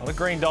 A lot of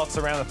green dots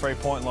around the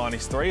three-point line.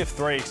 He's 3 of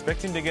 3.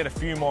 Expect him to get a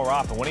few more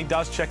up. And when he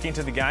does check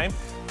into the game,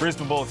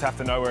 Brisbane Bullets have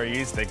to know where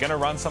he is. They're going to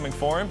run something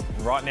for him.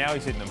 And right now,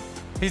 he's hitting them.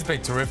 He's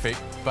been terrific,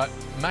 but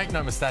make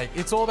no mistake,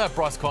 it's all about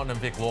Bryce Cotton and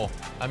Vic Law.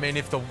 I mean,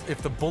 if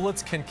the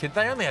Bullets can...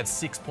 They only had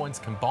 6 points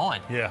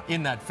combined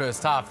in that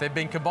first half. They've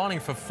been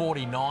combining for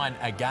 49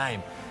 a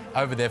game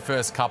over their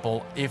first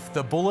couple. If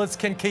the Bullets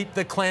can keep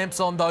the clamps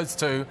on those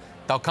two,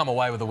 they'll come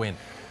away with a win.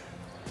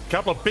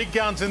 Couple of big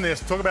guns in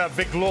this. Talk about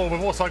Vic Law.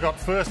 We've also got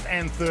first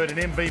and third in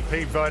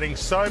MVP voting.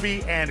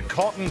 Sobey and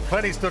Cotton,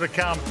 plenty still to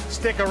come.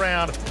 Stick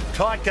around.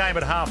 Tight game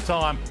at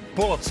half-time.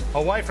 Bullets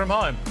away from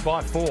home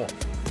by 4.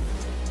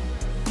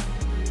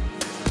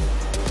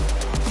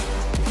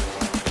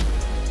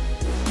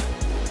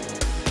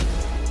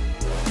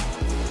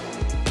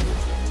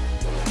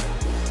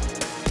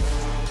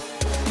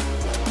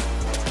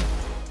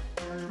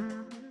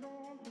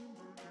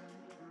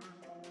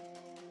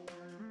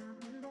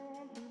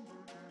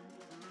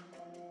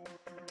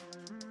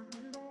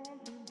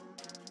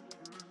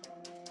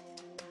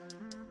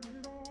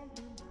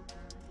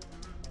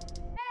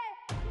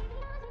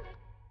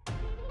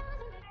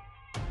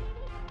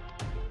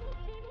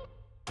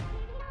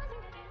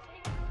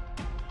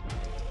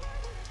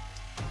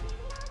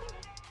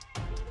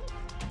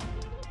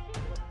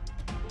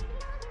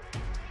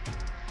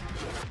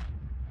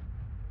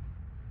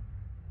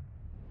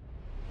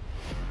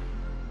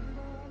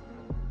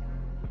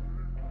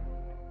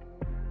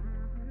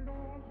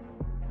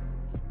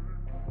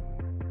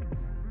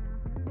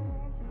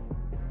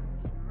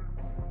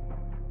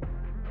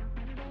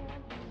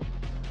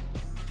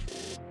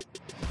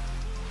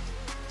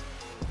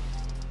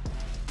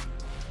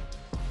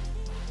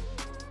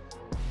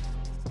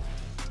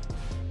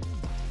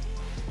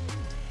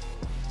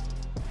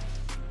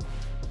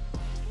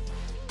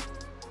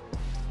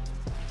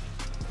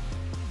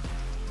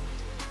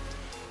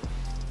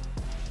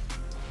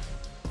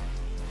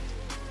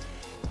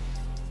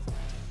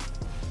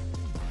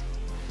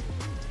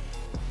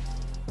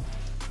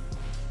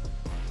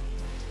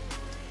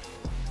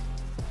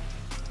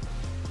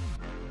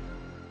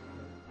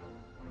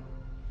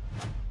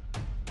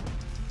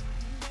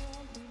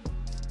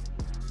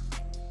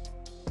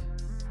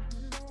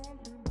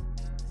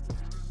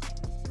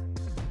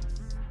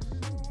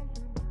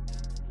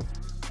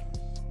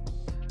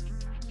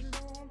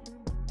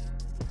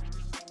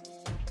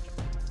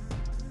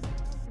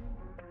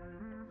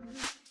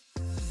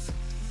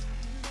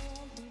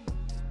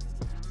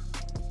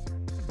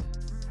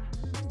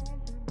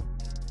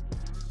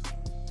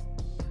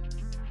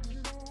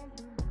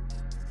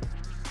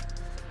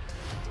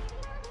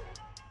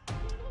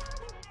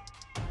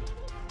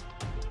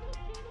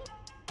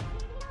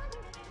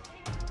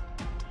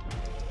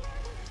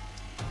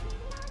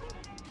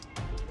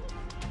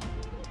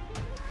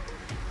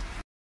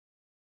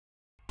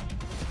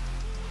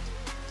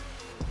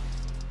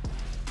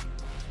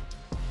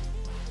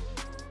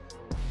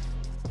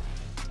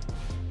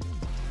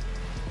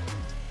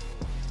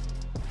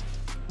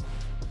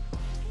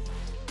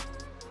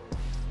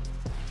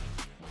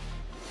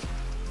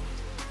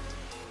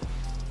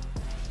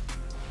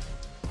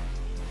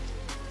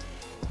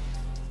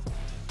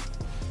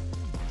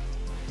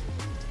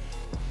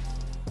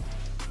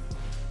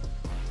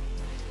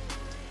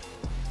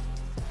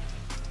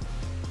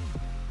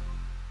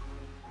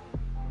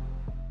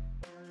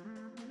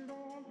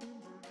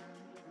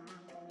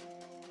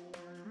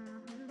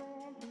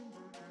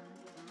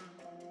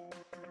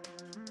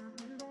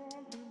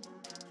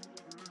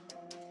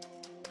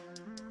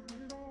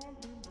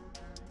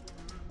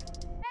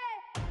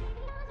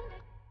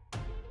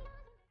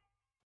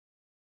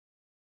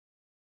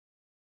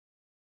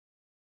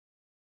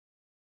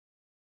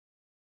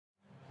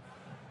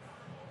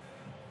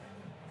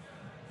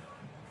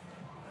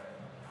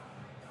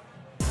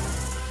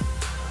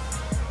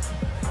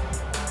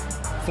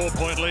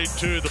 4-point lead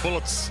to the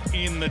Bullets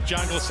in the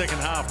jungle. Second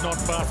half, not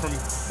far from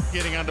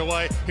getting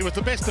underway. He was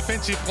the best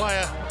defensive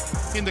player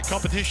in the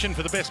competition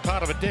for the best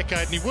part of a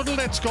decade, and he wouldn't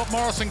let Scott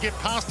Morrison get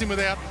past him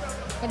without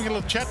having a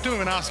little chat to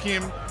him and asking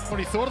him what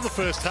he thought of the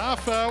first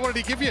half. What did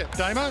he give you,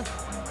 Damo?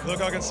 Look,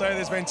 I can say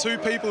there's been two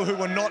people who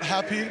were not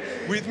happy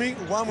with me.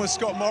 One was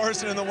Scott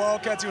Morrison in the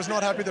Wildcats. He was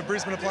not happy that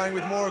Brisbane are playing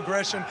with more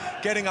aggression,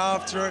 getting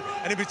after it,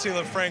 and in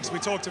particular Franks. We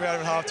talked about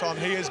him at halftime.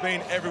 He has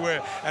been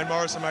everywhere, and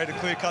Morrison made a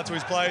clear cut to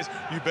his plays.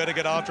 You better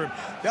get after him.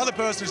 The other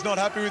person who's not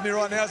happy with me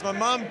right now is my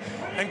mum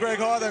and Greg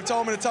High. They've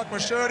told me to tuck my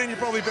shirt in. You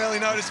probably barely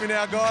noticed me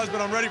now, guys, but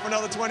I'm ready for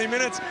another 20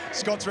 minutes.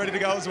 Scott's ready to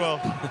go as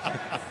well.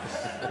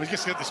 We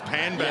just got this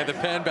pan back. Yeah, the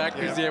pan back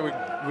is there. We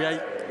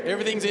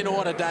everything's in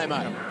order,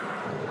 Damo.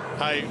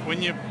 Hey,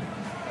 when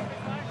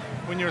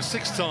you're a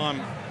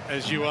six-time,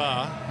 as you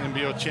are,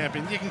 NBL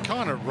champion, you can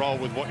kind of roll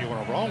with what you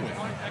want to roll with.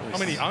 I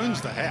mean, he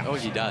owns the house. Oh,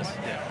 he does.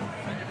 Yeah.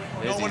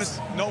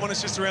 Not when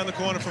it's just around the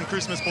corner from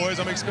Christmas, boys.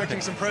 I'm expecting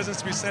some presents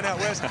to be sent out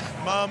west.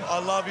 Mum, I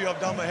love you.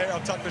 I've done my hair.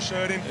 I've tucked the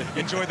shirt in.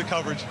 Enjoy the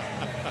coverage.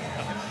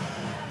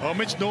 Well,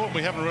 Mitch Norton,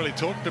 we haven't really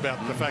talked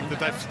about the fact that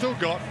they've still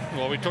got,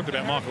 well, we talked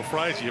about Michael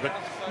Frazier, but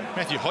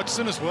Matthew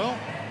Hodgson as well,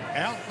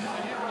 out.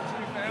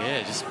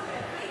 Yeah, just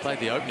played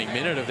the opening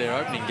minute of their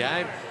opening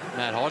game.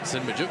 Matt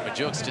Hodgson,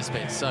 Majook's just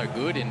been so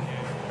good in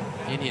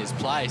his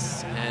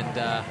place. And,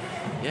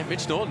 yeah,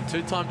 Mitch Norton,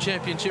 two-time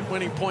championship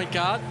winning point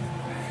guard,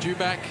 due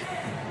back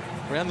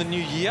around the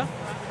new year.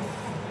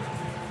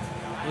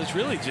 Well, it's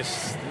really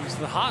just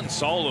the heart and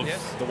soul of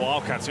the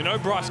Wildcats. We know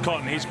Bryce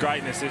Cotton, his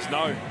greatness, there's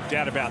no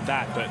doubt about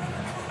that. But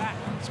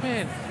this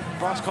man,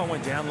 Bryce Cotton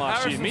went down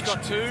last year. Mitch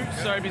got two,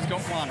 Sobey's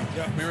got one.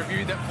 Yep. We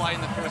reviewed that play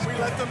in the first. Can we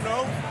let them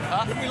know?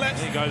 Can we let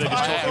there you go, they're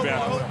just talking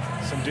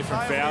about some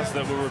different fouls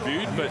that were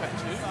reviewed. But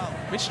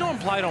Mitch Norton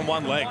played on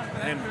one leg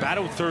and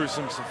battled through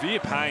some severe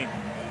pain.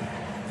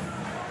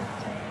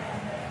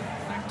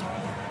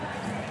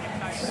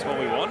 This is what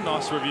we want.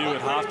 Nice review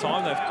at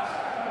halftime.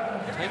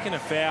 They've taken a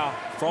foul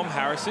from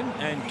Harrison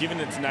and given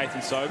it to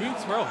Nathan Sobey.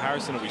 Well,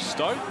 Harrison will be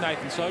stoked.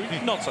 Nathan Sobey,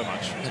 not so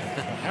much.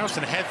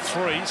 Harrison had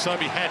three,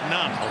 Sobey had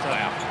none. Oh,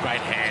 wow.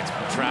 Great hands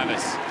from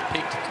Travis.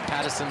 Picked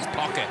Patterson's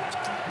pocket.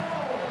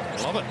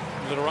 Love it.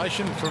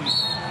 Alliteration from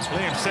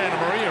Liam Santa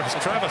Maria as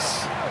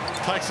Travis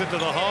takes it to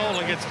the hole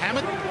and gets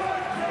hammered.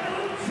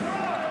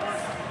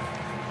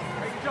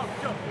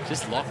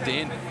 Just locked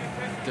in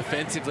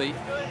defensively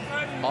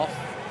off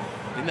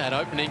in that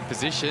opening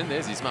position.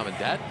 There's his mum and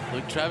dad,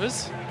 Luke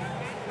Travers,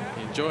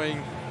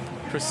 enjoying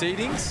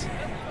proceedings.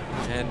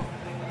 And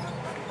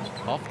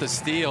off the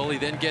steal, he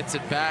then gets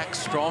it back.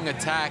 Strong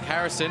attack.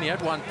 Harrison, he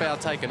had one foul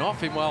taken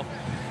off him. Well,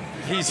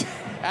 he's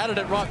added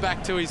it right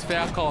back to his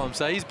foul column.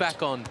 So he's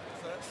back on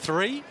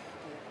 3.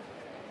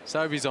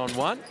 Sobey's on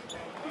 1.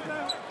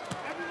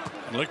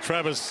 And Luke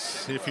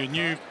Travers, if you're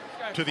new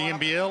to the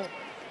NBL,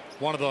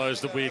 one of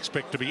those that we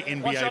expect to be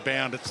NBA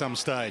bound at some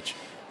stage.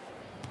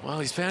 Well,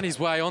 he's found his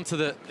way onto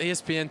the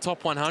ESPN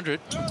Top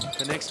 100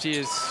 for next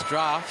year's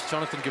draft.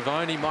 Jonathan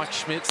Gavoni, Mike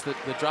Schmitz, the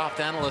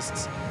draft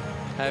analysts,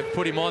 have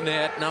put him on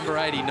there at number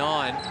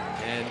 89.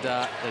 And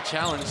the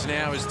challenge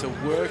now is to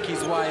work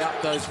his way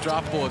up those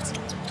draft boards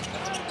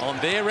on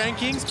their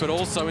rankings, but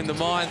also in the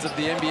minds of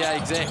the NBA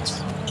execs.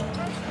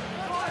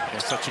 Yeah,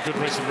 such a good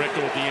recent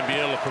record, the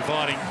NBL, of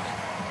providing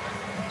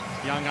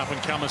young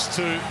up-and-comers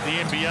to the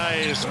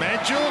NBA as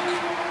Majook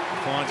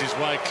finds his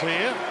way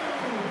clear.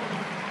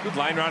 Good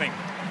lane running.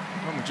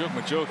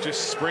 Majook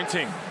just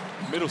sprinting.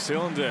 Middle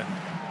cylinder.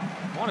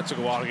 Might have took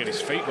a while to get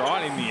his feet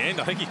right in the end.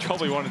 I think he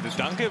probably wanted to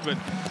dunk it, but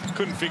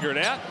couldn't figure it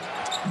out.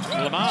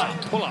 Lamar,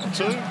 pull up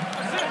 2.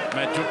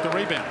 Majook the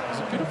rebound. It was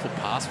a beautiful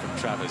pass from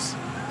Travers,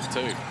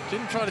 too.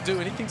 Didn't try to do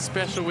anything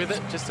special with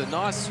it. Just a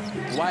nice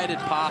weighted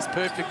pass,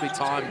 perfectly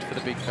timed for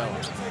the big fella.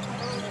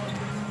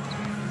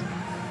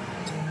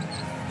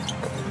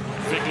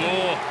 Vic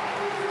Law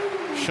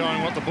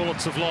showing what the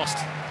Bullets have lost.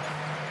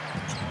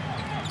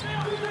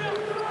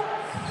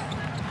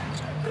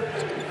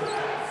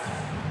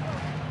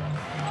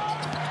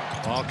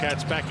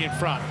 Wildcats back in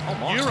front.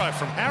 Euro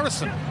from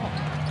Harrison.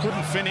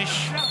 Couldn't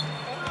finish.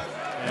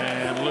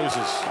 And loses.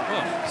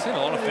 Well, I've seen a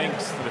lot of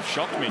things that have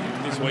shocked me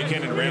this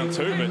weekend in round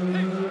 2, but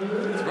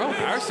Terrell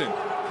Harrison,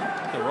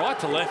 the right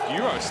to left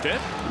Euro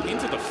step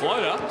into the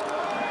floater.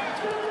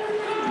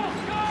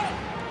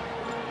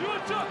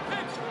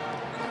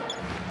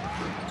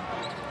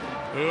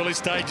 Early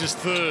stages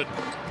 3rd.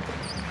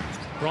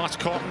 Bryce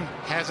Cotton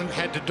hasn't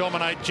had to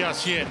dominate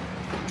just yet.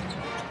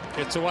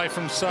 Gets away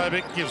from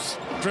Sobek, gives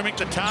Drimmick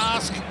the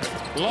task.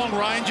 Long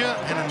ranger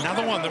and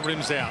another one that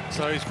rims out.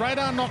 So his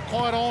radar not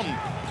quite on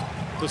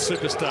the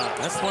superstar.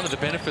 That's one of the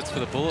benefits for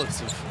the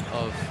Bullets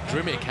of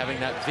Drimmick having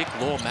that Vic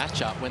Law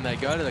matchup. When they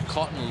go to the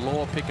Cotton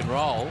Law pick and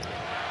roll,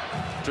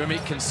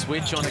 Drimmick can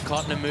switch on to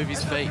Cotton and move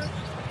his feet.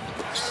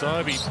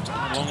 Sobey,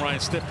 long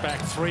range step back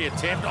 3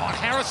 attempt. Oh,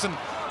 Harrison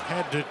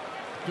had to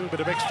do a bit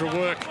of extra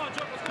work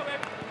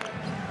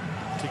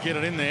to get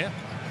it in there.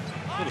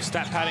 A little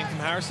stat padding from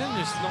Harrison,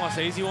 just a nice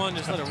easy one,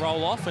 just let it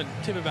roll off and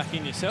tip it back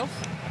in yourself.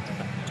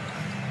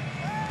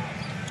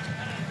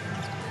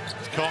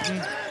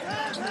 Cotton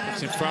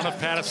It's in front of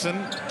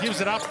Patterson.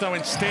 Gives it up, though,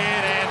 instead,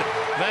 and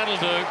that'll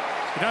do.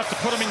 You don't have to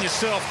put them in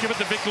yourself. Give it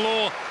to Vic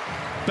Law.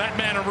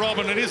 Batman and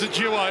Robin. It is a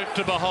duo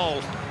to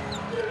behold.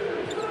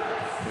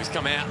 He's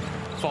come out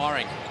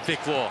firing.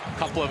 Vic Law. A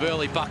couple of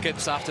early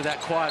buckets after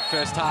that quiet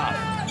first half.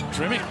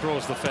 Drimic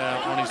draws the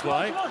foul on his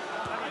way.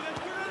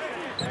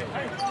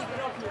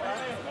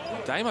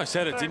 Damo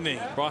said it, didn't he?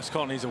 Bryce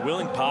Cotton, he's a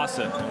willing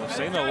passer. We've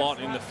seen a lot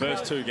in the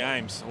first 2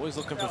 games. Always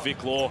looking for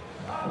Vic Law.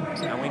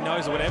 And we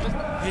knows that whenever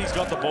he's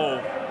got the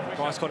ball,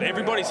 Bryce Cotton,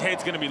 everybody's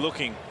head's going to be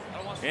looking.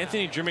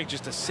 Anthony Drimic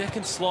just a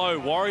second slow,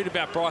 worried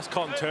about Bryce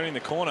Cotton turning the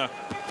corner.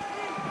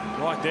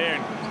 Right there,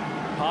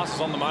 and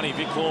passes on the money.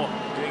 Vic Law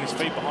getting his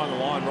feet behind the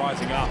line,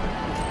 rising up.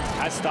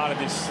 Has started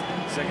this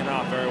second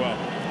half very well.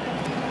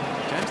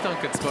 James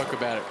Duncan spoke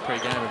about it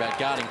pre-game, about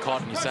guarding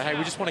Cotton. You say, hey,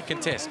 we just want to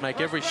contest,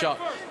 make every shot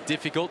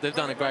difficult. They've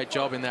done a great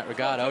job in that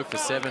regard. 0 for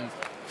 7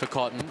 for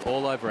Cotton,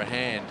 all over a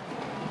hand.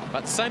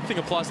 But the same thing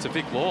applies to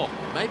Vic Law.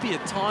 Maybe a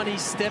tiny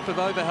step of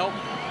overhelp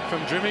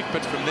from Drimic,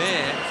 but from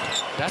there,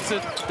 that's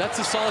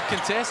a solid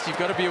contest. You've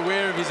got to be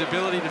aware of his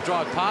ability to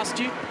drive past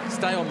you,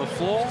 stay on the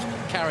floor,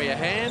 carry a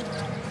hand.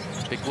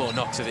 Vic Law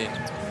knocks it in.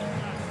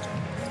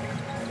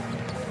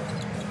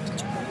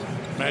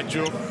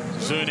 Madjuk,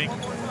 Zunic,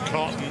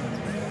 Cotton,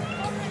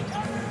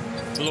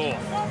 Law.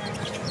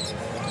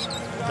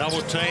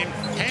 Double team.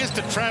 Hands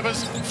to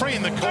Travers. Free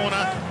in the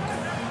corner.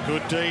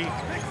 Good D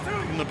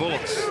from the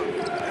Bullets.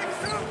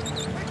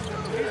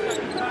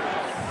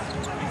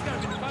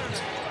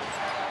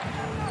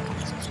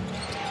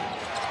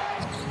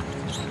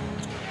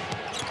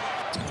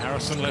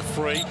 Harrison left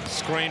free.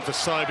 Screen for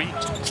Sobey.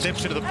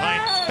 Steps into the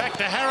paint. Back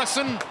to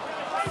Harrison.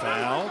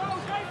 Foul.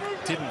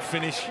 Didn't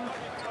finish.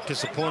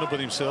 Disappointed with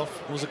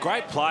himself. It was a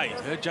great play.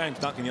 Heard James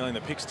Duncan yelling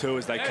the picks too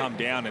as they come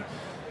down, and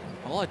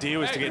the whole idea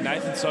was to get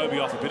Nathan Sobey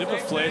off a bit of a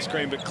flare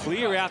screen, but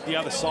clear out the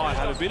other side.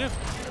 Had a bit of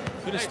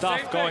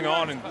stuff going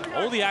on, and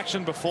all the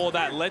action before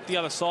that let the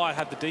other side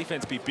have the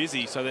defense be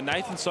busy, so that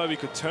Nathan Sobey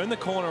could turn the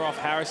corner off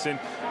Harrison,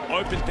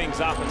 open things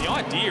up. And the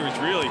idea is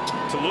really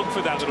to look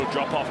for that little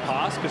drop-off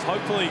pass, because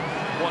hopefully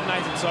what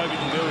Nathan Sobey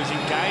can do is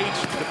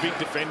engage the big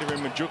defender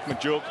in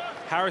Madjuk,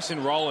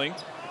 Harrison rolling,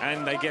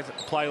 and they get a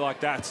play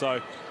like that.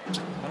 So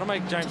that'll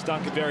make James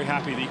Duncan very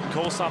happy that he can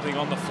call something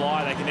on the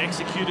fly, they can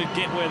execute it,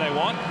 get where they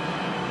want,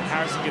 and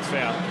Harrison gets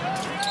fouled.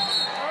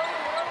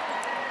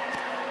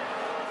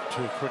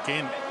 Too quick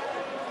in.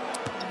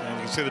 And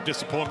you can see the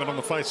disappointment on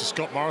the face of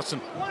Scott Morrison.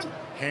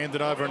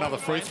 Handed over another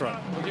free throw.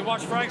 Would you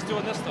watch Frank's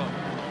doing this, though?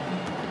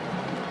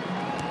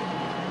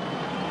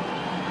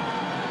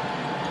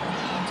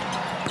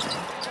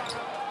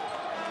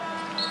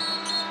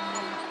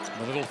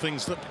 The little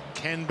things that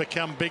can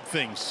become big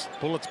things.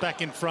 Bullets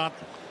back in front.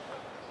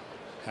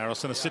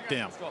 Harrison a sit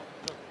down.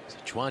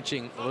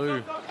 Chuanqing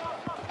Liu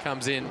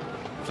comes in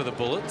for the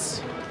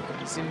Bullets.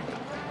 He's in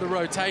the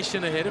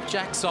rotation ahead of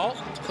Jack Salt,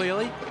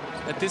 clearly.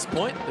 At this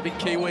point, the big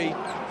Kiwi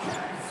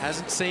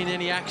hasn't seen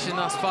any action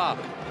thus far.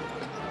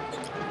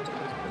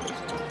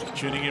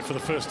 Tuning in for the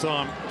first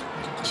time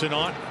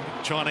tonight.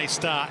 Chinese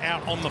star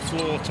out on the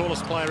floor.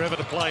 Tallest player ever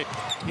to play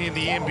in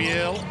the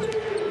NBL.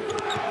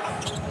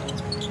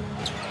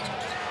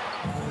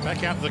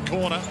 Back out to the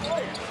corner.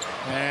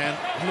 And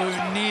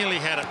Liu nearly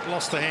had it.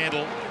 Lost the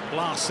handle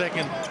last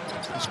second.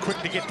 Was quick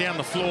to get down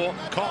the floor.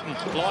 Cotton,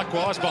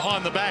 likewise,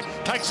 behind the back.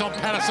 Takes on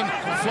Patterson.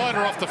 Floater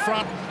off the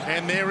front.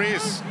 And there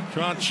is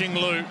Chuanqing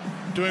Liu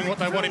doing what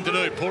they want him to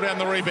do. Pull down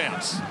the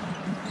rebounds.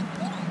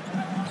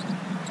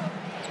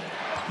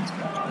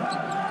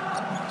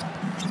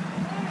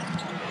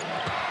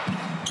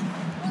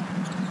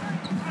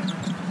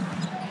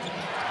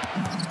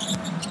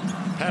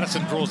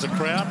 Patterson draws the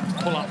crowd.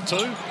 Pull up 2.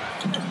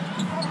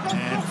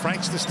 And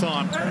Franks this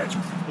time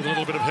with a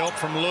little bit of help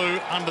from Liu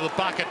under the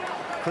bucket.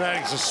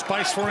 Creating some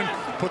space for him,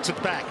 puts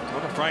it back.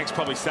 Robert Franks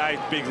probably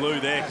saved Big Lou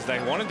there because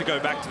they wanted to go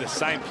back to the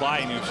same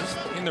play and he was just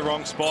in the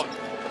wrong spot.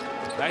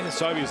 Nathan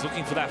Sobey was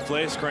looking for that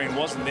flare screen,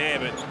 wasn't there,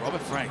 but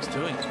Robert Franks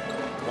doing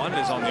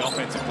wonders on the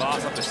offensive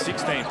glass, up to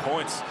 16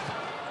 points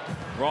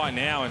right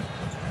now, and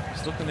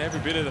he's looking at every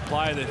bit of the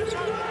play that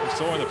we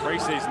saw in the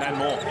preseason and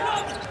more.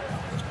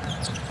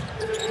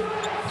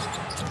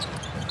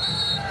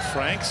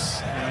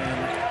 Franks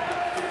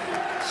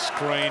and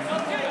screen.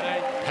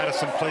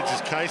 Patterson pleads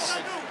his case.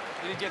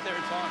 He didn't get there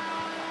in time.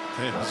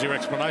 There's your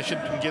explanation.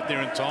 Didn't get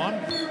there in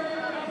time.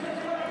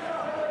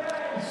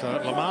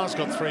 So Lamar's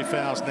got 3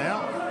 fouls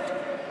now.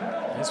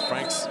 There's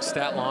Frank's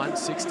stat line,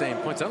 16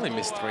 points. Only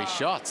missed 3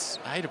 shots.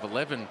 8 of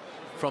 11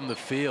 from the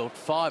field.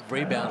 5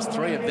 rebounds,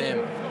 3 of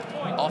them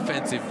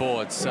offensive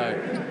boards. So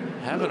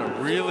having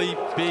a really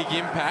big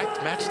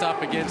impact, matched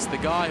up against the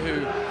guy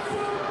who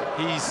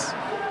he's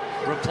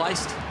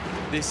replaced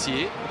this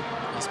year.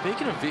 And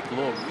speaking of Vic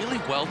Law, really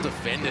well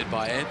defended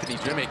by Anthony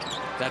Drimic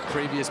that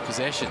previous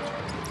possession.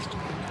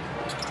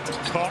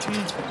 Cotton.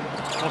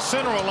 Well,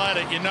 sooner or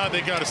later, you know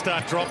they're going to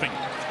start dropping.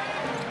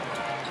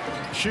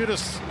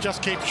 Shooters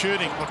just keep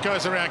shooting. What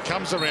goes around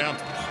comes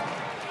around.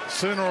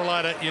 Sooner or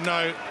later, you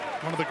know,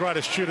 one of the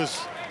greatest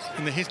shooters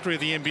in the history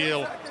of the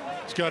NBL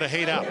It's got to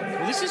heat up.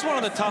 Well, this is one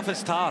of the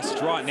toughest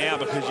tasks right now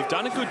because you've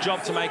done a good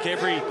job to make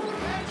every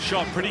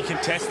shot pretty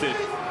contested.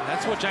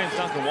 That's what James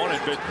Duncan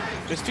wanted, but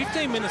there's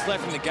 15 minutes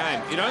left in the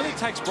game. It only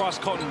takes Bryce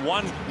Cotton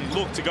one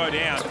look to go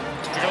down.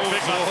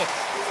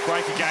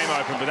 Break a game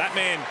open, but that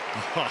man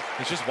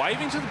is just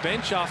waving to the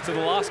bench after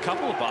the last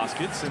couple of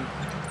baskets, and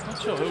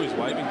not sure who he's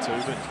waving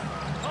to,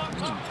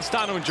 but he's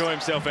starting to enjoy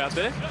himself out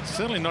there.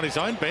 Certainly not his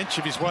own bench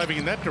if he's waving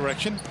in that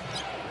direction.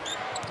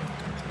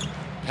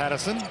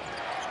 Patterson.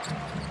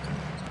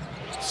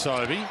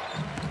 Sobey.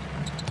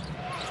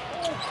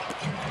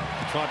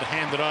 Tried to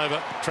hand it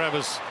over.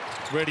 Travers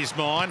read his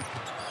mind.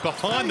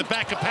 Behind the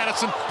back of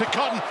Patterson to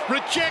Cotton.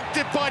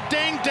 Rejected by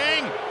Deng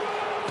Deng.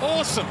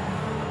 Awesome.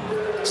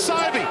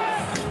 Sobey.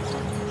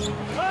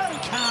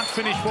 Can't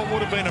finish what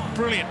would have been a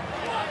brilliant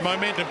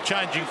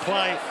momentum-changing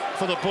play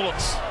for the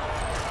Bullets.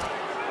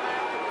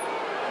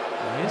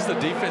 Here's the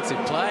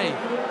defensive play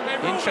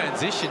in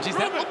transition. Geez,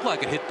 that looked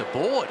like it hit the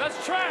board.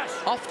 That's trash.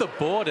 Off the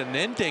board, and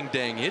then Deng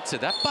Deng hits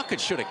it. That bucket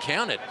should have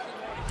counted.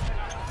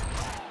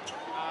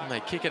 And they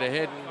kick it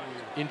ahead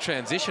in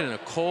transition, and a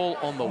call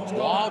on the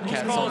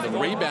Wildcats on the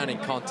rebounding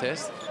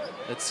contest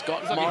that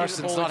Scott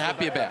Morrison's not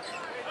happy about.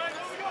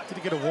 Did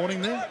he get a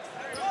warning there?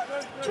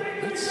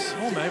 It's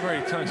well, maybe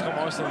already telling Scott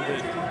Morrison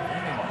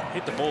that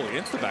hit the ball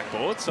against the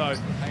backboard, so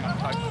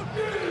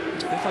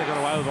definitely got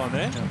away with one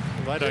there.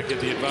 They don't get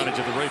the advantage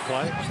of the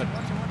replay, but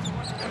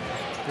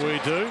we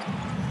do.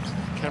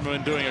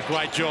 Cameron doing a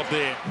great job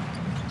there.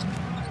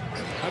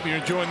 Hope you're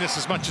enjoying this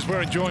as much as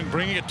we're enjoying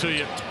bringing it to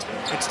you.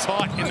 It's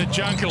tight in the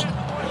jungle,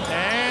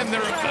 and the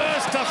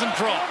reverse doesn't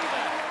drop.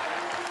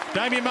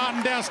 Damien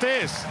Martin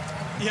downstairs.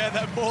 Yeah,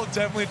 that ball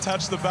definitely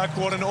touched the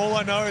backboard, and all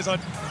I know is I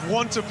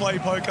want to play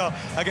poker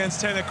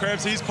against Tanner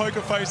Krebs. His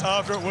poker face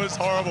after it was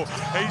horrible.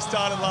 He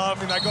started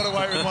laughing. They got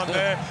away with one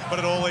there, but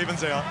it all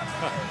evens out.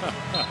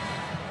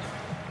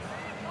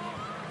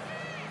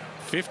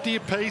 50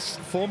 apiece,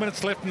 4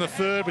 minutes left in the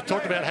third. We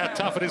talked about how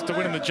tough it is to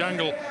win in the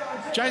jungle.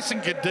 Jason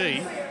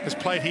Kadee has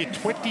played here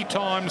 20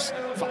 times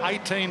for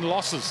 18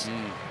 losses.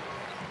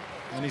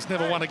 And he's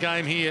never won a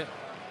game here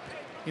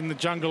in the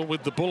jungle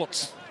with the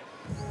Bullets.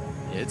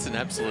 Yeah, it's an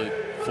absolute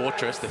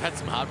fortress. They've had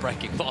some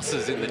heartbreaking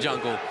losses in the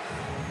jungle.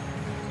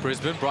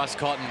 Brisbane, Bryce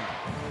Cotton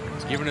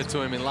has given it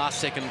to him in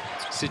last-second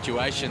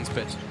situations,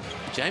 but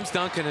James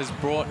Duncan has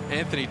brought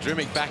Anthony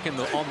Drimmick back on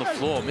the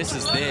floor.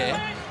 Misses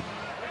there.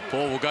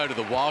 Ball will go to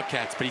the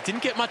Wildcats, but he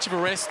didn't get much of a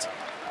rest,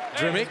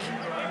 Drimmick.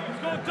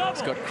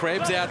 He's got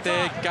Krebs out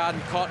there,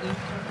 guarding Cotton.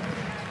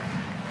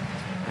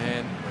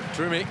 And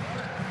Drimmick.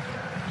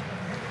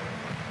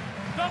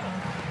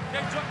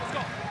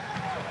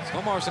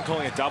 Scott Morrison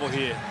calling a double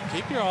here.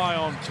 Keep your eye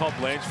on Todd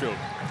Blanchfield.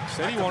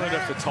 Said he wanted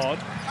it for Todd.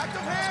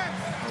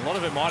 A lot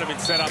of it might have been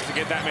set up to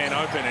get that man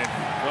open, and,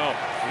 well,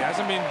 he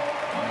hasn't been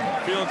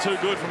feeling too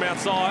good from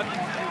outside.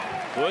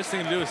 Worst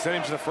thing to do is send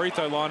him to the free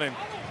throw line and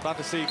start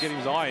to see get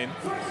his eye in.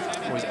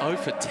 Well, he's 0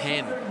 for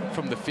 10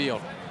 from the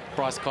field,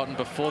 Bryce Cotton,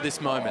 before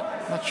this moment.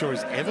 Not sure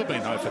he's ever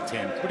been 0 for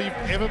 10. Would he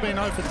have ever been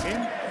 0 for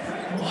 10?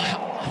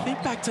 Well, I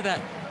think back to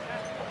that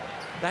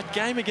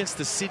game against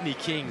the Sydney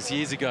Kings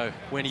years ago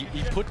when he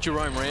put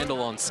Jerome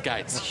Randall on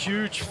skates.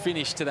 Huge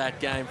finish to that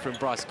game from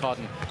Bryce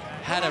Cotton.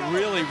 Had a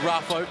really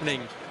rough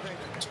opening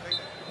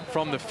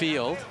from the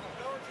field.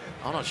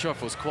 I'm not sure if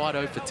it was quite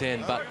 0 for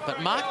 10,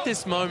 but mark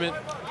this moment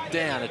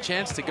down. A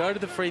chance to go to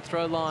the free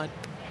throw line,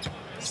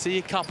 see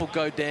a couple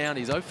go down.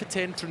 He's 0 for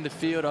 10 from the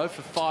field, 0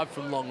 for 5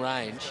 from long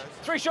range.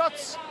 3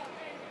 shots.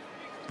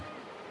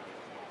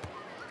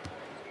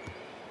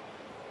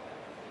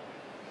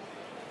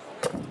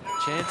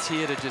 Chance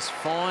here to just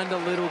find a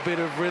little bit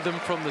of rhythm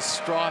from the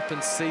stripe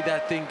and see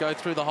that thing go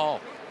through the hole.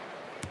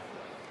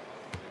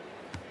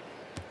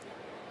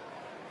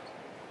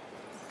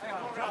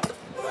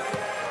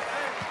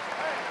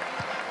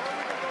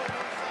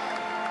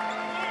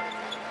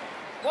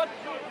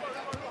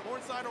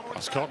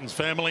 Bryce Cotton's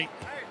family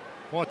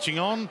watching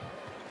on.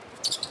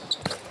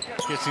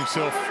 Gets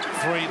himself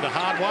 3 the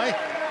hard way.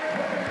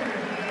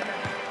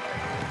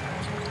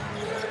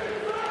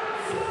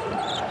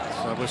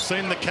 So we've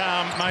seen the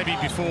calm maybe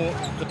before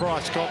the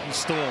Bryce Cotton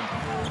storm.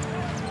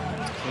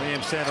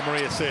 Liam Santa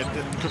Maria said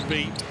that it could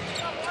be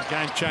a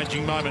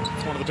game-changing moment.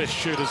 One of the best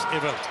shooters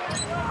ever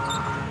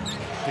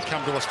to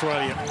come to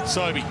Australia.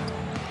 Sobey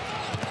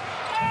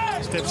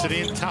steps it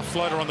in, tough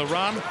floater on the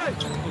run.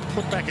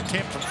 Put back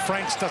attempt from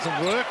Franks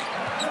doesn't work.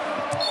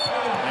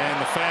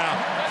 And the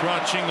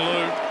foul, Ching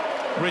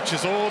Lu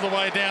reaches all the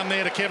way down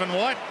there to Kevin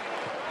White.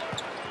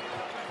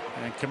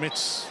 And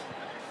commits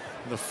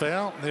the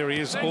foul. There he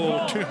is,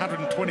 all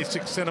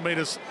 226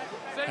 centimetres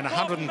and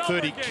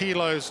 130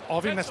 kilos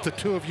of him. That's the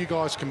two of you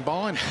guys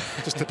combined,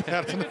 just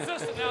about, isn't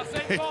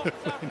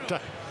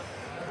it?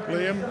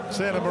 Liam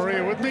Santa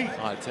Maria with me.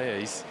 I tell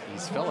you, his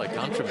fellow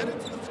countrymen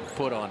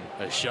put on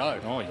a show.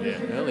 Oh,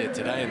 yeah. Earlier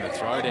today in the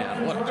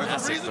throwdown. What a There's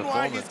massive a reason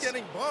performance. why he's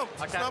getting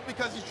bumped. It's not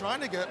because he's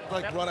trying to get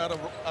run out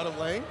of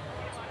lane.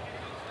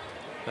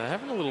 They're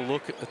having a little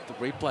look at the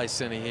replay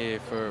centre here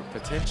for a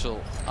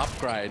potential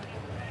upgrade.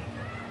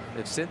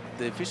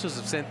 The officials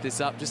have sent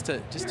this up just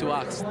to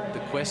ask the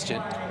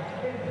question.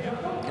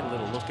 Get a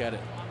little look at it.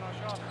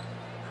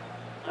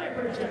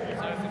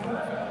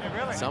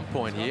 At some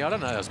point here, I don't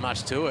know there's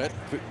much to it.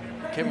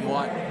 Kevin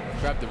White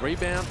grabbed the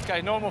rebound.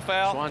 Okay, normal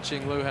foul.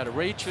 Chuan Lu had a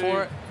reach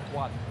for it.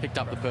 Picked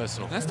up the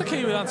personal. That's the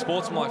key with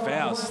unsportsmanlike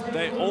fouls.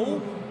 They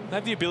all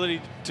have the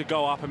ability to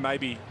go up and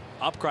maybe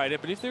upgrade it,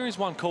 but if there is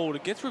one called,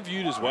 it gets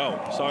reviewed as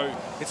well. So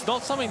it's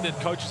not something that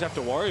coaches have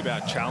to worry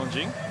about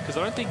challenging, because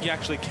I don't think you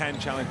actually can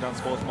challenge an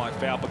unsportsmanlike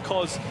foul,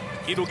 because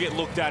it'll get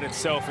looked at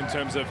itself in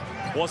terms of,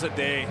 was it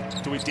there?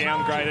 Do we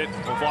downgrade it,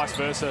 or vice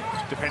versa,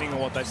 depending on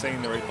what they see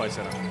in the replay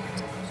center.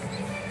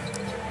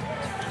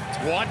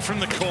 White from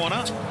the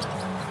corner.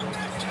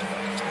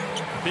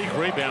 Big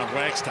rebound,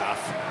 Wagstaff.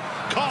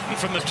 Cotton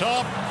from the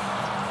top.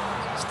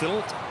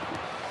 Still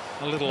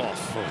a little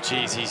off. Oh,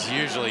 geez, he's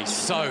usually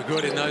so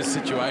good in those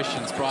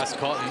situations, Bryce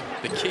Cotton.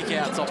 The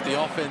kick-outs off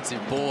the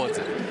offensive boards.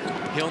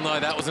 He'll know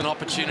that was an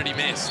opportunity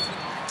missed.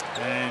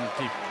 And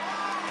he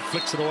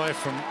flicks it away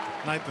from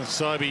Nathan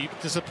Sobey.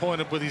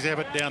 Disappointed with his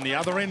effort down the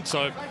other end,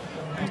 so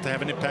has to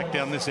have an impact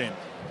down this end.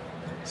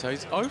 So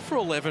he's 0 for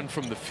 11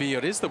 from the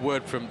field. Is the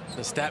word from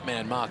the stat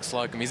man, Mark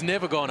Slocum. He's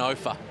never gone 0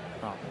 for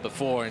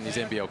before in his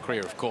NBL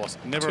career, of course.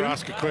 Never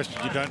ask a question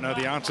you don't know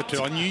the answer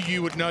to. I knew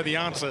you would know the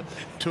answer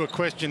to a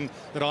question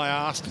that I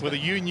asked, whether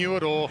you knew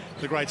it or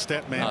the great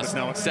stat man would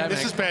know it.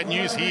 This is bad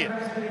news here.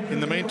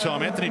 In the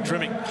meantime, Anthony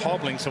Drimmick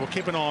hobbling, so we'll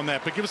keep an eye on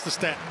that. But give us the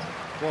stat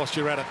whilst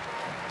you're at it.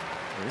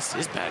 Well, this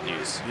is bad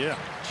news. Yeah.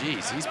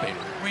 Geez, he's been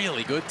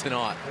really good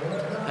tonight.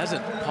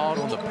 Hasn't piled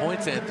on the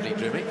points, Anthony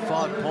Drimmick.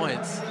 5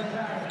 points.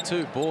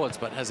 2 boards,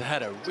 but has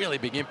had a really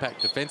big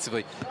impact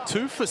defensively.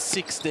 2 for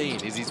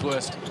 16 is his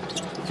worst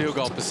field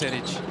goal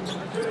percentage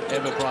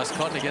ever. Bryce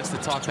Cotton against the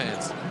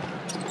Taipans.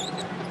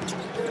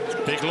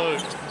 Big Lou.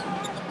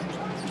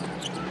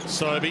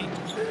 Sobey.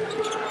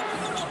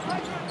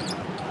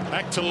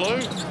 Back to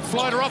Lou.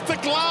 Floater off the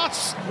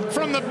glass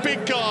from the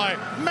big guy.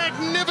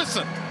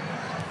 Magnificent.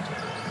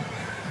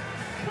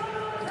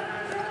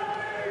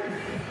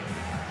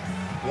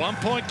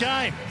 One-point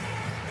game.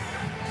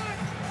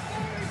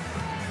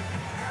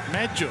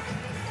 Madjuk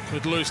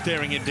with Lou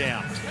staring him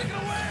down.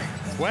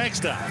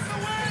 Wagstaff.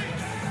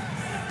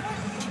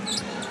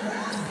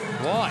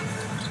 White.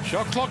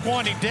 Shot clock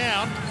winding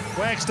down.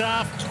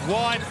 Wagstaff.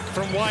 White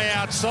from way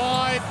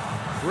outside.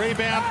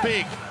 Rebound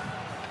big.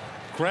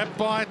 Grabbed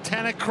by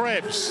Tanner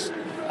Krebs.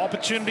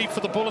 Opportunity for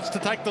the Bullets to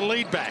take the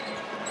lead back.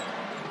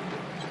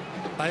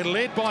 They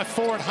led by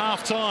 4 at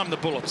half-time, the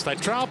Bullets. They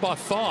trailed by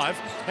 5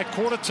 at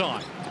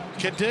quarter-time.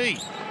 Kadee.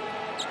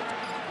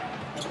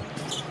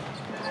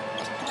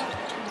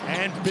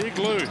 And Big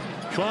Lou,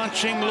 Chuan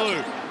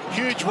Lu,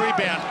 huge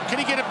rebound. Can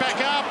he get it back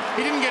up?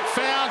 He didn't get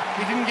fouled.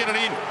 He didn't get it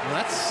in. Well,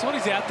 that's what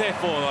he's out there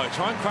for, though.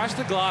 Try and crash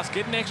the glass,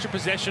 get an extra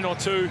possession or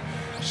two.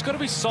 Just got to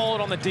be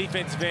solid on the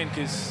defensive end,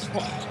 because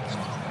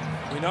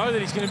we know that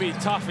he's going to be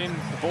tough in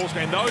the ball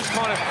screen. Those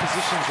kind of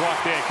positions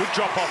right there. Good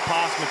drop-off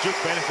pass.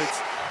 Madjuk benefits.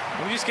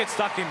 When we just get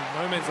stuck in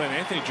no man's land,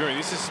 Anthony Drew,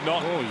 this is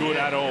not good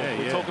at all.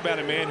 We talk about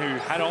a man who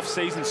had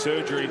off-season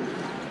surgery,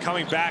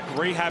 coming back,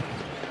 rehab,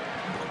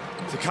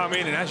 to come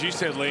in, and as you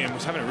said, Liam,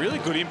 was having a really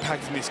good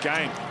impact in this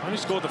game. Only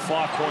scored the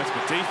 5 points,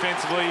 but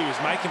defensively he was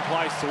making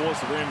plays towards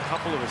the rim, a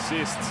couple of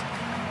assists.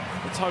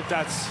 Let's hope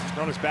that's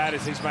not as bad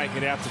as he's making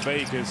it out to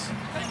be, because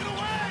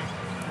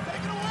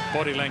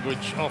body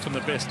language often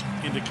the best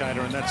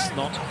indicator, and that's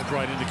not a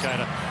great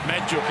indicator.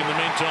 Madjuk, in the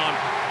meantime,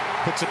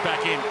 puts it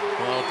back in.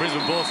 Well,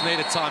 Brisbane Bullets need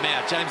a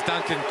timeout. James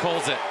Duncan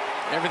calls it.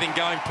 Everything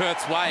going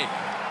Perth's way.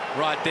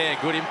 Right there,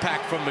 good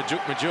impact from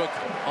Madjuk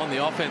on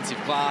the offensive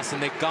glass,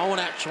 and they're going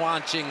at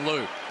Chuan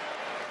Lu.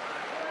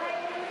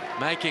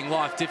 Making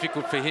life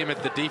difficult for him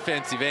at the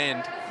defensive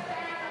end.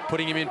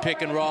 Putting him in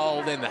pick and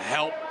roll, then the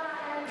help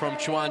from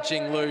Chuan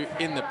Lu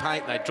in the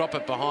paint. They drop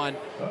it behind,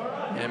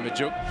 and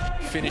Madjuk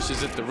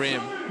finishes at the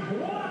rim.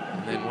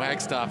 And then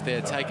Wagstaff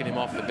there taking him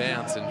off the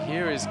bounce. And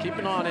here is, keep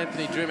an eye on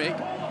Anthony Drimmick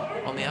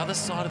on the other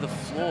side of the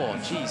floor.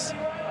 Jeez.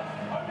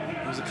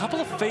 There was a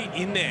couple of feet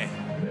in there.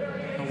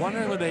 I'm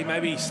wondering whether he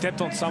maybe stepped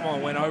on someone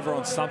and went over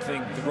on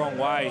something the wrong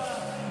way.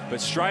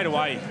 But straight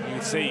away, you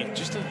can see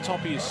just at the top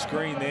of his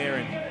screen there.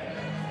 And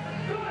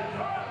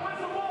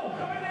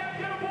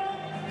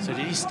so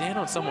did he stand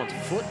on someone's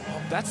foot?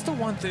 That's the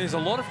one thing. There's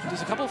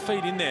a couple of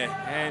feet in there,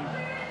 and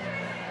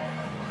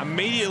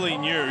immediately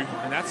knew,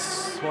 and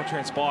that's what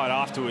transpired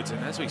afterwards.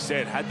 And as we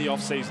said, had the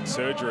off-season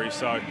surgery,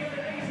 so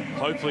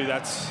hopefully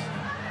that's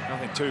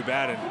nothing too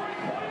bad.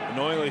 And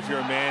annoyingly, if you're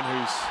a man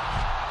who's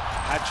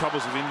had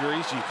troubles with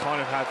injuries, you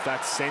kind of have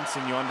that sense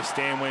and you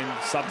understand when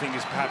something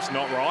is perhaps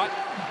not right.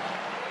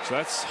 So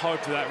let's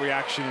hope that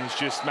reaction is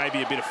just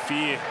maybe a bit of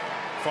fear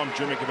from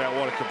Drimmick about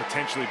what it could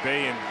potentially be,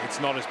 and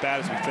it's not as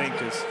bad as we think,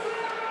 because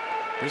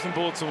Brisbane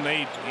Bullets will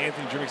need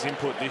Anthony Drimmick's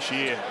input this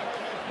year.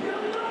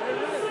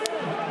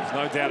 There's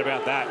no doubt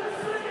about that.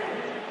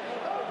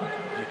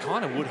 You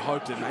kind of would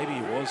hope that maybe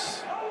it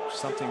was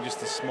something,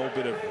 just a small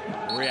bit of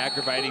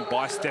re-aggravating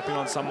by stepping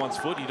on someone's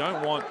foot. You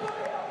don't want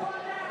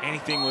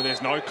anything where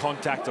there's no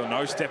contact or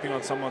no stepping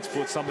on someone's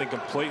foot, something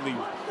completely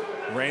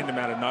random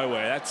out of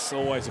nowhere. That's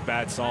always a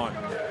bad sign.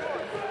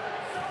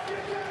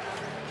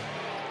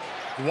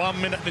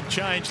 1 minute and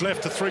change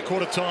left to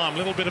three-quarter time.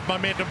 Little bit of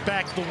momentum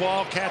back the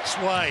Wildcats'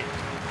 way.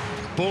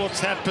 Bullets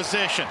have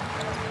possession.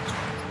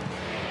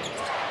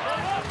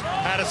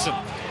 Patterson.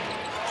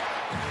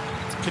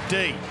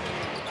 Kadee.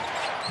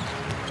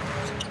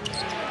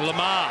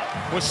 Lamar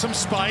with some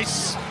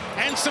space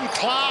and some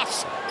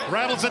class.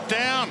 Rattles it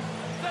down.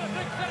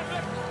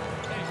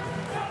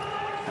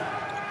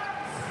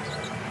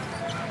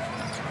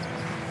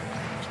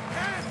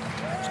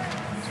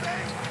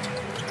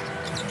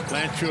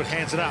 Blanchfield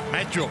hands it up.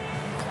 Madrill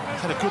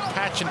had a good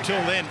patch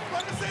until then.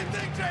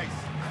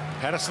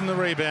 Patterson the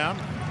rebound.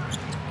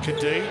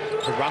 Kadee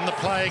to run the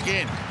play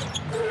again.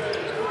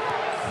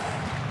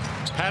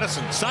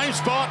 Patterson, same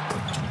spot,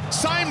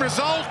 same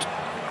result.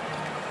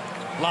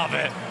 Love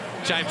it.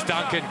 James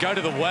Duncan, go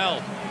to the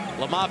well.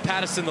 Lamar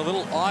Patterson, the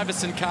little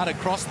Iverson cut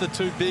across the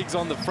two bigs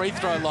on the free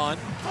throw line.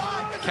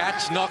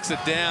 Catch, knocks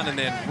it down, and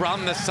then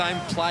run the same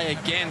play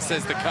again,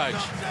 says the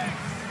coach.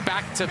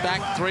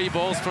 Back-to-back 3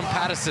 balls from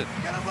Patterson.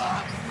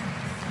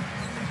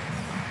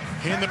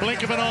 In the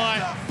blink of an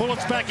eye,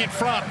 Bullets back in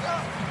front.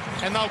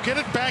 And they'll get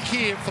it back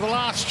here for the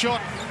last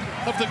shot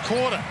of the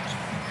quarter.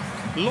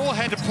 Law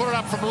had to put it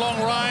up from long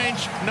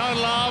range. No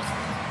love.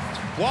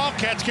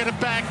 Wildcats get it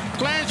back.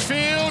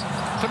 Blanchfield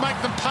to make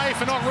them pay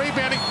for not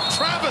rebounding.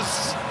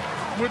 Travis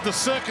with the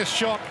circus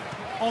shot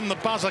on the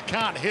buzzer.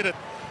 Can't hit it.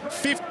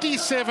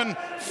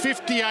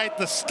 57-58.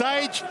 The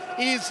stage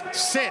is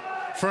set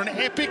for an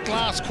epic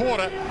last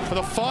quarter for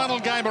the final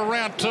game of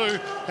round 2,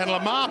 and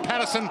Lamar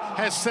Patterson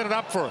has set it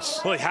up for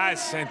us. Well, he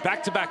has, and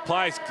back-to-back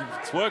plays.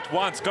 It's worked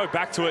once, go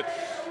back to it.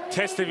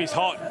 Test if he's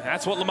hot.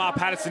 That's what Lamar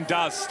Patterson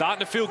does. Starting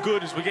to feel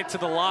good as we get to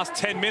the last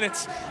 10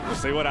 minutes. We'll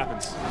see what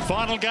happens.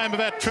 Final game of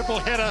our triple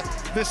header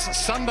this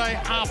Sunday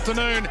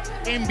afternoon.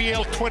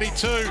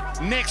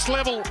 NBL22, next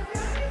level.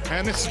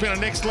 And this has been a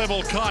next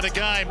level kind of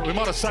game. We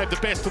might have saved the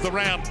best of the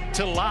round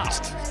till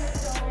last.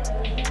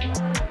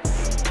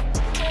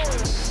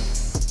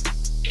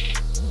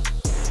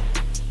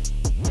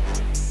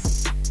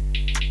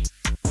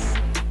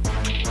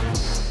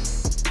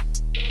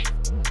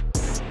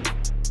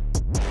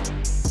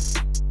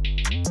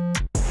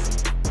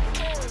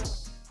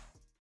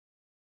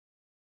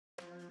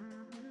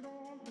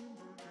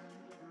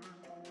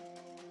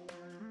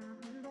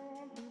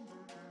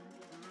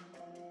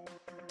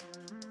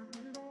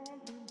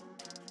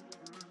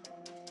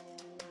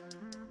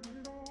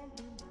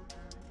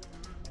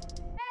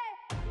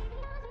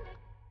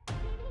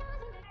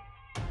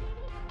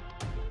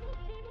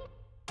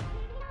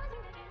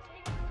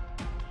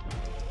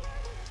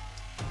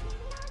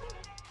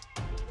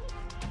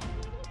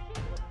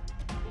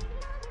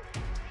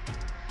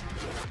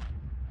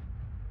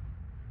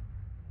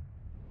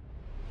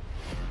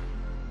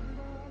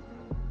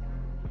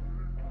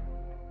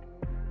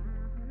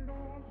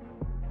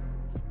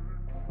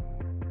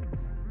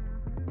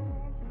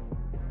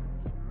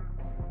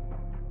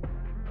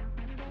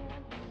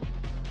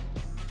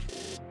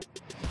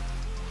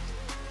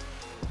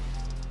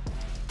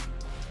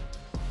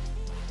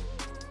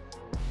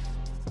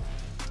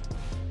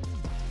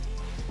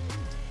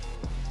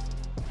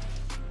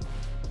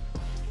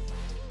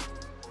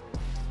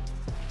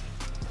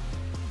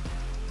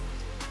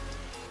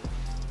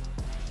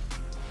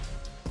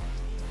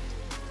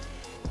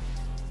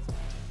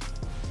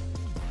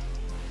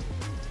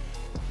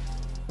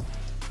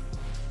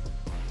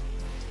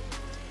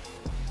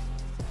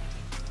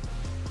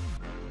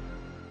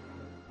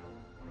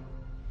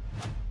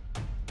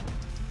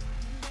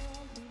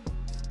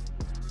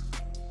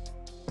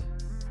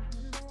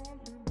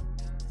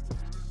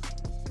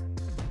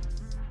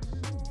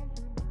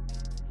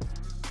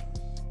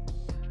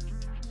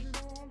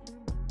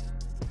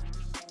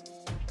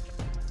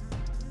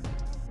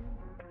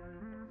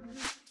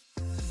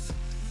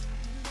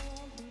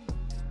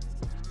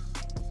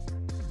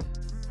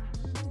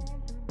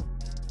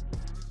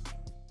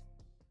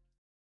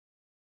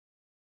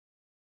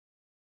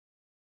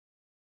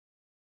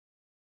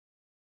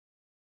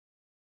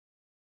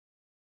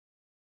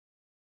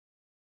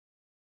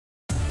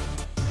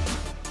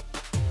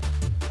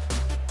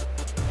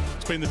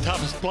 It's been the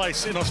toughest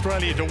place in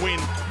Australia to win.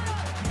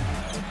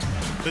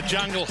 The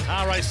Jungle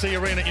RAC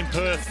Arena in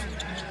Perth.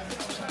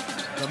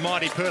 The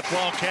mighty Perth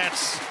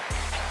Wildcats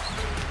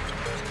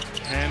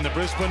and the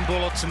Brisbane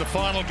Bullets in the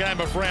final game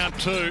of round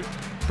 2.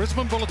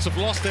 Brisbane Bullets have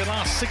lost their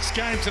last 6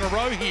 games in a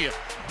row here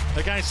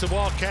against the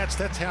Wildcats.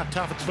 That's how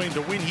tough it's been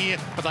to win here.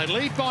 But they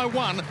lead by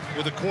 1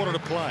 with a quarter to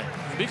play.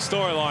 Big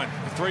storyline,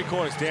 3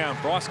 quarters down.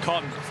 Bryce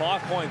Cotton,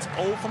 5 points,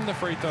 all from the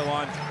free throw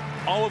line,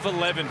 0 of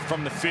 11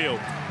 from the field.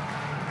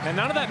 And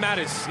none of that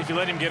matters if you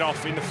let him get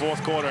off in the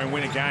 4th quarter and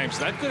win a game.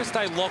 So they've got to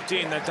stay locked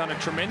in. They've done a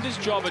tremendous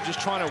job of just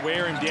trying to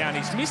wear him down.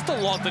 He's missed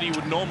a lot that he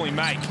would normally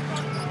make.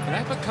 And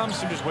that comes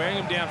from just wearing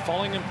him down,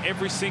 following him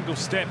every single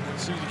step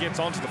as soon as he gets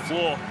onto the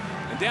floor.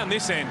 And down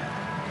this end,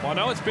 well, I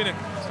know it's been a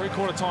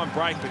 3-quarter time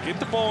break, but get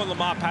the ball in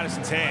Lamar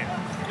Patterson's hand.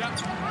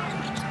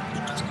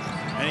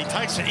 And he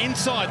takes it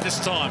inside this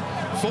time.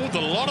 Fooled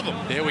a lot of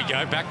them. There we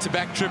go,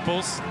 back-to-back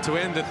triples to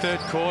end the third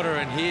quarter,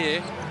 and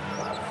here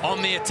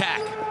on the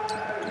attack.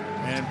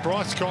 And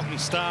Bryce Cotton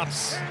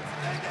starts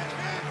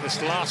this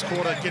last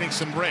quarter getting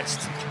some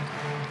rest.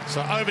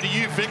 So over to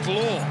you, Vic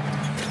Law.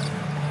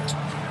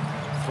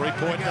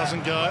 3-point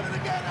doesn't go.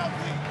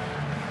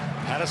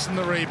 Patterson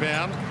the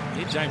rebound.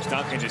 Here James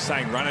Duncan just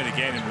saying run it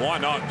again, and why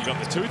not? You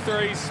got the 2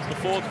 threes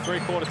before the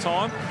three-quarter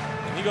time.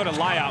 You got a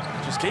layup.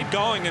 Just keep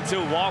going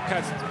until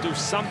Wildcats do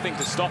something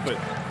to stop it.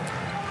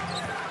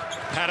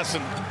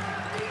 Patterson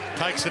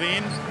takes it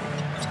in.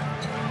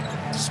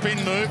 Spin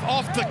move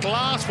off the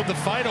glass with the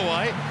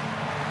fadeaway.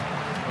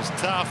 It was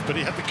tough, but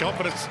he had the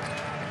confidence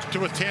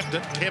to attempt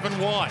it. Kevin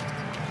White.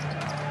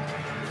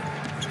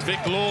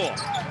 Vic Law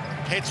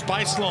heads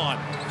baseline.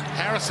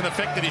 Harrison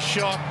affected his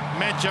shot.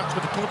 Matchups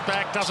with the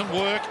putback doesn't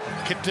work.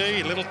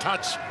 Kadee, little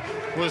touch,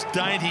 was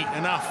dainty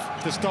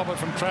enough to stop it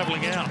from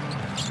travelling out.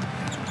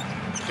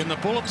 Can the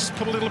Bullets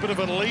put a little bit of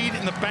a lead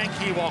in the bank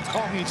here while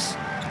Cotton's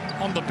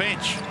on the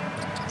bench?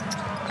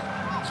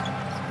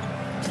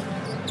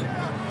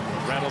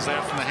 Rattles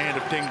out from the hand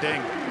of Ding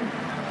Ding.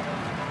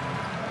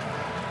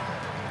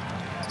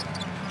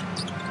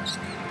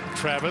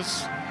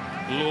 Travers,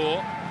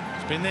 Law,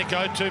 has been their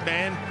go-to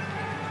man.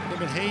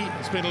 Even he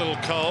has been a little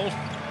cold.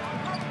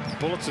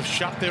 Bullets have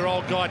shut their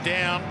old guy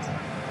down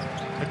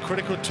at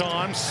critical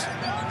times.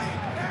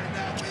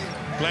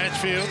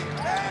 Blanchfield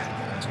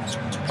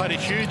played a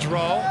huge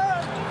role.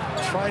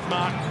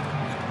 Trademark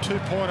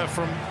 2-pointer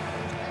from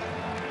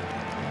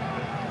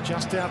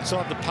just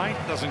outside the paint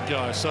doesn't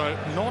go. So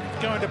not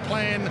going to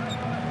plan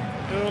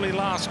early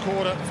last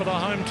quarter for the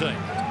home team.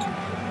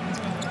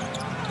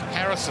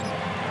 Harrison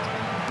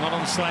not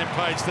on the same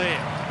page there.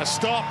 A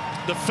stop,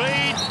 the feed,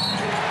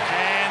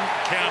 and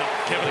counter.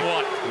 Kevin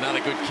White. Another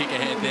good kick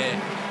ahead there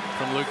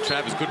from Luke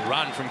Travers. Good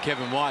run from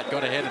Kevin White.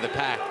 Got ahead of the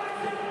pack.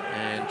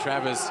 And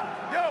Travers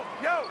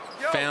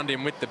found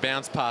him with the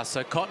bounce pass.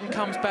 So Cotton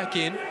comes back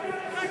in.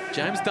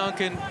 James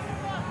Duncan,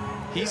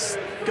 he's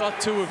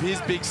got 2 of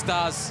his big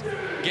stars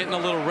getting a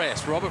little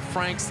rest. Robert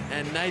Franks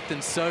and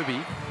Nathan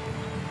Sobey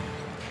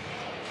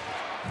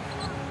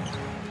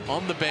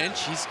on the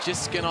bench. He's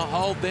just going to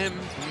hold them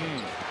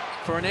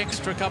for an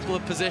extra couple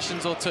of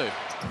possessions or 2.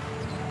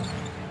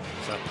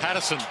 So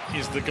Patterson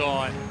is the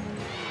guy.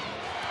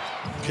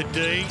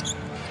 Kadee.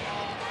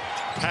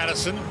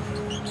 Patterson.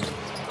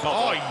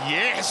 Oh,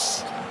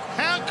 yes.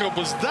 How good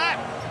was that?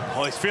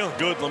 Oh, he's feeling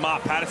good, Lamar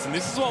Patterson.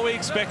 This is what we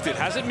expected.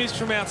 Hasn't missed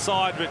from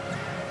outside, but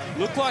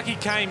looked like he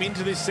came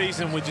into this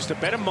season with just a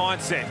better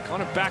mindset.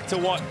 Kind of back to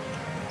what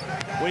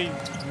we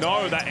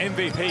know, that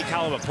MVP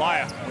caliber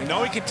player. We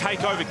know he can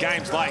take over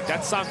games late.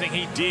 That's something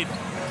he did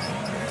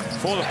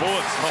for the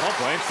Bullets. Oh,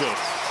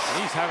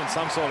 Blanchfield. He's having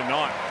some sort of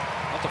night.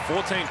 Up to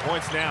 14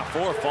 points now,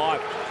 4 or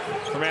 5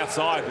 from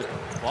outside.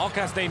 But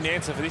Wildcats need an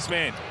answer for this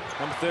man,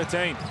 number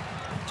 13.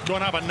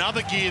 Gone up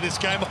another gear this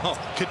game. Oh,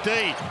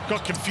 Kadee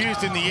got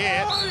confused in the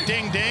air.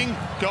 Ding Ding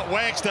got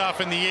Wagstaff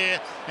in the air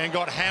and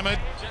got hammered.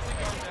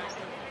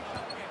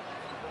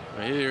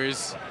 Well, here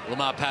is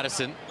Lamar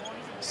Patterson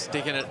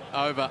sticking it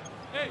over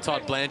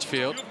Todd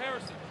Blanchfield.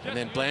 And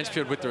then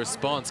Blanchfield with the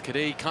response.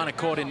 Kadee kind of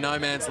caught in no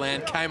man's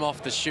land, came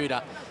off the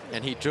shooter,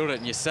 and he drilled it.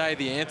 And you say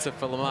the answer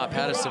for Lamar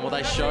Patterson, well,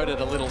 they showed it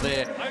a little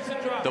there.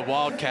 The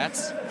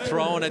Wildcats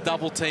throwing a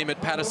double team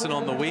at Patterson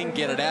on the wing,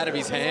 get it out of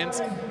his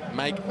hands,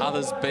 make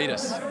others beat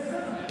us.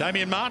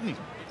 Damian Martin.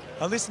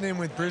 I listened in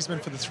with Brisbane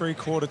for the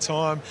 3-quarter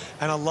time,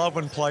 and I love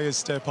when players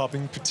step up,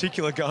 in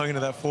particular going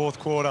into that 4th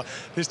quarter.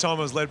 This time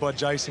it was led by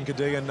Jason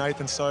Kadee and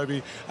Nathan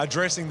Sobey,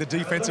 addressing the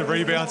defensive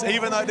rebounds.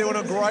 Even though they're doing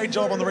a great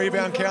job on the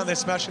rebound count, they're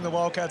smashing the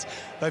Wildcats.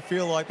 They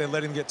feel like they're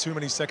letting them get too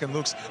many second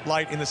looks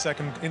late in the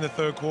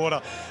 3rd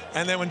quarter.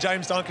 And then when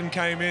James Duncan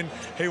came in,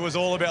 he was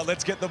all about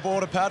let's get the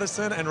ball to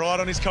Patterson and ride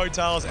on his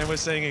coattails, and we're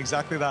seeing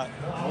exactly that.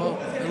 Well,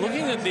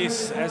 looking at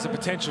this as a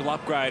potential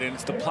upgrade, and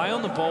it's the play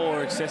on the ball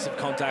or excessive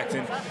contact,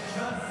 and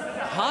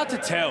hard to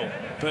tell,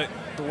 but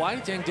the way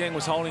Deng Deng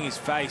was holding his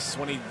face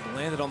when he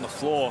landed on the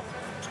floor,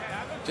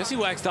 Jesse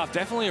Wagstaff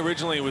definitely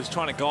originally was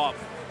trying to go up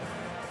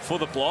for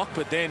the block,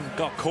 but then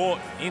got caught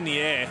in the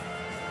air.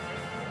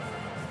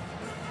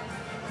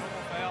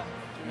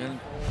 And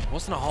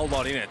wasn't a whole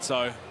lot in it,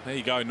 so there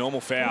you go, normal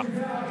foul.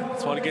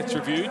 That's why it gets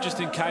reviewed, just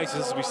in case,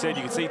 as we said,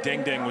 you can see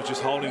Deng Deng was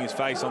just holding his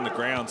face on the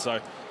ground, so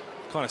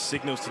kind of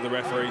signals to the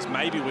referees,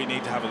 maybe we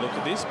need to have a look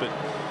at this, but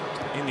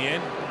in the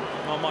end,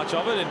 not much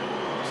of it,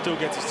 and still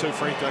gets his 2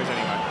 free throws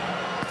anyway.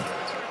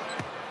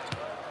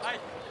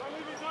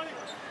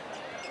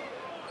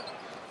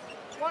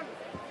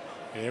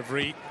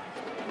 Every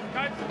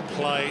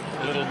play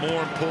a little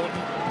more important,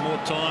 more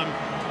time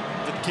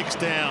that kicks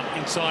down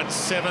inside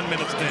 7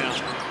 minutes down.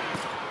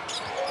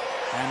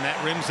 And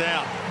that rims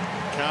out.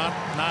 Can't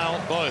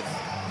nail both.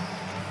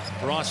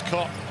 Bryce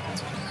Cotton.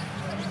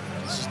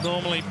 This is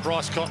normally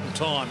Bryce Cotton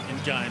time in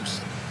games.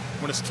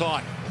 When it's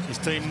tight, his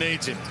team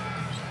needs him.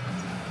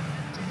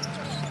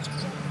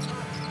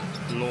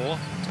 Law.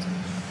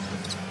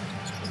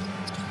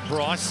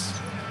 Bryce.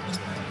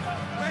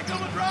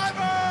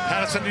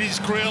 Patterson in his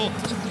grill,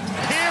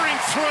 peering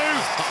through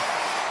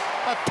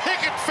a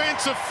picket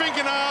fence of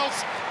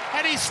fingernails,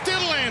 and he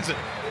still lands it.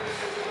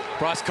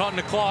 Bryce Cotton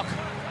to clock.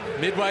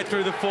 Midway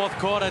through the fourth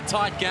quarter,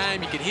 tight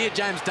game. You can hear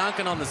James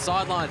Duncan on the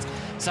sidelines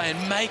saying,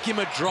 make him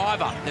a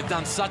driver. They've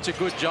done such a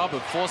good job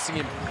of forcing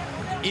him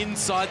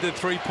inside the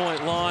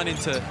three-point line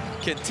into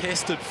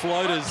contested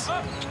floaters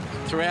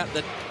throughout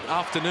the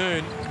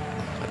afternoon.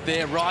 But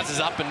there,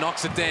 rises up and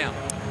knocks it down.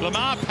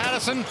 Lamar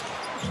Patterson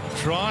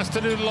tries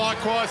to do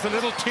likewise. The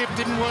little tip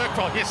didn't work.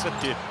 Oh, yes, it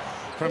did,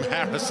 from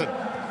Harrison.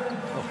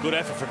 Oh, good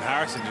effort from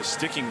Harrison, just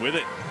sticking with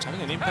it.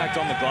 Having an impact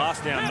on the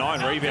glass now,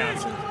 9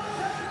 rebounds.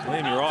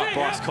 Liam, you're right,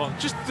 Bryce Cotton.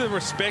 Just the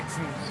respect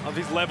of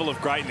his level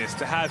of greatness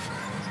to have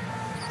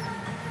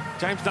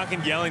James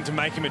Duncan yelling to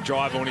make him a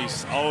driver when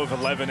he's 0 of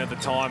 11 at the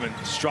time and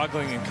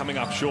struggling and coming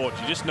up short.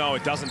 You just know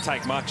it doesn't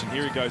take much, and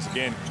here he goes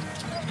again.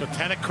 Got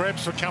Tanner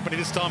Krebs for company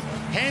this time.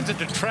 Hands it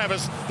to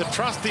Travis. The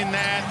trust in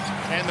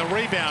that, and the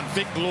rebound.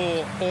 Vic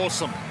Law,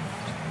 awesome.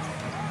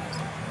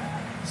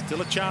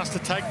 Still a chance to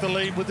take the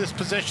lead with this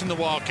possession, the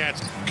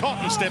Wildcats.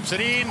 Cotton steps it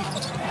in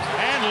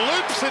and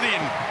loops it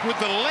in with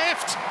the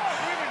left.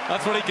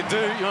 That's what he can do.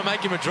 You want to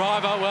make him a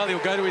driver? Well, he'll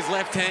go to his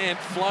left hand,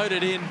 float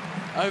it in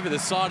over the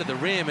side of the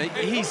rim.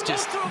 He's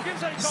just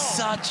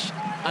such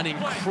an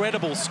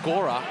incredible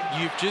scorer.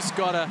 You've just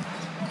got to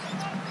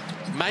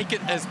make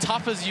it as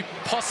tough as you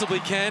possibly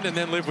can and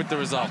then live with the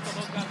results.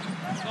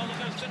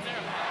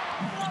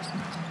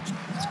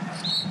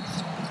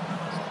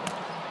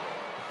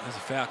 There's a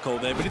foul call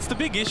there, but it's the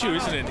big issue,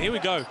 isn't it? Here we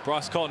go.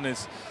 Bryce Cotton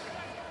is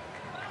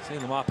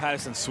seeing Lamar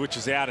Patterson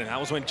switches out, and that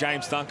was when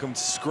James Duncan was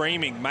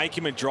screaming, make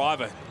him a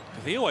driver.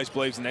 Because he always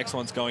believes the next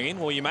one's going in.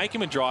 Well, you make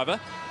him a driver,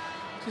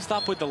 just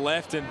up with the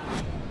left, and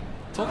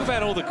talk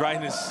about all the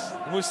greatness.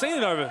 And we've seen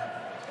it over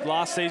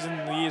last season,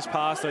 the years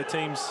past, though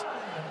teams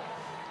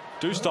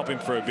do stop him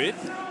for a bit.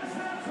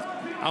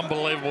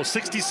 Unbelievable.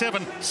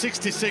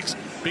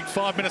 67-66. Big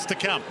 5 minutes to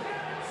come.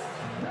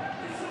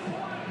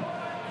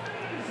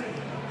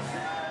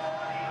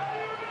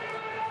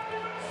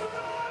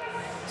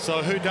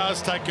 So who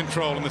does take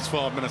control in this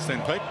 5 minutes then,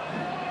 Pete?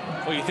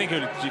 Well, you think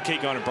you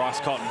keep going to Bryce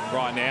Cotton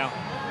right now.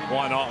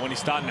 Why not when he's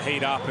starting to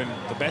heat up? And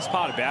the best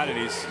part about it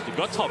is you've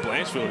got Todd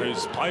Blanchfield,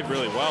 who's played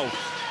really well.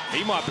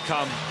 He might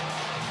become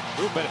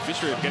a real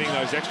beneficiary of getting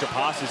those extra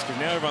passes, because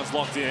now everyone's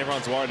locked in,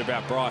 everyone's worried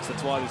about Bryce.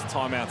 That's why this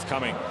timeout's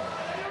coming.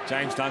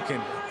 James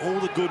Duncan, all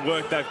the good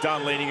work they've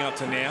done leading up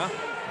to now,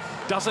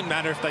 doesn't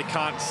matter if they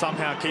can't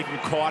somehow keep him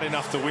quiet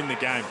enough to win the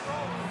game.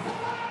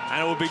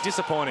 And it will be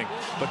disappointing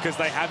because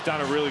they have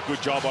done a really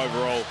good job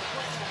overall.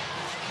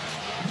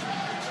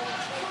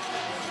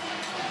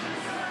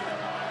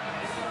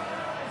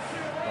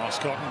 Bryce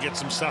Cotton gets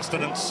some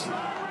sustenance.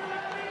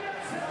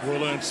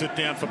 Will earn sit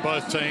down for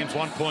both teams.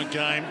 1 point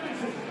game.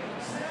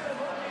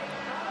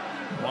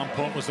 1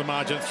 point was the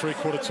margin at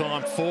three-quarter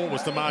time. 4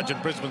 was the margin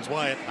Brisbane's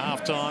way at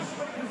half time.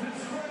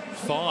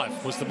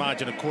 5 was the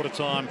margin at quarter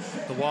time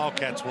the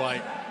Wildcats'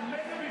 way.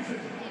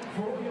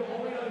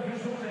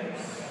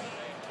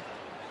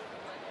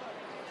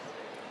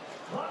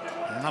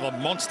 Another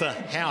monster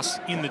house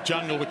in the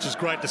jungle, which is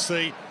great to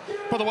see.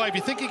 By the way, if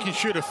you think you can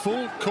shoot a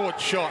full court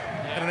shot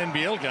at an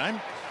NBL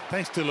game,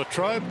 thanks to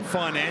Latrobe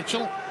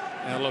Financial,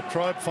 our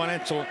Latrobe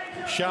Financial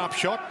Sharp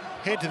Shot,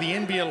 head to the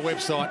NBL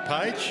website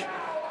page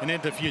and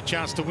enter for your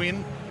chance to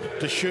win,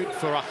 to shoot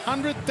for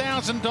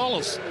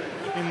 $100,000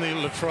 in the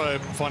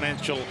Latrobe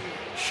Financial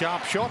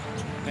Sharp Shot.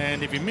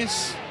 And if you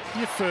miss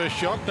your first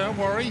shot, don't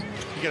worry,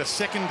 you get a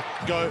second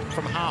go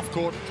from half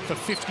court for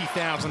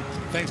 $50,000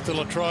 thanks to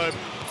Latrobe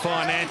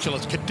Financial.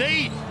 As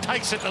Kadee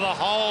takes it to the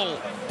hole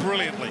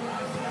brilliantly.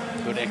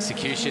 Good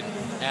execution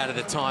out of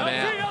the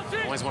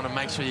timeout. Always want to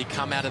make sure you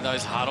come out of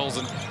those huddles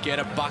and get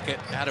a bucket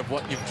out of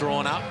what you've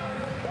drawn up.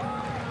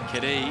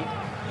 Kadee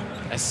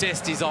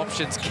assessed his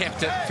options,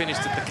 kept it,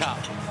 finished at the cup.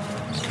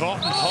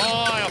 Cotton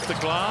high off the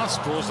glass,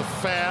 draws a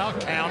foul,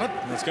 counted.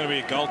 It's going to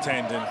be a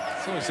goaltend,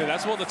 and so we said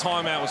that's what the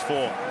timeout was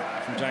for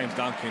from James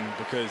Duncan,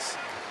 because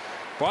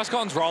Bryce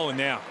Cotton's rolling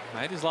now.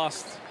 Made his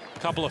last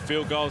couple of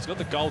field goals, got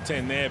the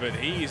goaltend there, but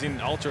he is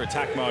in ultra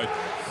attack mode.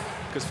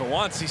 Because for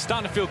once, he's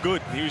starting to feel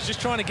good. He was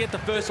just trying to get the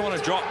first one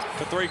to drop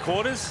for three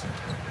quarters.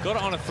 Got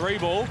it on a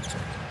 3-ball.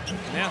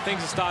 Now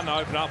things are starting to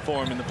open up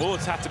for him, and the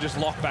Bullets have to just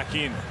lock back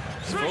in.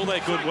 So for all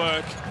their good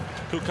work,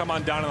 he'll come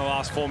undone in the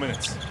last 4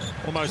 minutes.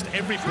 Almost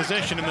every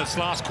possession in this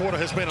last quarter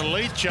has been a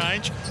lead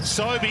change.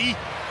 Sobey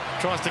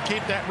tries to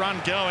keep that run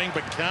going,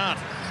 but can't.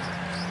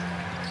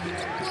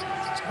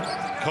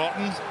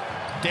 Cotton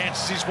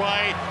dances his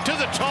way to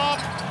the top.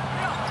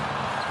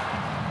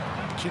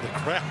 Gee, the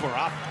crowd were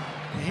up.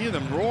 You hear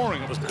them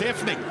roaring. It was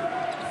deafening.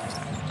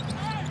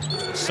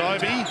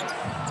 Sobey. He's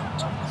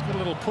got a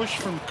little push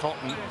from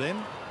Cotton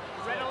then.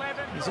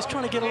 He's just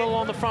trying to get a little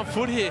on the front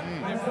foot here,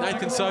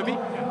 Nathan Sobey.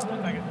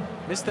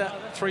 Missed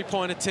that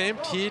three-point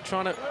attempt here,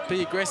 trying to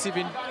be aggressive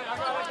in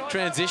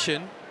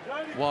transition.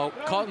 While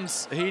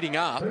Cotton's heating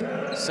up,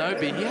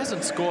 Sobey, he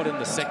hasn't scored in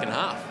the second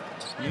half.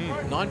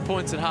 9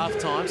 points at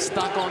halftime,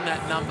 stuck on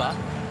that number.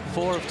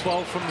 4 of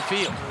 12 from the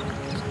field.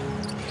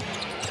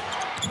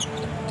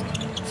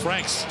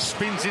 Franks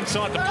spins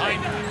inside the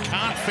paint,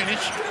 can't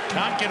finish,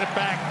 can't get it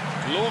back.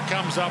 Law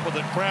comes up with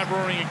it, crowd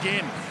roaring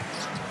again.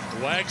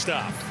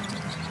 Wagstaff,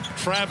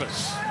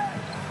 Travers,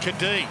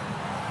 Kadee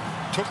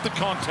took the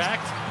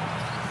contact.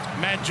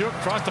 Madjuk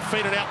tries to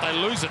feed it out, they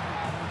lose it.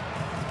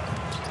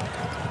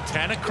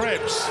 Tanner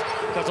Krebs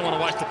doesn't want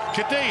to waste it.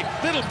 Kadee,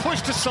 little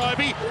push to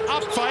Sobey,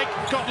 up fake,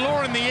 got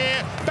Law in the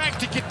air, back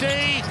to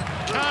Kadee,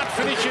 can't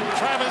finish it.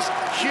 Travers,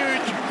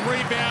 huge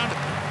rebound.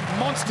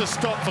 Monster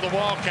stop for the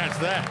Wildcats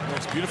there. Well,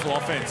 it's beautiful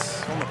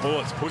offense on the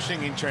Bullets,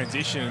 pushing in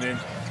transition, and then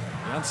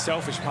an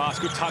unselfish pass,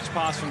 good touch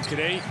pass from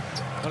Kadee.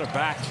 Got it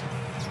back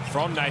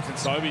from Nathan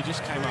Sobey,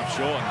 just came up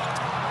short.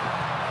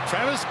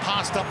 Travers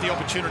passed up the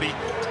opportunity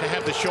to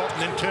have the shot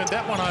and then turned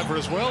that one over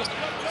as well.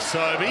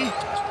 Sobey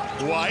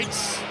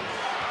waits.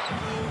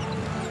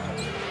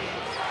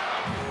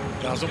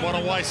 Doesn't want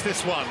to waste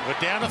this one. We're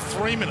down to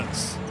 3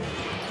 minutes.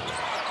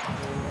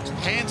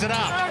 Hands it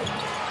up.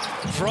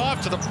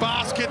 Drive to the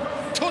basket.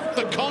 Took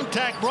the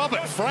contact.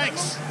 Robert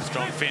Franks.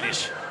 Strong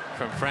finish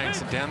from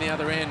Franks. And down the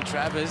other end,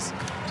 Travers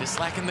just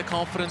lacking the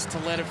confidence to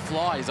let it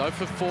fly. He's 0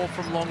 for 4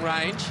 from long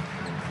range.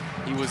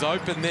 He was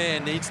open there.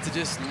 Needs to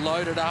just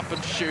load it up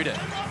and shoot it.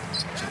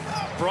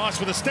 Bryce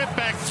with a step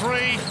back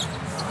three.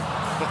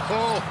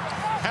 Oh,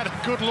 had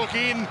a good look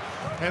in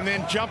and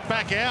then jumped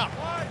back out.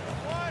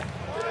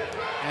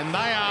 And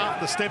they are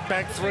the step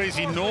back threes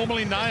he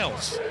normally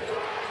nails.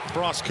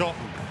 Bryce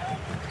Cotton,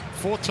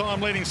 4-time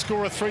leading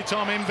scorer,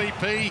 3-time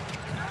MVP.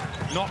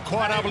 Not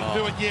quite able to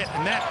do it yet.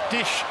 And that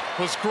dish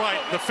was great.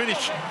 The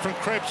finish from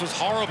Krebs was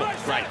horrible.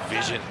 Great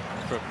vision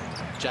from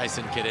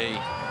Jason Kadee.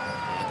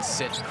 And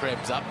set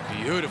Krebs up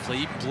beautifully.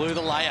 He blew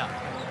the layup.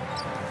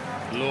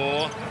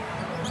 Law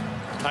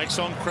takes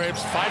on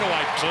Krebs.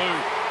 Fadeaway too.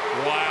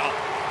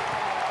 Wow.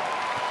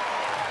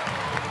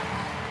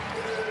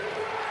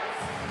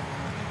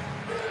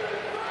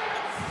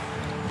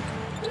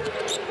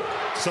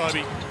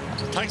 Sobey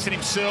takes it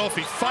himself.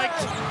 He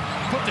faked,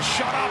 put the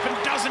shot up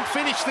and doesn't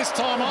finish this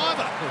time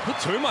either. Put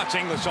too much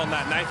English on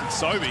that Nathan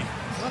Sobey.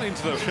 Got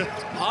into the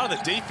part of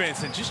the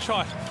defense and just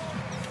try to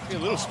be a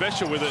little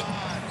special with it.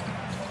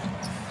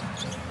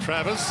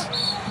 Travers,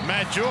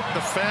 Madjuk,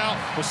 the foul.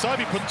 Well,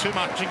 Sobey put too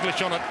much English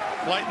on it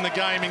late in the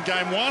game in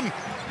game one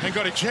and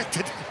got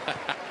ejected.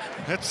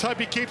 Let's hope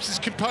he keeps his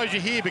composure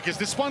here because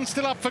this one's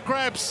still up for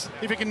grabs.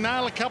 If he can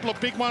nail a couple of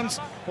big ones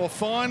or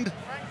find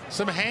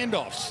some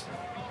handoffs.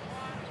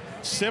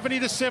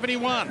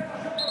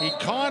 70-71. He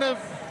kind of,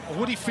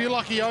 would he feel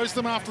like he owes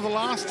them after the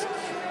last?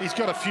 He's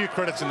got a few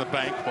credits in the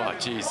bank. Well,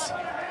 geez,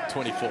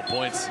 24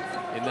 points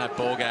in that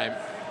ball game,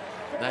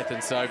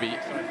 Nathan Sobey.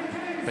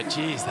 But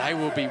geez, they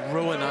will be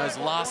ruined those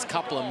last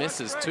couple of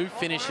misses. 2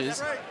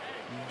 finishes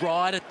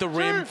right at the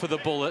rim for the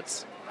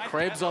Bullets.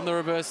 Krebs on the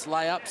reverse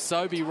layup,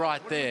 Sobey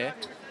right there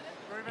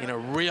in a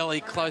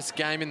really close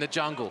game in the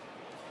jungle.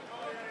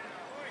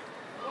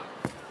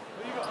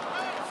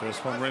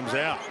 First one rims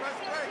out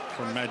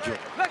from Madjuk.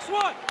 Next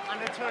one.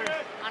 Under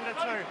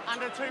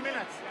 2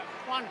 minutes.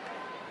 1.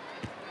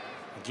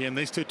 Again,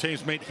 these two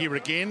teams meet here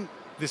again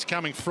this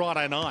coming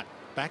Friday night.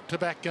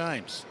 Back-to-back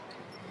games.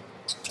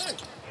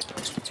 That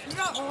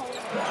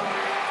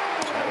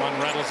one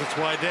rattles its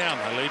way down.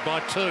 They lead by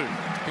 2.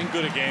 Been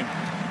good again.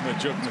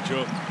 Madjuk.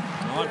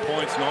 9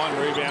 points,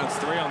 9 rebounds,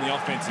 3 on the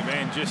offensive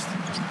end. Just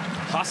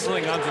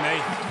hustling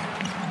underneath.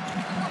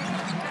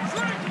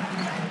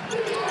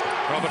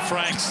 Robert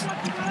Franks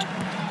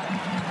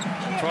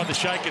tried the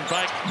shake and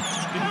bake.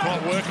 Didn't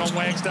quite work on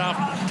Wagstaff.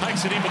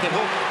 Takes it in with the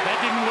hook. That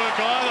didn't work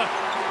either.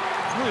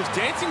 He was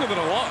dancing with it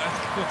a lot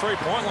at the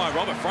 3-point line,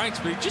 Robert Franks,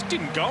 but he just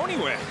didn't go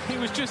anywhere. He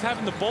was just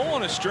having the ball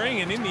on a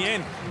string and in the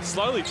end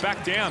slowly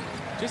backed down.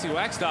 Jesse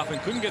Wagstaff and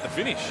couldn't get the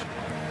finish.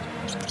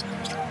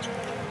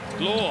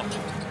 Law.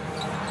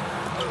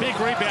 Big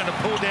rebound to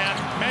pull down.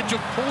 Madjuk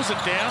pulls it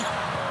down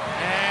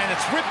and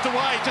it's ripped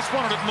away. Just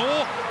wanted it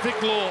more. Vic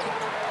Law.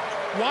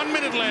 1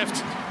 minute left.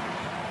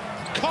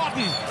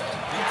 Cotton.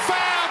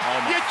 Foul!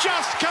 You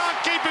just can't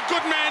keep a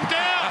good man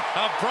down.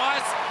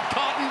 Bryce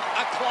Cotton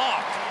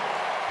o'clock.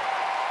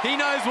 He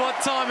knows what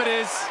time it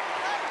is.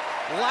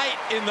 Late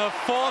in the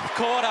 4th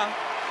quarter.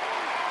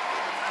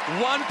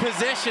 1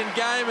 possession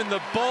game and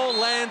the ball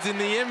lands in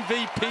the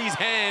MVP's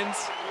hands.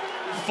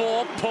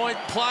 4-point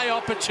play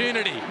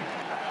opportunity.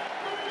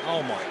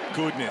 Oh my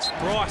goodness,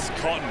 Bryce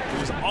Cotton, who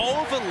was 0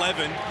 of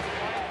 11,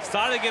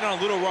 started to get on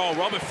a little roll.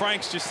 Robert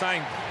Franks just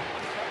saying,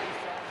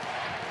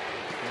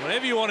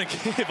 whatever you want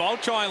to give, I'll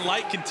try and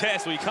late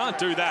contest. Well, you can't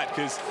do that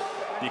because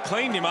you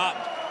cleaned him up.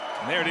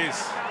 And there it is,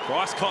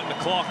 Bryce Cotton the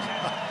clock.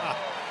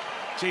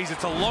 Geez,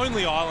 it's a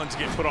lonely island to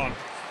get put on.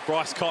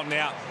 Bryce Cotton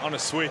out on a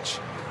switch.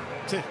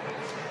 We're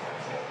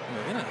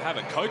going to have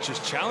a coach's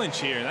challenge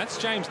here, and that's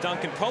James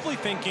Duncan probably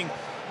thinking,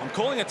 I'm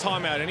calling a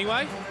timeout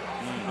anyway.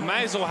 I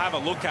may as well have a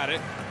look at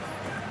it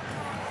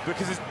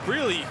because it's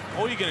really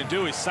all you're going to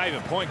do is save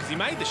a point because he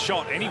made the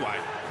shot anyway.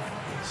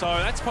 So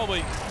that's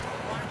probably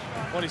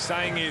what he's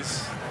saying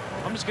is,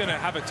 I'm just going to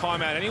have a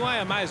timeout anyway.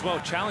 I may as well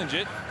challenge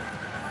it.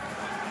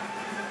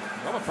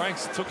 Robert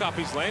Franks took up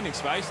his landing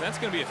space, and that's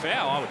going to be a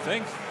foul, I would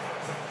think.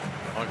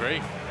 I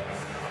agree.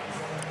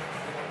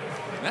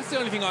 And that's the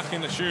only thing I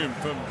can assume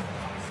from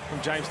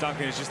James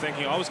Duncan, is just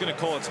thinking, I was going to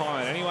call a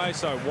timeout anyway,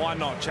 so why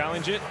not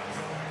challenge it?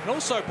 And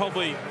also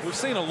probably, we've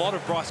seen a lot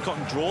of Bryce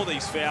Cotton draw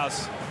these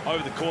fouls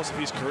over the course of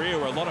his career,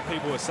 where a lot of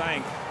people are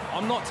saying,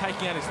 I'm not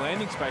taking out his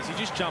landing space, he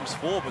just jumps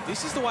forward. But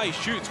this is the way he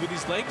shoots, with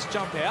his legs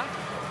jump out.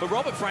 But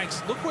Robert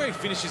Franks, look where he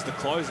finishes the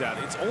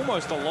closeout. It's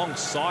almost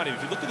alongside him.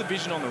 If you look at the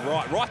vision on the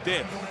right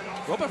there,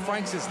 Robert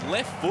Franks'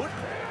 left foot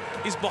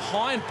is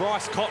behind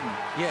Bryce Cotton.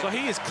 Yeah. So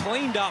he has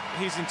cleaned up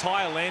his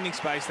entire landing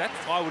space. That,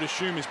 I would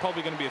assume, is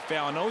probably going to be a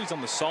foul. I know he's on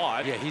the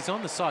side. Yeah, he's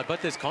on the side,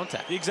 but there's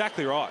contact.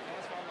 Exactly right.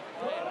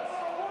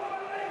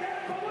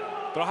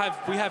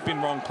 But we have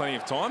been wrong plenty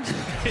of times.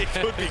 It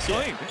could be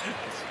clean.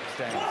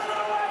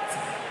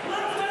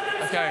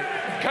 Okay,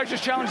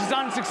 coach's challenge is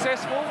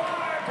unsuccessful.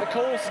 The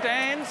call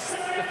stands.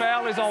 The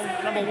foul is on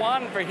number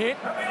 1 for hit.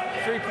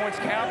 3 points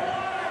count.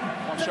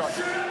 1 shot.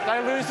 They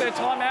lose their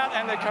timeout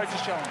and their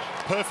coach's challenge.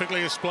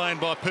 Perfectly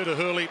explained by Peter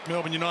Hurley,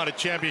 Melbourne United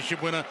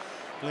championship winner.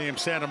 Liam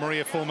Santa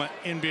Maria, former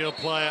NBL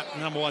player,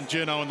 #1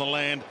 journo in the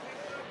land.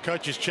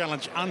 Coach's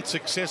challenge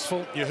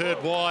unsuccessful. You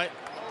heard why.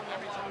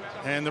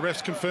 And the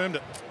refs confirmed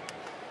it.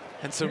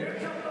 And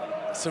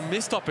some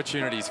missed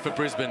opportunities for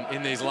Brisbane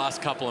in these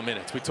last couple of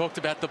minutes. We talked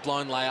about the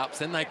blown layups.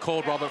 Then they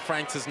called Robert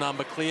Franks'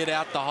 number, cleared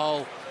out the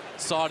whole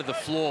side of the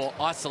floor,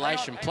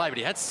 isolation play, but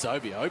he had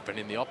Sobey open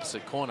in the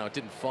opposite corner.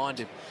 Didn't find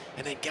him,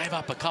 and then gave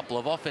up a couple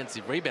of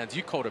offensive rebounds.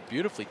 You called it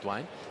beautifully,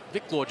 Dwayne.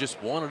 Vic Law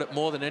just wanted it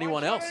more than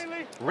anyone else.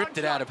 Ripped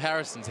it out of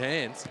Harrison's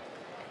hands.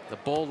 The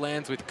ball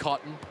lands with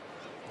Cotton,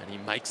 and he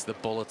makes the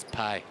Bullets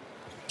pay.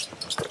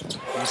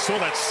 You saw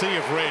that sea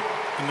of red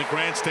in the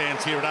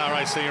grandstands here at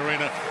RAC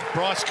Arena.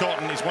 Bryce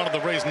Cotton is one of the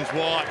reasons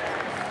why.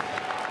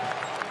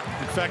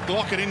 In fact,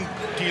 lock it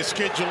into your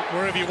schedule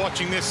wherever you're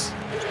watching this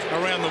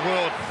around the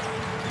world.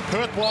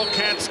 Perth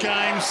Wildcats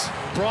games,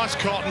 Bryce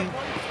Cotton,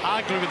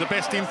 arguably the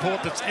best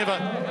import that's ever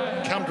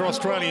come to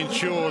Australian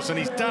shores, and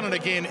he's done it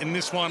again in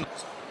this one.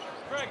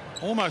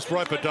 Almost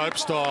rope-a-dope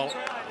style.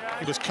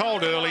 It was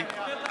cold early,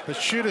 but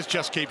shooters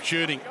just keep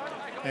shooting.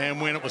 And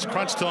when it was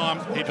crunch time,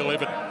 he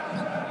delivered.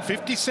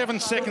 57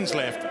 seconds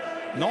left.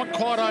 Not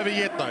quite over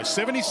yet, though.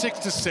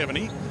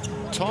 76-70.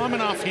 Time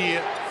enough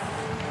here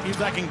if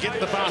they can get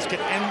the basket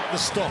and the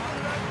stop.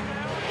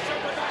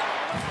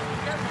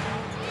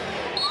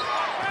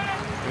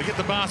 We get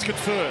the basket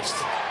first.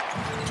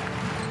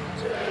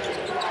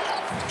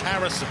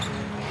 Harrison.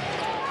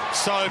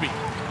 Sobey.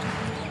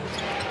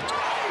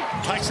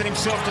 Takes it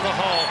himself to the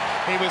hole.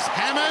 He was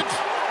hammered.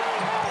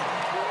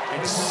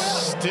 It's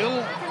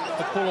still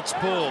the Bullets'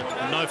 ball.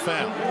 No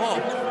foul. Well,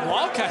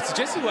 Wildcats,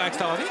 Jesse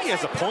Wagstaff, I think he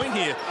has a point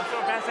here.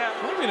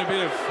 Might have been a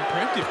bit of a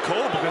preemptive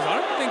call, because I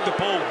don't think the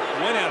ball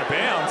went out of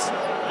bounds.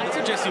 That's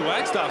what Jesse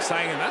Wagstaff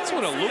saying, and that's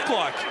what it looked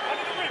like.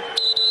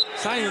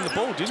 Saying that the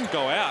ball didn't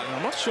go out, and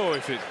I'm not sure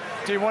if it...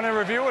 Do you want to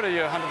review it, or are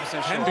you 100%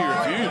 sure? Can be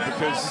reviewed,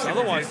 because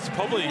otherwise it's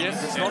probably...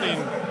 It's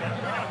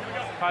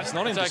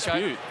not in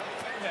dispute.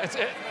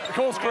 The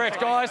call's correct,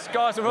 guys.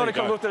 Guys, the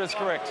vertical looked at it. It's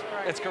correct.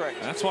 It's correct.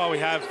 And that's why we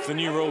have the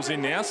new rules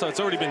in now. So it's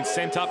already been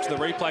sent up to the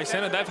replay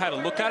centre. They've had a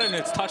look at it, and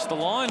it's touched the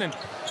line. And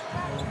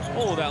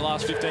all of that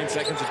last 15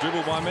 seconds of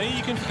dribble by me,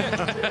 you can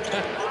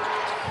forget.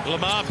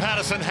 Lamar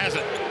Patterson has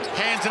it.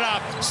 Hands it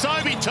up.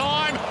 Sobey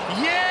time.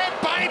 Yeah,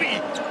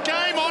 baby.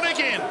 Game on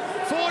again.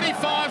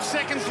 45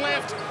 seconds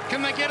left.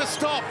 Can they get a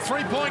stop?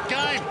 3-point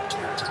game.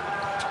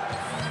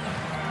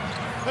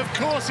 Of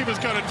course he was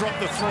going to drop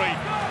the 3,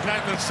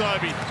 Nathan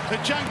Sobey. The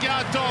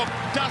junkyard dog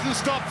doesn't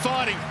stop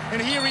fighting. And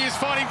here he is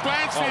fighting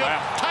Blanchfield. Oh, wow.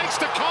 Takes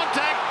the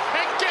contact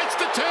and gets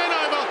the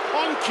turnover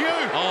on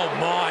cue. Oh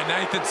my,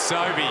 Nathan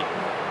Sobey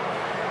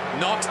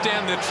knocks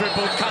down the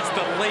triple, cuts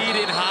the lead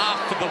in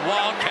half for the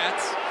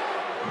Wildcats,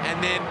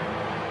 and then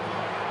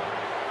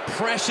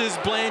pressures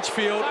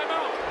Blanchfield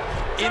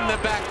in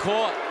the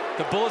backcourt.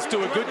 The Bullets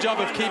do a good job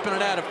of keeping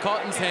it out of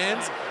Cotton's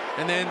hands,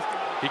 and then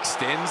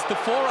extends the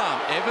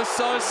forearm ever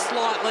so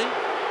slightly.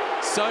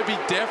 Sobey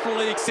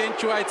definitely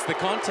accentuates the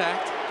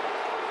contact.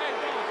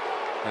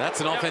 And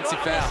that's an offensive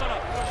foul.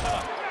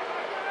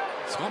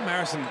 Scott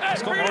Morrison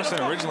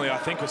originally, I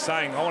think, was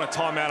saying, I want a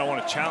timeout, I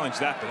want to challenge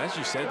that. But as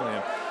you said,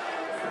 Liam,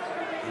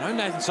 I know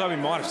Nathan Sobey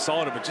might have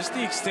sold it, but just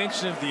the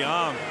extension of the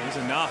arm is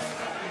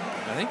enough.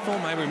 I think Paul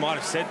maybe might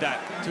have said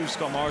that to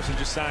Scott Morrison,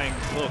 just saying,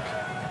 look,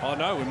 I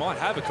know we might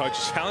have a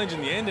coach's challenge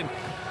in the end, and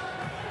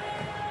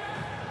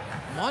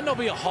might not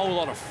be a whole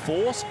lot of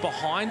force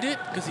behind it,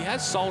 because he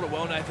has sold it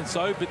well, Nathan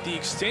Sobey, but the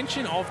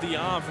extension of the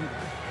arm from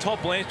Todd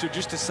Blanchfield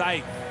just to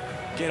say,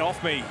 get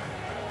off me,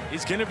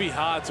 is going to be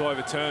hard to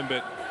overturn.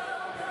 But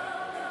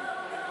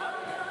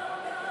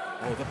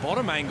well, the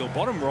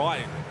bottom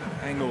right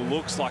angle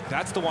looks like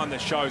that's the one that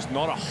shows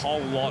not a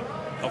whole lot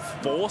of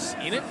force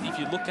in it. If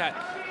you look at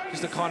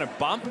just a kind of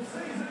bump,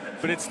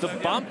 but it's the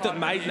bump that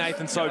made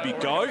Nathan Sobey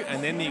go,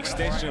 and then the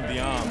extension of the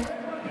arm.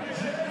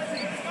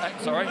 Hey,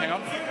 sorry, hang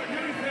on.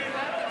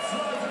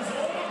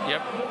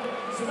 Yep.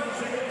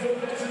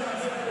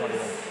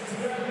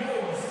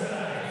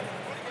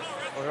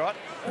 All right?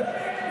 All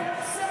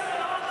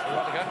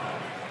right to go?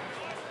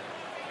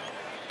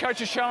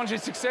 Coach's challenge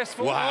is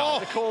successful. Wow.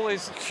 The call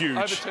is huge.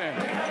 Overturned.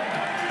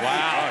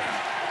 Wow.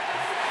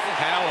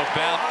 How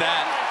about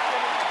that?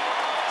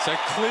 So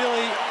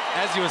clearly,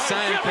 as you were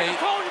saying, Pete,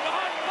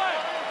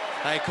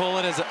 they call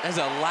it as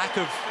a lack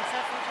of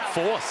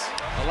force,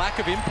 a lack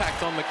of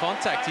impact on the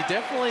contact. He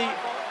definitely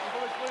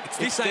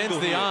extends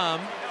the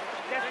arm.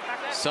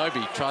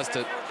 Sobey tries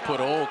to put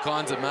all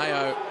kinds of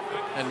mayo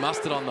and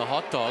mustard on the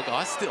hot dog.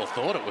 I still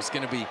thought it was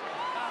going to be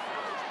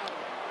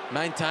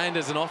maintained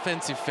as an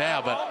offensive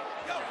foul, but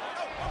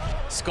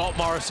Scott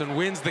Morrison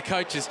wins the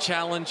coach's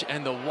challenge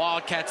and the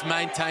Wildcats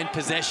maintain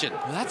possession.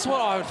 Well, that's what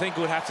I would think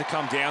would have to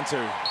come down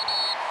to.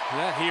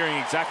 Without hearing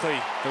exactly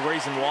the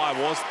reason why it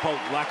was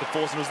lack of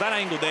force, and it was that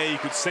angle there you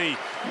could see.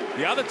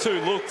 The other two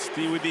looked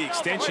with the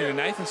extension, and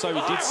Nathan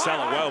Sobey did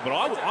sell it well, but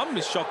I'm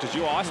as shocked as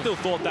you are. I still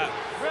thought that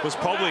was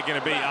probably going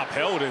to be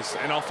upheld as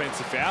an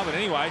offensive foul, but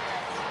anyway,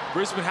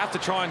 Brisbane have to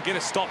try and get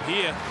a stop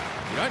here.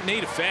 You don't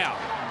need a foul.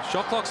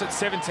 Shot clock's at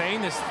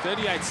 17, there's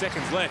 38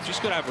 seconds left. You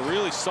just got to have a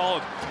really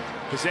solid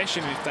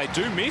possession. If they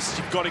do miss,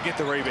 you've got to get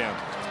the rebound.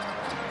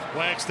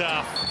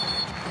 Wagstaff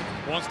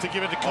wants to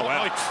give it to Cotton.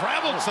 Oh, he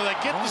travelled, so they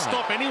get the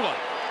stop anyway.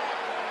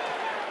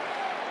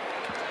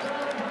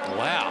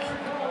 Wow.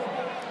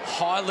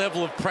 High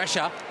level of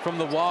pressure from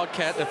the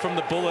from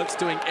the Bullets,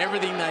 doing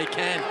everything they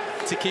can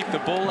to keep the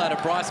ball out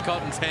of Bryce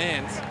Cotton's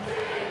hands.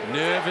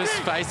 Nervous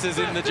faces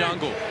in the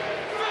jungle.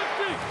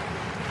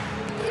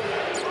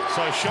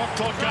 So shot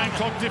clock, game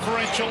clock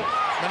differential.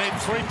 They need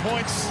 3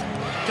 points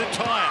to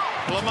tie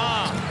it.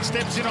 Lamar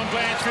steps in on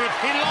Blanchfield.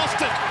 He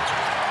lost it.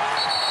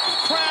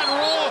 Crowd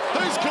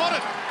roar. Who's got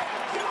it?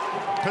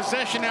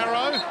 Possession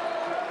arrow.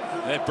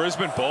 That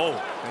Brisbane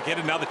ball. They get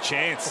another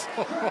chance.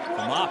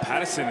 Lamar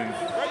Patterson. And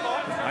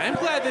I am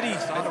glad that he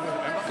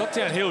got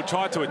downhill,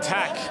 tried to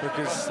attack,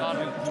 because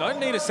you don't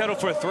need to settle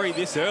for a three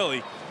this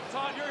early.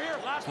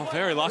 I'm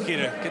very lucky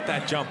to get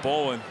that jump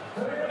ball, and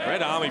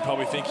Red Army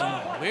probably thinking,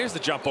 where's the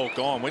jump ball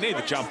gone? We need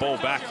the jump ball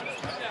back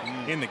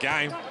in the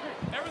game.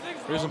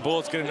 Brisbane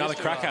Bullets get another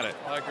crack at it.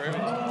 I agree with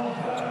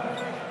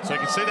you. So you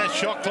can see that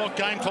shot clock,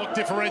 game clock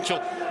differential.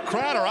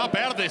 Crowd are up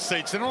out of their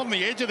seats. They're not on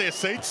the edge of their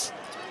seats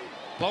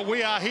like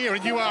we are here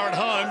and you are at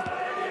home.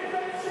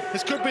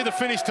 This could be the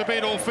finish to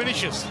beat all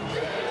finishes.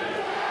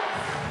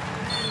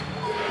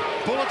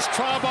 Bullets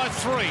trail by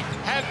 3,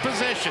 have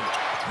possession.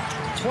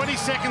 20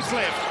 seconds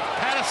left.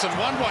 Patterson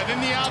one way,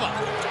 then the other.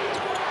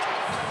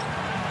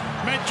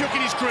 Mandjuk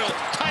in his grill,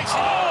 takes it.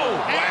 Oh,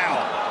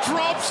 wow.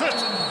 Drops it.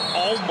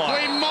 Oh,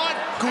 my We might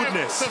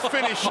goodness. have the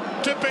finish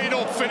to beat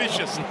all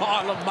finishes.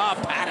 Oh, Lamar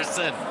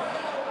Patterson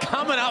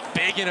coming up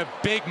big in a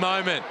big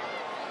moment.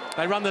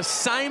 They run the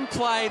same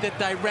play that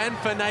they ran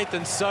for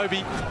Nathan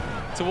Sobey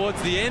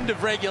towards the end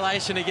of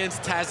regulation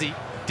against Tassie.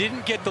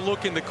 Didn't get the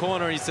look in the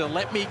corner. He said,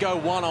 let me go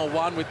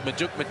one-on-one with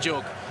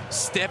Mandjuk.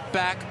 Step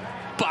back,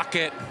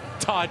 bucket,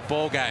 tight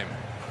ball game.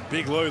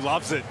 Big Lou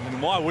loves it,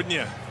 and why wouldn't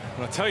you?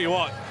 And I'll tell you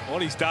what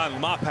he's done,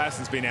 Lamar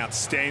Patterson's been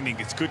outstanding.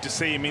 It's good to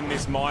see him in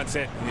this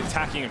mindset,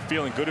 attacking and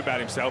feeling good about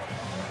himself.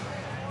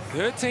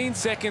 13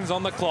 seconds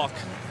on the clock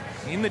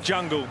in the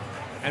jungle,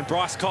 and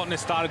Bryce Cotton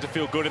has started to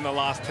feel good in the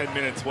last 10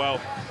 minutes. Well,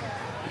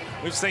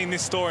 we've seen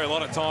this story a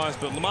lot of times,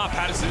 but Lamar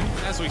Patterson,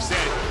 as we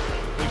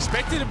said, we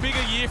expected a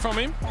bigger year from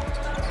him.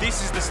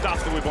 This is the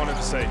stuff that we wanted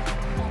to see.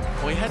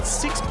 Well, he had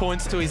 6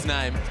 points to his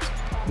name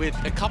with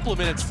a couple of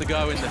minutes to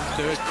go in the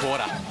third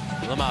quarter,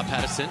 Lamar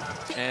Patterson,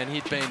 and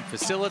he'd been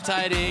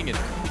facilitating and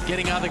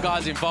getting other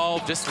guys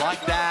involved just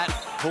like that,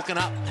 hooking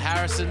up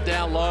Harrison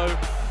down low,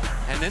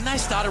 and then they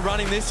started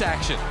running this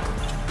action.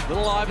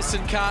 Little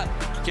Iverson cut,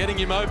 getting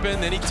him open,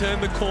 then he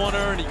turned the corner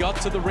and he got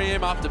to the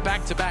rim after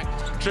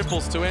back-to-back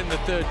triples to end the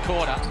third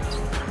quarter.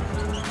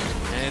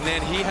 And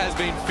then he has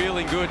been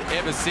feeling good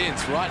ever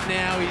since. Right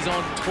now he's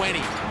on 20,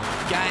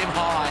 game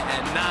high,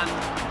 and none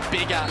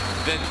bigger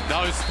than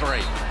those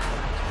 3.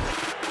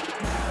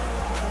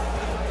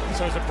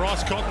 So it's a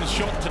Bryce Cotton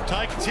shot to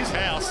take. It's his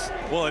house.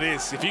 Well, it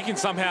is. If you can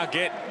somehow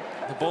get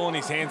the ball in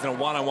his hands in a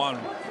one-on-one,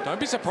 don't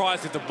be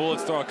surprised if the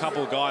Bullets throw a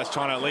couple of guys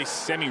trying to at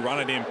least semi-run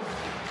at him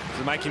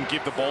to make him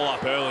give the ball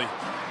up early.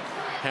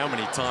 How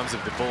many times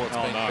have the Bullets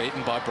been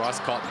beaten by Bryce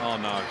Cotton? Oh,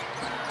 no.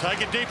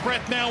 Take a deep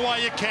breath now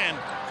while you can.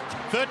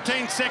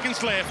 13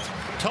 seconds left.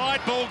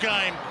 Tied ball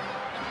game.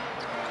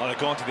 Oh, they've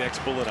gone to the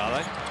ex-Bullet, are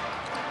they?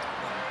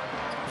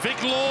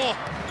 Vic Law.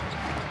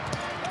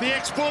 The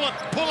ex-Bullet.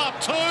 Pull up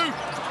 2.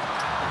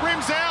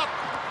 Rims out.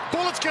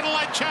 Bullets get a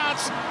late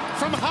chance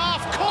from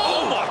half court.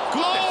 Oh, my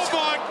goodness. Oh,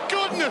 my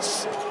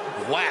goodness.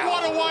 Wow.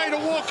 What a way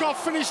to walk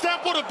off finish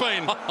that would have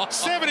been.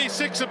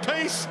 76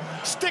 apiece.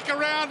 Stick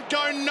around,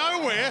 go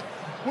nowhere.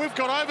 We've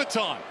got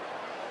overtime.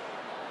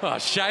 Oh,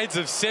 shades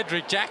of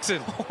Cedric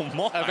Jackson. Oh,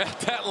 my. About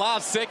that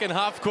last second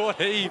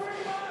half-court heave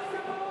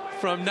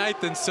from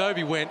Nathan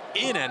Sobey went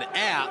in and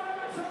out.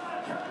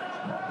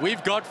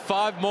 We've got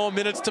 5 more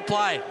minutes to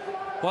play.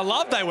 Well, I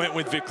love they went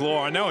with Vic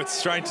Law. I know it's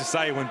strange to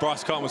say when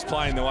Bryce Cotton was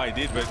playing the way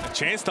he did, but a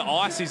chance to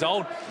ice his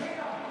old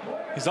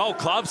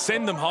club,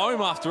 send them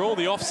home after all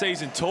the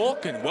off-season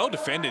talk, and well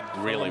defended.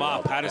 Really Lamar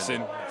well Patterson.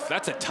 defended.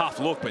 That's a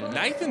tough look, but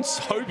Nathan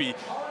Sobey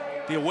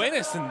the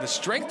awareness and the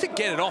strength to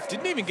get it off.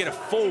 Didn't even get a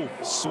full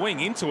swing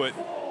into it.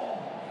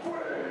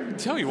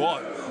 Tell you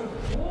what,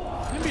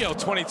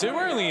 NBL22,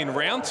 we're only in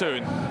round 2,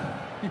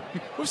 and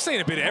we've seen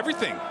a bit of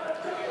everything.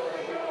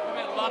 We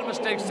made a lot of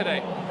mistakes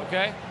today,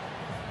 okay?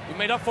 We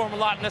made up for them a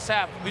lot in this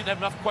half. We didn't have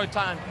enough quite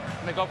time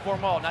to make up for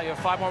them all. Now you have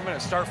 5 more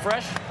minutes. Start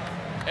fresh.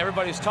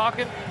 Everybody's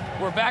talking.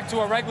 We're back to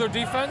our regular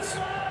defense.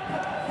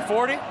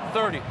 40,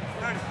 30.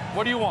 30.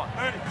 What do you want?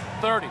 30.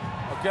 30,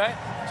 okay?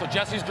 So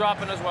Jesse's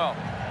dropping as well.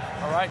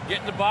 All right, get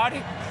in the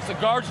body. It's the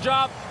guard's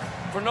job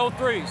for no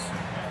threes,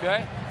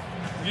 okay?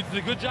 You did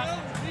a good job.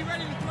 Be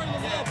ready to throw the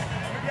ball.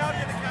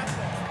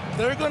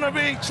 They're going to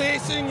be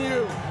chasing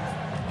you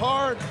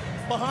hard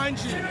behind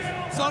you.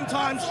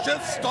 Sometimes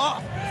just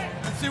stop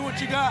and see what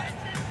you got.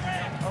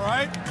 All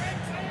right?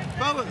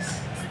 Fellas,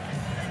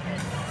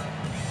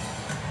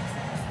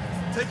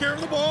 take care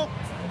of the ball.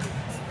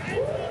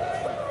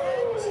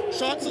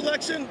 Shot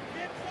selection.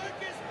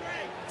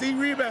 D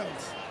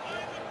rebounds.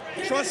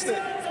 Trust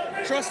it.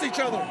 Trust each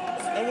other,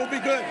 and we'll be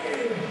good.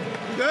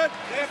 Good?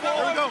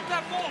 There we go.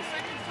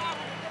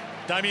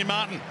 Damian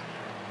Martin.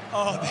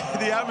 Oh,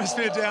 the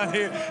atmosphere down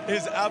here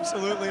is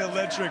absolutely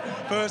electric.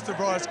 First the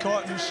Bryce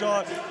Cotton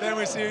shot, then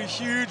we see a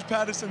huge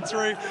Patterson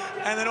 3,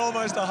 and then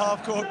almost a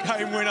half-court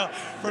game winner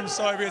from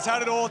Sobey. It's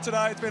had it all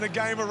today. It's been a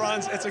game of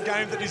runs. It's a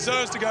game that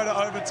deserves to go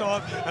to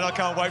overtime, and I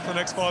can't wait for the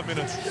next 5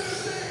 minutes.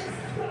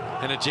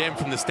 And a gem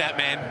from the stat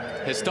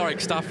man.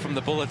 Historic stuff from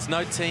the Bullets.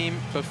 No team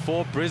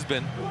before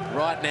Brisbane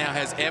right now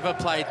has ever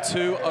played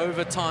 2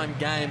 overtime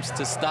games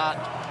to start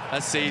a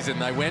season.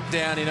 They went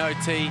down in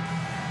OT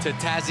to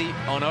Tassie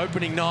on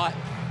opening night,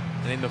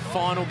 and in the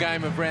final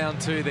game of round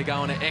 2 they're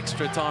going to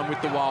extra time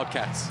with the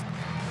Wildcats.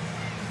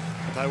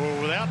 They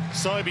were without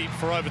Sobey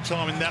for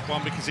overtime in that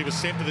one because he was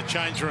sent to the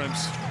change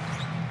rooms.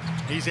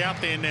 He's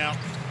out there now.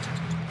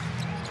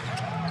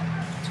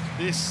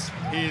 This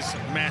is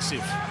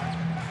massive.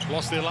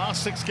 Lost their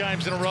last 6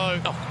 games in a row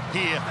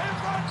here.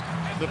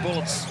 The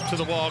Bullets to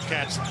the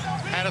Wildcats.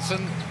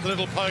 Patterson, the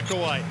little poke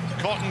away.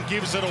 Cotton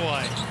gives it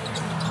away.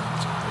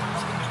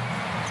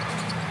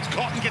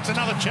 Cotton gets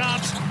another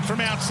chance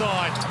from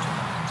outside.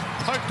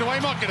 Poked away,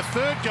 might get a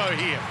 3rd go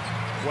here.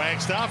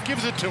 Wagstaff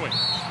gives it to him.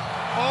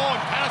 Oh,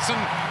 and Patterson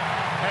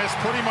has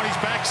put him on his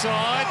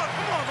backside. Oh,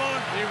 come on, boy.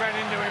 He ran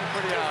into him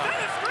pretty hard.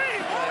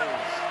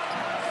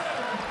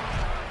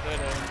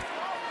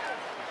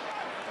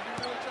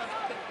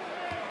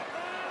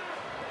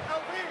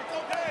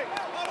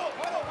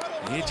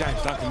 You hear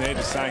James Duncan there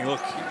just saying,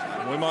 look,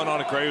 we might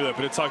not agree with it,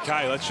 but it's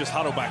okay. Let's just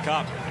huddle back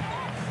up.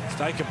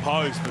 Stay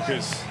composed,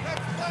 because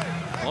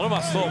a lot of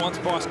us thought once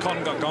Bryce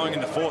Cotton got going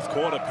in the 4th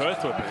quarter,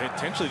 Perth were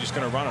potentially just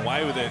going to run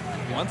away with it.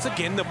 Once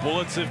again, the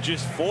Bullets have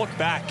just fought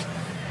back,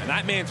 and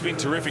that man's been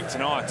terrific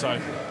tonight. So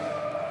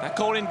that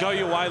call didn't go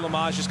your way.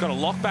 Lamar's just got to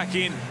lock back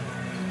in.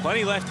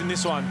 Plenty left in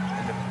this one.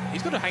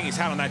 He's got to hang his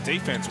hat on that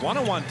defense.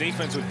 1-on-1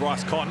 defense with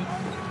Bryce Cotton.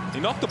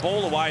 He knocked the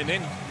ball away and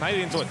then made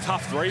it into a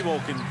tough 3-ball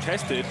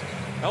contested.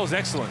 That was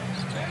excellent.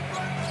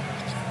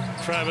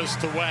 Travers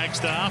to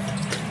Wagstaff.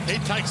 He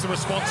takes the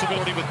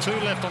responsibility with 2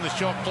 left on the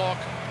shot clock.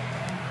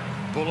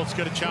 Bullets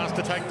get a chance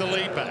to take the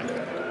lead back.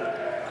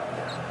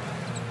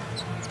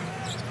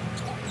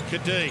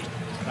 Kadee.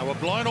 They were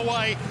blown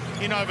away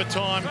in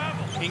overtime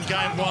in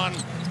game 1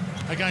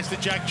 against the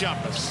Jack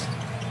Jumpers.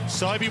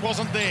 Sobey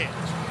wasn't there.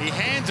 He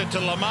hands it to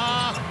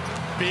Lamar.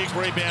 Big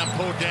rebound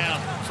pulled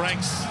down.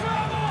 Franks.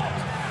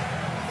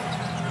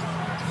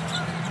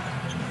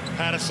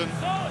 Patterson.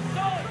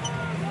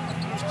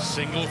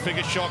 Single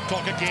figure shot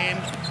clock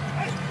again.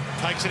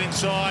 Takes it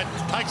inside,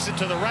 takes it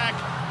to the rack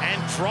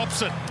and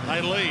drops it.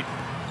 They lead.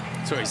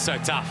 So he's so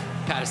tough,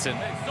 Patterson.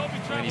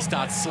 When he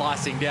starts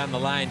slicing down the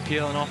lane,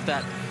 peeling off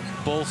that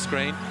ball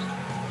screen.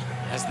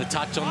 Has the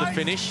touch on the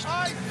finish.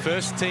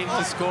 First team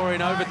to score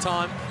in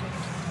overtime.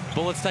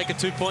 Bullets take a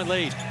 2-point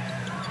lead.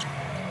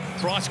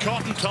 Bryce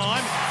Cotton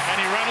time,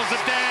 and he rattles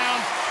it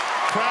down.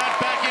 Crowd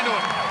back into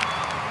it.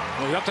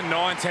 Well, he's up to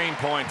 19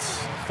 points.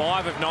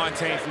 5 of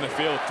 19 from the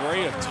field,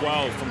 3 of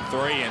 12 from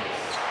 3. And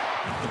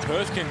the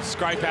Perth can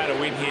scrape out a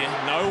win here.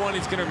 No one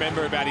is going to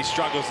remember about his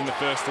struggles in the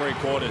first 3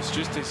 quarters.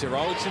 Just his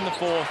heroics in the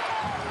 4th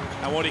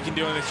and what he can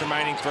do in this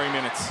remaining 3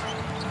 minutes.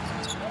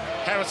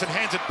 Harrison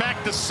hands it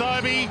back to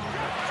Sobey.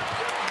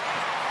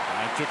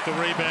 And took the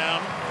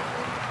rebound.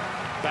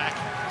 Back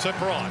to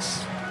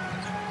Bryce.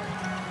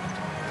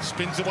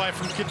 Spins away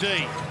from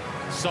Kadee.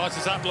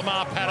 Sizes up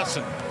Lamar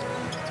Patterson.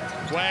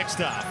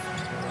 Wagstaff.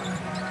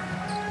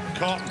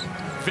 Cotton.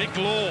 Vic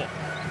Law.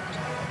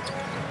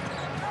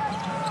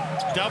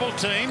 Double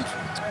teamed.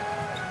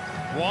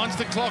 Winds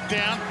the clock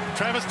down.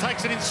 Travers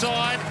takes it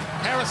inside.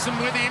 Harrison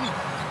with him.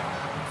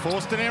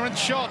 Forced an errant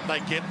shot. They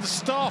get the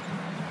stop.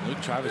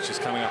 Luke Travers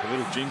just coming up a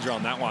little ginger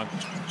on that one.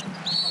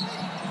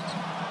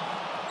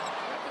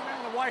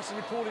 Around the waist and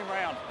you pulled him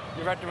round.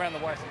 You wrapped around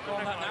the waist. You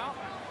on that now?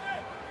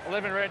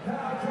 11 red.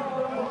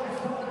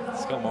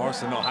 Scott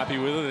Morrison not happy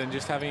with it and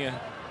just having a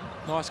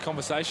nice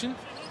conversation.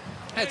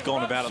 Has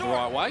gone about it the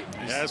right way.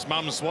 As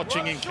Mum's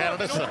watching in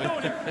Canada, so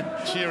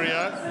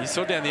cheerio. You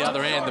saw down the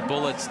other end, the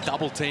Bullets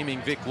double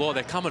teaming Vic Law.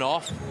 They're coming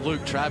off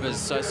Luke Travers.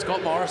 So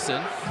Scott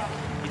Morrison,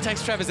 he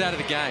takes Travers out of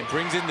the game,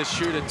 brings in the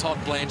shooter Todd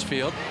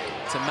Blanchfield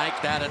to make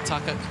that a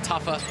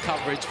tougher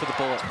coverage for the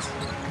Bullets.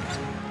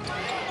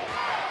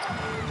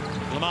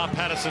 Lamar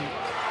Patterson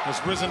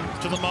has risen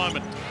to the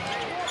moment.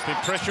 There's been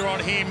pressure on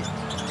him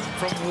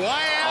from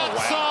way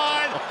outside.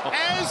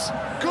 As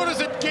good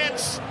as it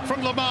gets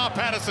from Lamar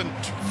Patterson.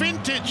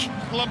 Vintage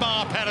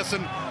Lamar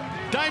Patterson.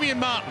 Damian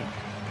Martin.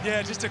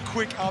 Yeah, just a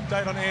quick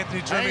update on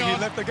Anthony Drummond. He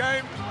left the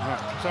game.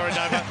 Sorry,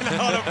 David.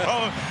 Not a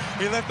problem.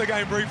 He left the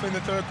game briefly in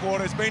the third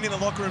quarter. He's been in the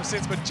locker room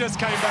since, but just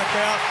came back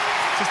out.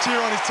 Just cheer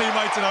on his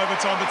teammates in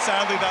overtime, but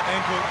sadly that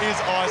ankle is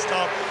iced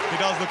up. He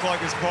does look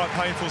like it's quite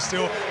painful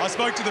still. I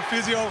spoke to the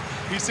physio.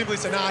 He simply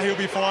said, nah, he'll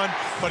be fine,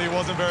 but he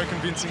wasn't very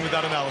convincing with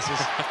that analysis.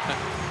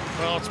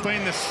 Well, it's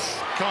been this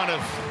kind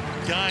of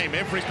game.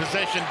 Every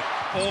possession,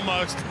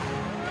 almost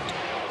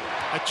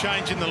a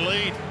change in the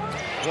lead.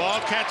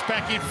 Wildcats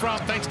back in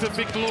front thanks to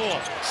Vic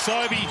Law.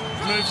 Sobey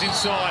moves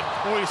inside.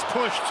 Oh, he's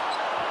pushed.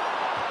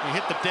 He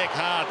hit the deck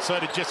hard, so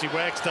did Jesse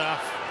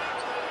Wagstaff.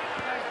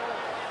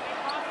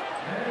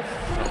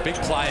 Big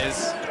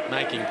players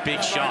making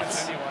big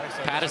shots.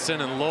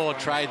 Patterson and Law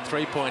trade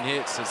three-point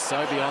hits as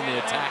Sobey on the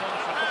attack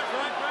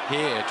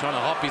here, trying to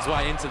hop his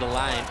way into the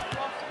lane.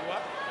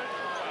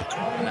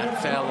 And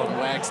that foul on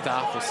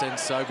Wagstaff will send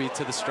Sobey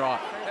to the stripe.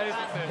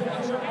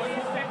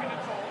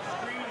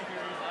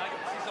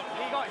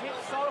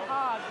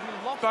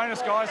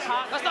 Bonus, guys.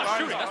 That's not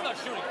shooting. That's not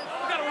shooting.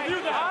 You got to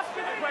review that.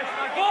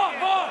 Vaughn!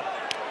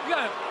 You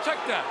got to check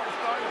that.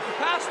 You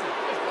passed it.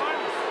 It's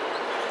bonus.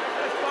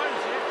 It's bonus,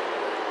 yeah.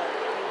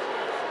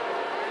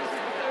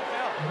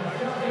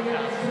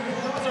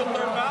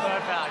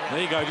 There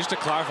you go, just to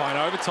clarify, in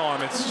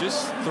overtime, it's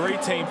just 3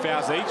 team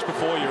fouls each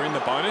before you're in the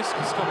bonus.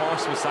 Scott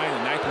Morris was saying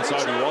that Nathan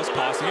Sobey was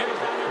passing it,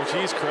 which he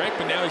is correct,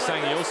 but now he's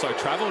saying he also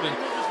travelled. And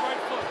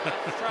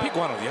pick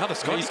one or the other,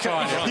 Scott. He's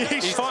trying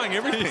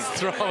everything. He's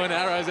throwing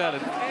arrows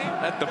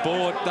at the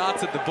board,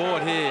 darts at the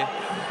board here.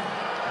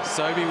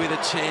 Sobey with a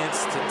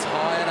chance to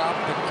tie it up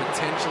and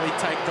potentially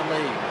take the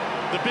lead.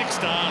 The big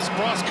stars,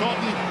 Bryce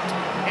Cotton,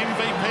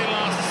 MVP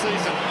last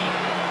season.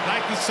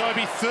 Nathan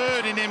Sobey,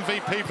 third in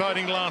MVP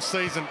voting last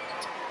season.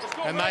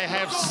 And they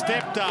have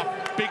stepped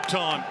up big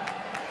time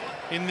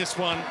in this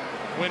one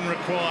when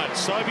required.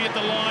 Sobey at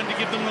the line to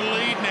give them the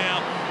lead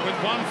now with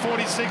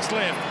 1:46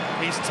 left.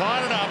 He's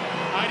tied it up,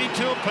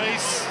 82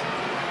 apiece.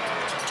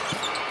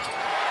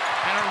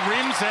 And it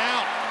rims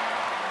out.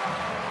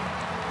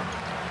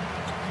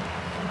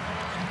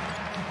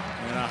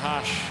 And a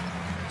hush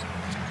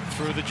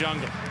through the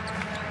jungle.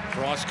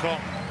 Bryce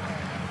Cotton.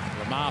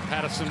 Lamar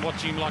Patterson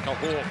watching him like a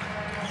hawk.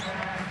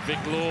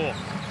 Vic Law.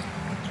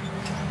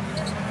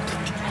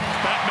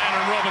 Batman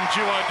and Robin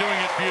duo doing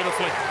it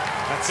beautifully.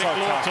 That's Vic so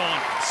Law tough.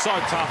 time. So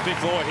tough.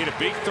 Vic Law hit a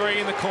big 3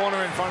 in the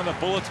corner in front of the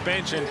Bullets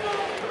bench, and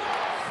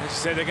as you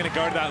said, they're going to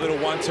go to that little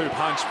 1-2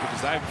 punch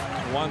because they've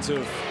the ones who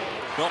have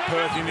got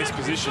Perth in this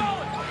position.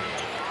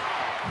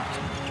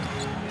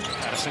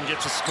 Patterson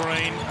gets a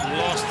screen.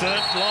 Lost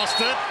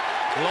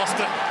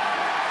it.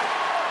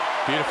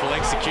 Beautiful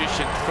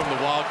execution from the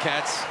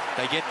Wildcats.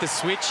 They get the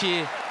switch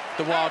here,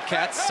 the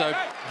Wildcats. So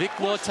Vic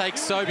Law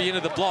takes Sobey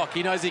into the block.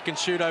 He knows he can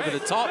shoot over the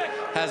top,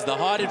 has the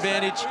height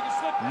advantage,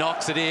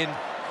 knocks it in.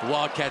 The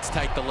Wildcats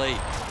take the lead.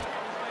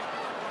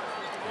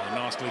 Yeah,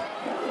 nicely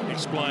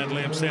explained,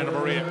 Liam Santa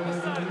Maria.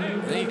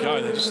 There you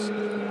go. They're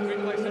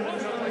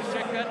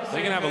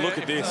going to have a look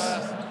at this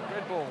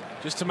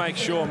just to make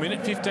sure.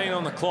 Minute 15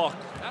 on the clock.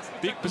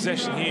 Big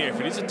possession here. If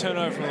it is a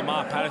turnover from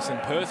Lamar Patterson,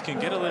 Perth can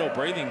get a little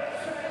breathing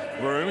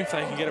room if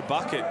they can get a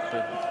bucket.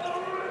 But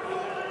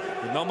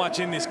with not much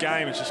in this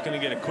game, it's just going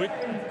to get a quick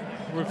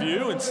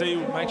review and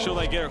make sure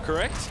they get it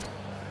correct. So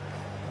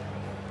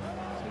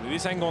with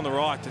this angle on the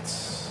right,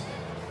 it's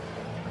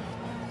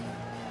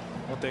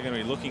what they're going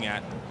to be looking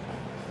at.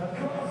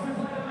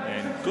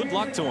 And good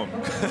luck to them.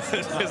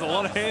 There's a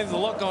lot of hands, a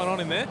lot going on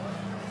in there.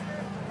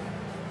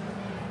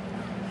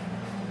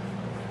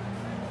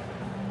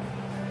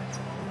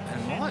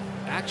 And it might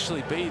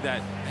actually be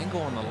that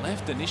angle on the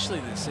left initially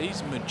that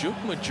sees Majuk.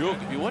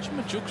 If you watch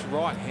Majuk's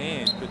right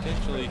hand,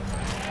 potentially.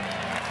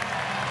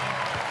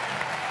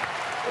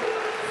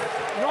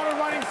 Not a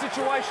running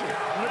situation.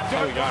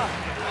 There we go.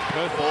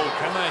 Perth ball.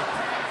 Can they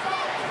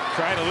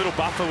create a little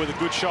buffer with a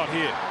good shot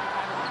here?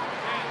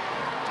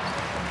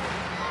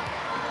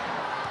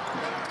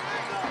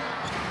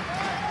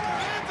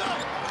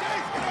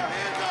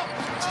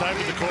 Stay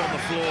with the call on the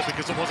floor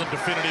because it wasn't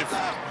definitive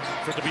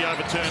for it to be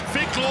overturned.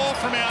 Vic Law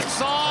from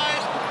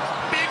outside.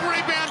 Big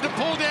rebound to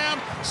pull down.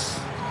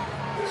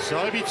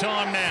 Sobey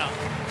time now.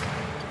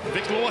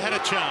 Vic Law had a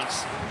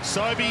chance.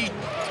 Sobey,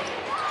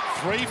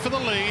 3 for the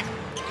lead.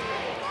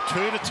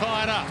 2 to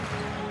tie it up.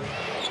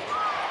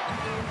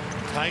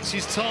 Takes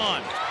his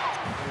time.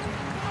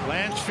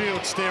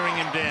 Blanchfield staring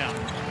him down.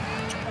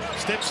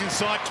 Steps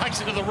inside,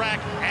 takes it to the rack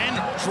and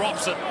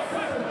drops it.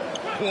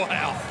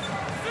 Wow.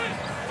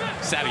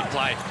 Savvy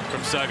play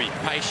from Sobey.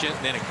 Patient,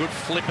 then a good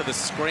flip of the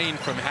screen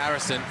from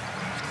Harrison.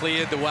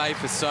 Cleared the way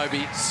for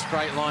Sobey.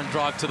 Straight line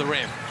drive to the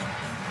rim.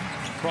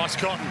 Bryce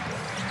Cotton.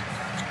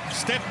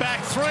 Step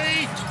back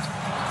three.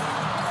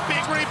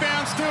 Big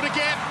rebound still to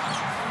get.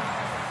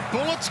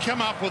 Bullets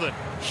come up with it.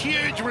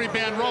 Huge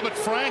rebound, Robert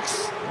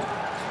Franks.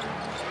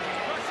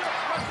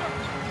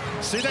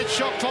 See that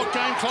shot clock,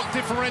 game clock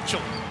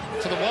differential.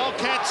 So the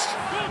Wildcats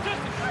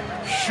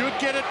should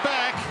get it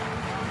back.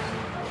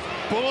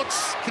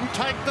 Bullets can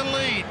take the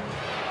lead.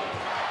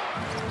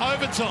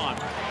 Overtime,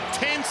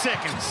 10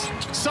 seconds.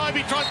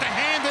 Sobey tries to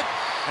hand it,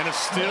 and it's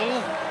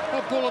still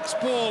a Bullets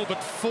ball,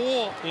 but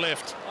 4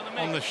 left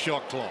on the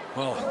shot clock.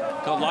 Well,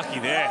 got lucky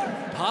there.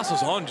 Pass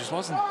was on, just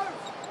wasn't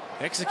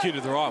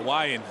executed the right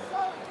way, and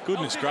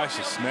goodness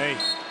gracious me.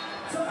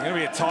 Going to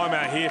be a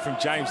timeout here from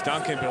James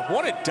Duncan, but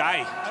what a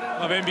day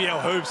of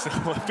NBL hoops.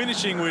 We're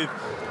finishing with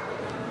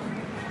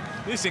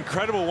this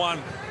incredible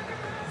one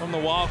from the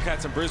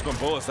Wildcats and Brisbane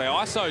Bullets. They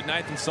ISO'd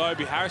Nathan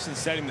Sobey. Harrison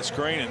setting the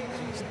screen, and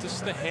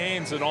just the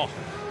hands and off.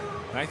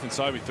 Nathan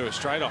Sobey threw it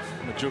straight off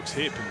Majuk's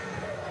hip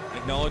and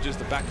acknowledges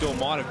the back door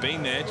might have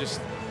been there,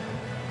 just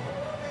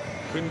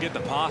couldn't get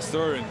the pass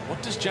through. And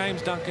what does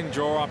James Duncan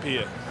draw up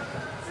here?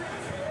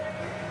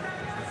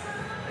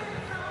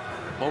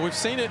 Well, we've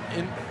seen it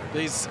in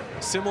these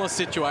similar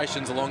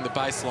situations along the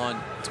baseline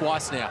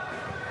twice now.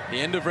 The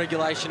end of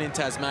regulation in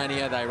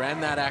Tasmania, they ran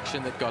that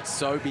action that got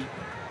Sobey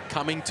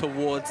coming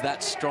towards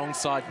that strong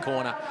side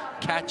corner,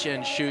 catch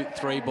and shoot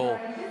 3-ball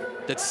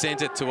that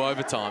sent it to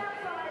overtime.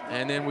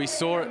 And then we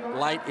saw it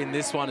late in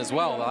this one as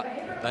well.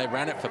 They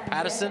ran it for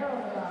Patterson.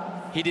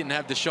 He didn't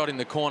have the shot in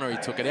the corner. He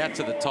took it out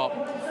to the top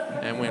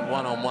and went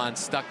one-on-one,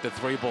 stuck the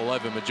 3-ball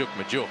over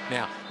Majuk.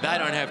 Now, they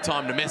don't have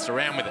time to mess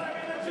around with it.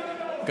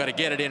 Got to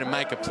get it in and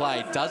make a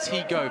play. Does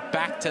he go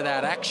back to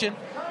that action,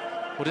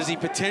 or does he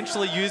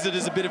potentially use it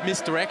as a bit of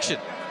misdirection?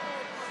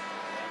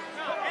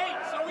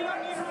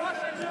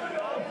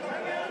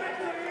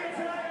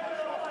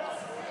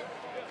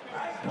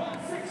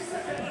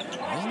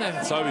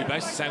 Nathan Sobey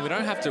basically saying we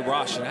don't have to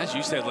rush, and as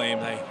you said,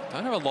 Liam, they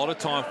don't have a lot of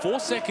time. 4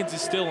 seconds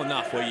is still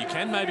enough where you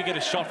can maybe get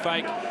a shot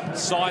fake,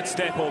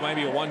 sidestep, or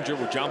maybe a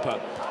 1-dribble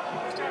jumper.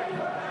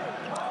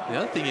 The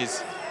other thing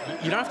is,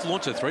 you don't have to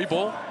launch a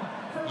 3-ball.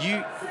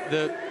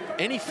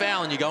 Any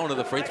foul and you go onto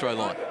the free throw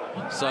line.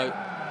 So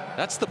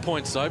that's the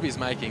point Sobey's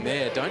making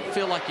there. Don't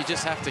feel like you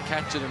just have to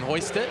catch it and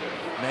hoist it.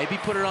 Maybe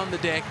put it on the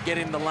deck, get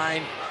in the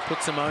lane,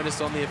 put some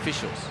onus on the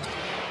officials.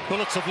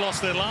 Bullets have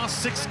lost their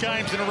last 6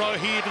 games in a row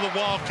here to the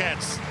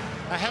Wildcats.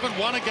 They haven't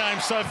won a game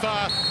so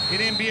far in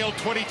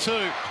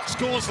NBL22.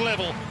 Scores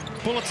level.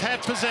 Bullets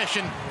have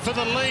possession for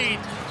the lead.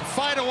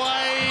 Fade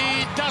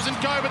away,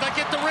 doesn't go, but they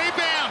get the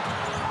rebound.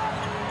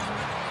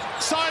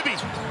 Sobey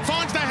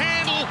finds the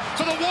handle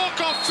for the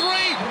walk-off 3.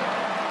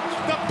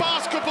 The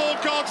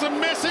basketball gods are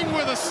messing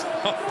with us.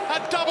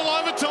 A double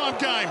overtime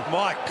game.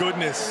 My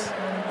goodness,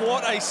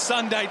 what a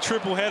Sunday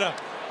triple header.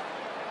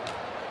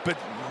 But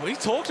we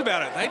talked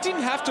about it. They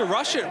didn't have to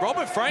rush it.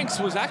 Robert Franks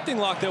was acting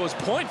like there was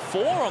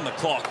 0.4 on the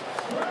clock.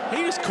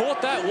 He just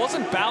caught that,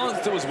 wasn't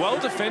balanced. It was well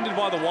defended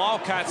by the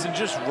Wildcats and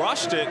just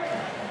rushed it.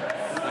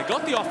 They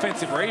got the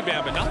offensive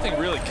rebound, but nothing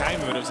really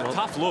came of it. It was a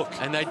tough look.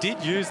 And they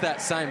did use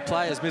that same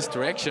play as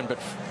misdirection, but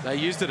they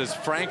used it as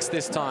Franks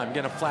this time,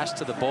 going to flash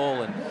to the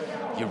ball. And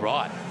you're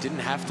right, didn't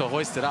have to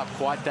hoist it up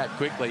quite that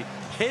quickly.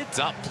 Heads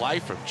up play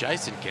from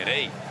Jason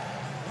Kedee.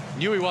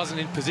 Knew he wasn't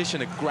in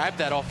position to grab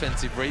that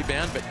offensive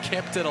rebound, but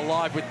kept it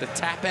alive with the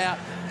tap out.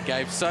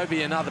 Gave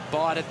Sobey another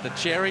bite at the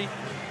cherry.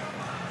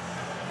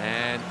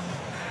 And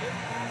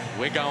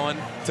we're going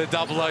to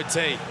double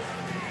OT.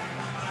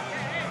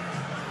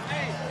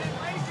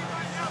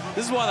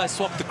 This is why they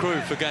swapped the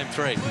crew for game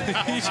 3. You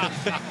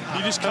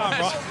just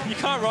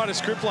can't write a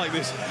script like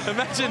this.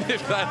 Imagine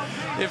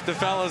if the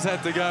fellas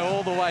had to go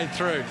all the way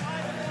through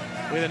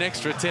with an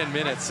extra 10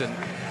 minutes. And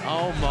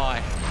oh my,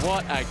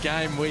 what a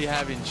game we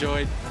have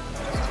enjoyed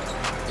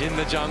in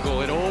the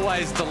jungle. It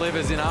always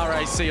delivers in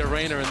RAC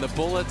Arena, and the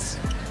Bullets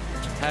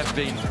have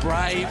been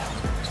brave.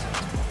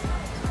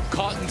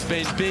 Cotton's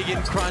been big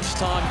in crunch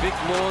time. Vic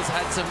Law's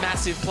had some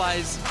massive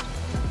plays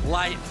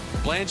late.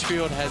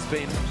 Blanchfield has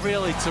been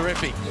really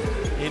terrific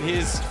in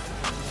his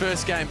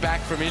first game back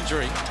from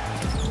injury.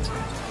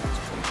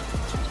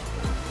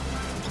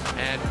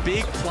 And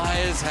big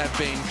players have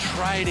been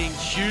trading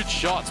huge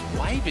shots,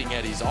 waving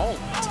at his own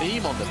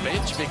team on the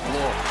bench, Vic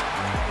Law,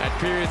 at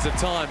periods of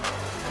time.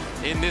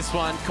 In this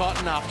one,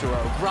 Cotton, after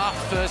a rough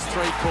first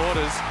 3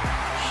 quarters,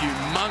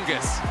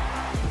 humongous,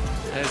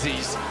 as he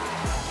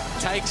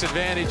takes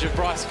advantage of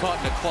Bryce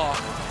Cotton o'clock.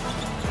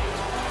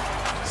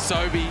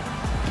 Sobey,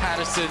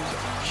 Patterson,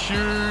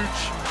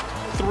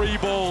 huge 3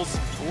 balls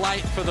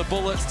late for the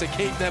Bullets to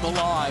keep them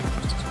alive,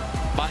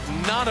 but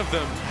none of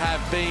them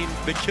have been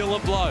the killer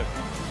blow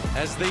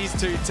as these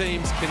 2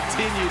 teams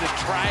continue to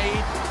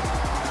trade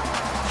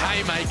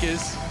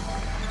haymakers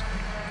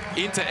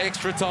into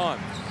extra time.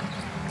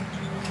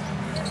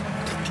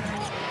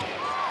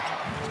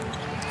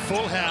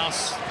 Full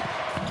house,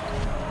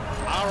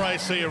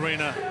 RAC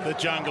Arena, the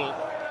jungle.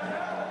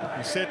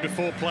 I said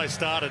before play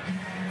started,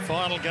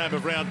 final game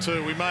of round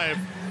 2, we may have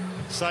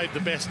saved the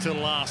best till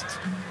last.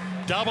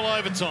 Double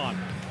overtime.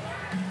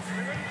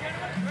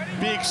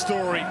 Big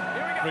story,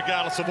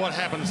 regardless of what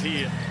happens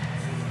here.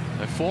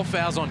 So 4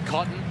 fouls on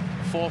Cotton,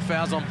 4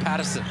 fouls on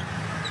Patterson.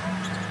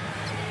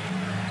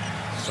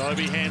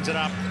 Sobey hands it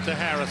up to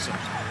Harrison.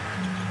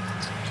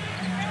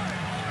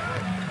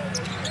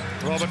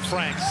 Robert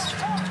Franks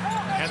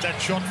had that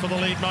shot for the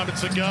lead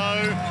moments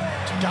ago.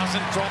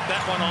 Doesn't drop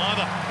that one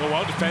either.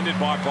 Well defended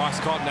by Bryce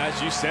Cotton, as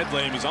you said,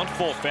 Liam. He's on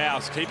 4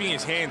 fouls, keeping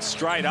his hands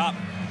straight up.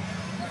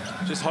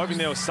 Just hoping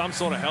there was some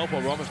sort of help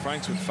or Robert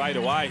Franks would fade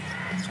away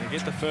and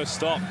get the first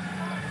stop.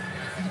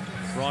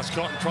 Bryce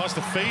Cotton tries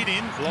to feed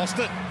in, lost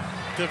it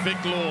to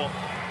Vic Law.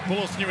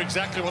 Bullets knew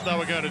exactly what they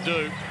were going to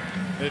do.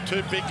 Their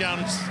 2 big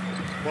guns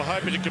were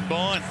hoping to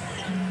combine.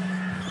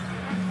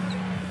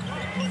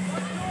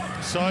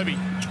 Sobey.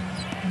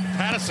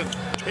 Patterson.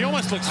 He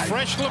almost looks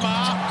fresh.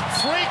 Lamar.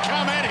 Free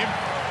come at him.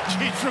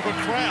 Gee, through a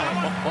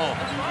crowd. Oh.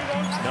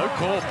 No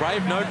call.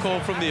 Brave no call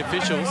from the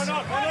officials.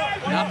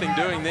 Nothing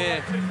doing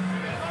there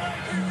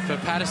for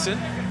Patterson.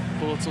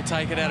 Bullets will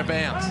take it out of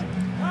bounds.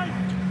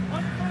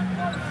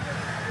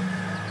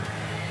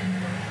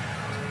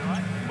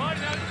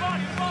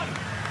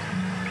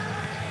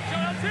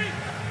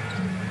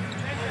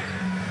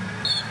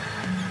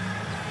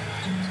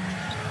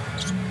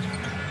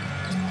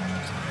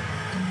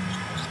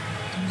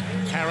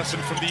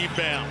 Harrison from the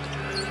inbound.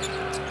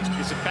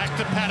 Gives it back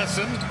to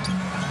Patterson.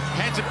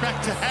 Hands it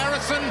back to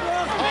Harrison.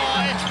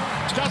 High.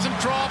 Doesn't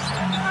drop.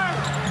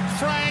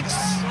 Franks.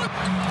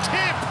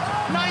 Tip.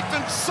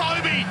 Nathan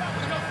Sobey.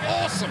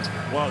 Awesome.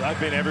 Well, they've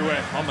been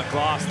everywhere on the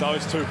glass,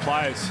 those 2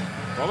 players.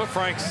 Robert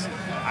Franks,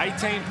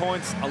 18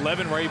 points,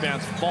 11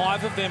 rebounds,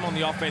 5 of them on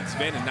the offensive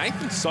end. And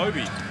Nathan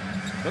Sobey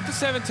got the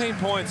 17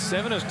 points,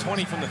 7 of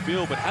 20 from the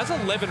field, but has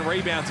 11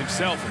 rebounds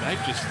himself. And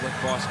they've just let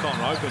Bryce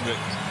Cotton open, but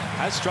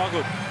has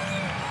struggled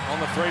on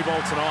the 3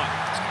 ball tonight.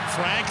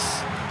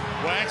 Franks.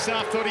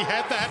 Wagstaff thought he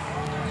had that.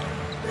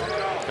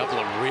 A couple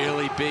of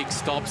really big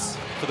stops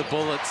for the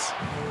Bullets.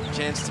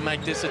 Chance to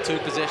make this a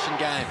 2-possession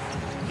game.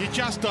 You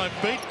just don't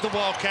beat the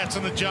Wildcats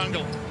in the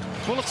jungle.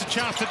 Bullets a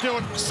chance to do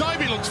it.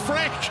 Sobey looks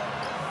fresh.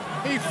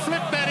 He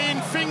flipped that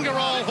in, finger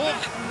roll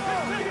hook,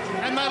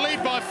 and they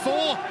lead by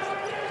 4.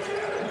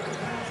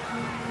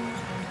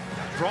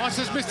 Bryce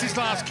has missed his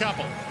last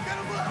couple.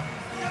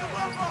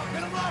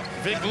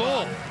 Vic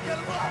Law.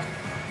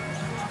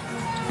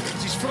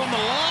 Gets his foot on the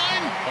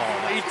line.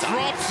 Oh, he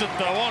drops it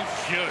though on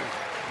cue.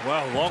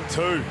 Well, long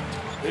 2.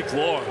 Vic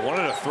Law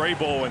wanted a 3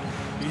 ball, and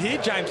you hear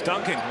James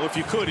Duncan, well, if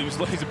you could,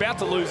 he's about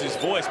to lose his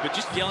voice, but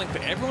just yelling for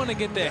everyone to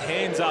get their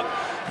hands up,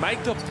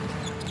 make the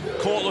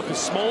court look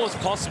as small as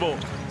possible,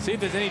 see if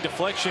there's any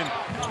deflection,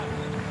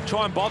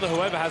 try and bother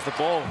whoever has the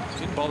ball.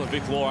 Didn't bother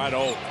Vic Law at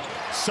all.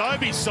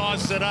 Sobey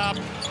sizes it up.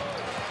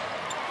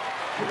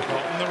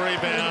 Cotton the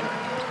rebound.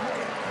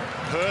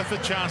 Perth a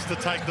chance to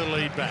take the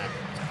lead back.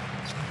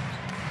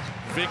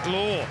 Vic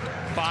Law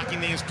barking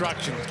the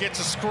instructions, gets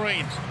a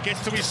screen,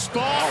 gets to his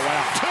spot. Oh,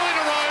 wow. 2 in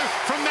a row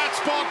from that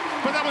spot,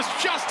 but that was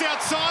just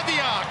outside the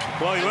arc.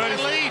 Well, he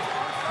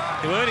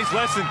learned his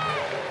lesson.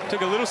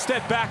 Took a little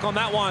step back on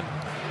that one,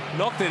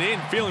 knocked it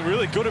in, feeling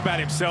really good about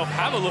himself.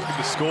 Have a look at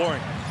the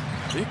scoring.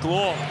 Vic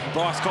Law and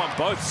Bryce Cotton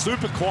both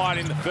super quiet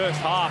in the first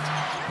half,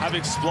 have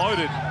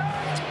exploded.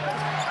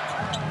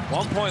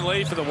 1 point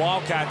lead for the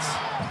Wildcats.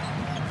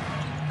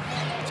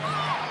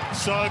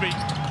 Sobey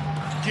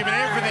giving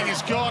everything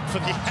he's got for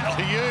the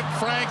alley-oop.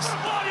 Franks,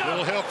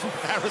 little help from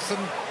Harrison.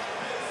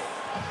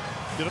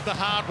 Did it the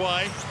hard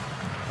way.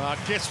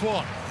 Guess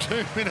what?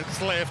 2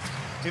 minutes left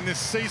in this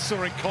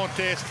seesawing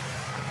contest,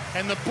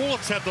 and the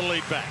Bullets have the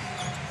lead back.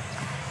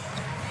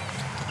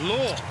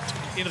 Law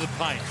into the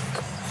paint.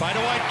 Fade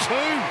away 2.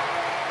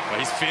 Well,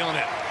 he's feeling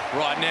it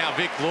right now.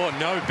 Vic Law,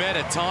 no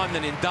better time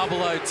than in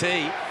double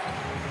OT.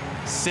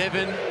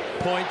 7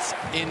 points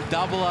in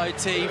double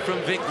OT from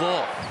Vic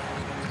Law.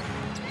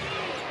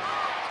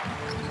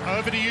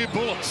 Over to you,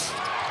 Bullets.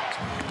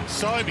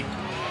 Sobey.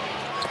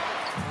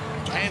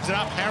 Hands it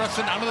up.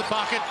 Harrison under the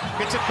bucket.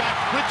 Gets it back.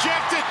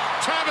 Rejected.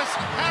 Travis.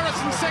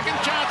 Harrison, second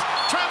chance.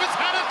 Travis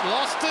had it.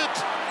 Lost it.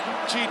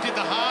 Gee, did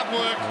the hard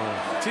work.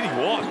 Did he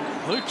what?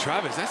 Luke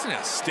Travis, that's an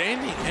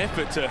outstanding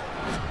effort to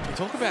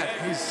talk about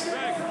his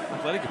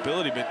athletic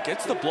ability, but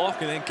gets the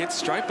block and then gets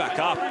straight back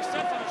up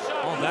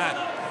on that.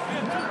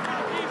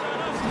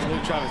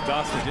 Luke Travis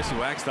does, and Jesse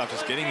Wagstaff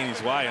just getting in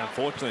his way.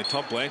 Unfortunately,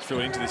 Todd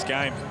Blanchfield into this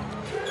game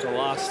for the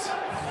last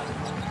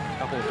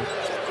couple of...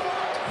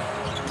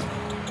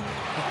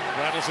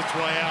 Rattles its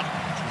way out.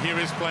 Here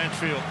is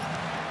Blanchfield.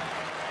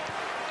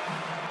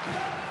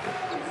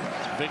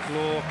 Vic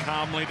Law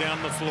calmly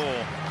down the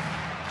floor.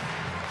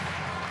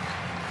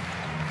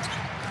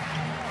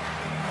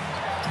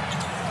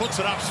 Puts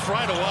it up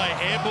straight away.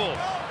 Air ball.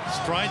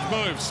 Strange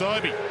move.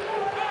 Sobey.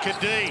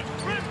 Kadee.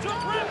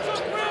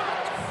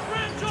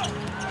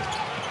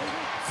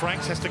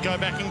 Franks has to go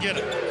back and get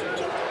it.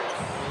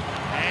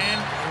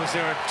 And Was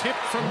there a tip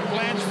from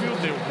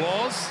Blanchfield? There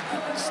was.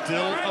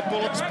 Still a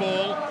Bullets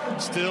ball.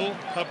 Still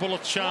a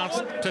Bullets chance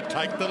to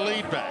take the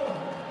lead back.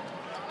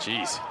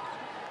 Jeez.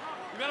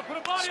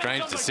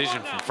 Strange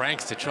decision from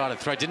Franks to try to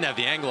throw. Didn't have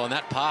the angle on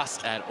that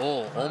pass at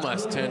all.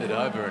 Almost turned it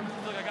over.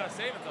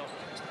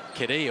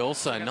 Kadee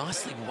also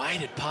nicely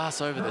weighted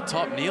pass over the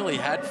top. Nearly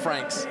had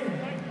Franks.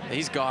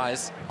 These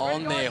guys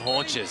on their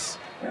haunches.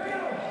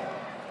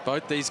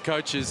 Both these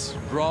coaches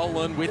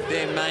rolling with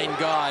their main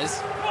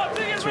guys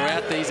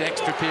throughout these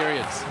extra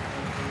periods.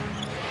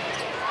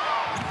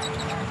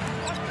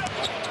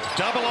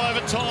 Double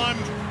overtime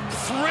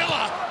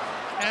thriller.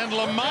 And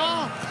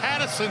Lamar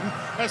Patterson,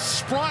 as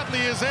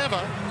sprightly as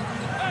ever,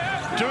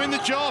 doing the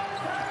job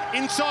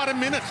inside a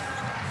minute.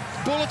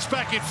 Bullets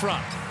back in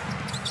front.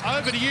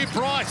 Over to you,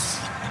 Bryce.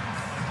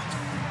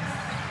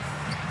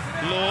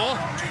 Law.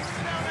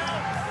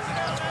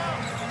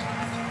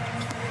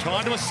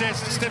 Trying to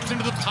assess, steps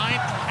into the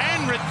paint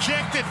and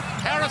rejected.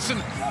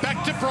 Harrison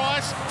back to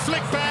Bryce,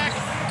 flick back.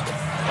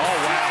 Oh,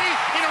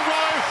 wow. 3 in a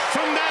row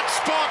from that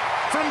spot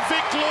from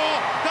Vic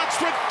Law. That's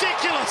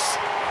ridiculous.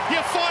 You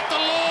fight the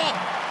law,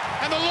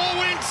 and the law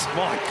wins.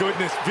 My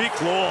goodness, Vic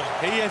Law.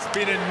 He has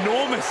been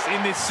enormous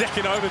in this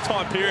second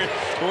overtime period,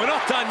 but we're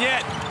not done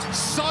yet.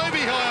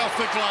 Sobey high off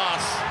the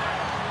glass.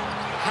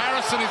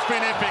 Harrison has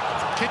been epic.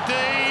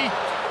 Kadee,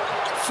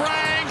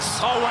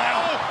 Franks. Oh,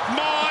 wow. Oh,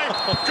 my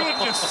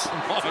goodness.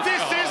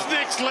 This is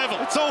next level.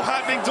 It's all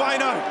happening,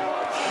 Dwayno.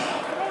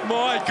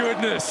 My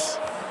goodness.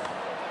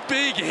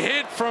 Big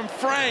hit from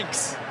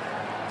Franks.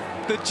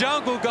 The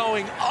jungle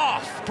going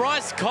off.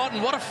 Bryce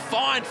Cotton, what a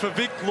find for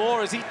Vic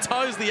Law as he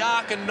toes the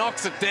arc and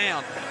knocks it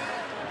down.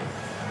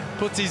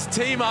 Puts his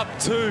team up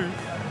 2.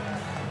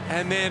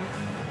 And then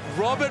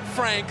Robert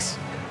Franks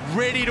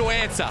ready to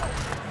answer.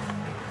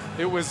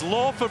 It was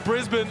Law for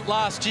Brisbane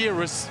last year.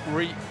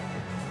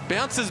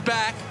 Bounces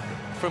back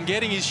from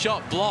getting his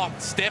shot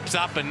blocked, steps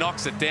up and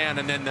knocks it down.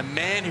 And then the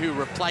man who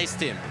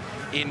replaced him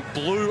in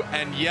blue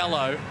and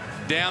yellow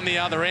down the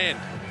other end.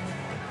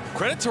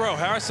 Credit to Terrell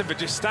Harrison for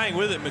just staying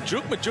with it.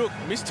 Majuk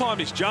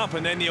mistimed his jump,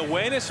 and then the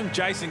awareness from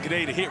Jason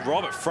Kadee to hit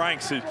Robert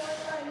Franks, who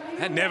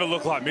had never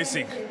looked like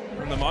missing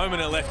from the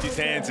moment it left his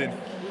hands. And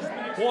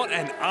what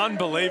an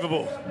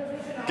unbelievable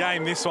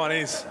game this one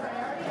is.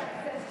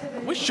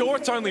 We're sure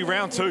it's only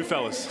round 2,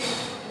 fellas.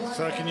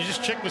 So can you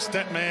just check with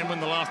Statman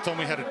when the last time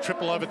we had a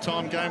triple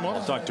overtime game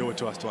was? Don't do it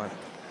to us, Dwayne.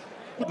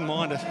 Wouldn't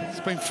mind it. It's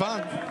been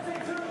fun.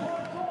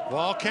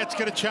 Wildcats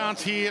get a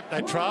chance here.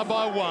 They trail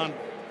by 1.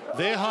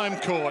 Their home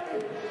court.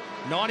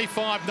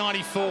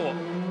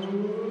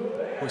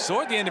 95-94. We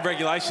saw at the end of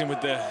regulation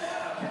with the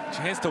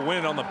chance to win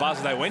it on the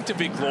buzzer. They went to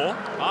Vic Law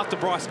after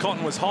Bryce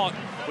Cotton was hot.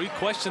 We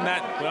questioned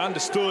that. We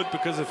understood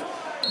because of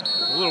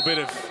a little bit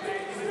of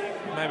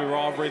maybe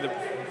rivalry that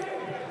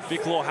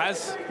Vic Law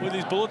has with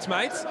his Bullets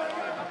mates.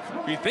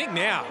 But you think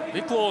now,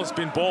 Vic Law's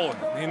been balling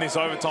in this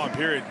overtime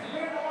period.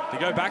 Do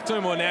you go back to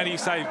him, or now do you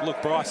say, look,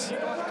 Bryce,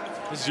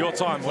 this is your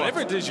time?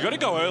 Whatever it is, you've got to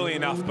go early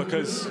enough,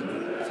 because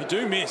if you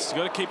do miss, you've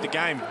got to keep the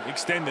game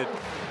extended.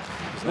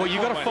 Well,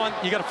 you got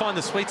to find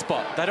the sweet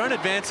spot. They don't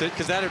advance it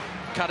because that'd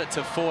cut it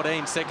to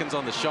 14 seconds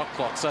on the shot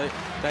clock. So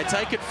they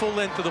take it full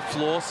length of the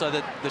floor so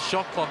that the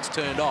shot clock's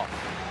turned off.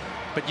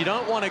 But you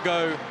don't want to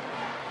go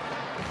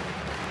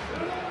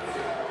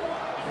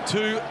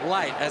too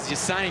late, as you're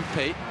saying,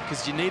 Pete,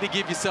 because you need to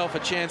give yourself a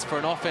chance for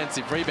an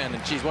offensive rebound.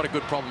 And geez, what a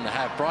good problem to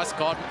have. Bryce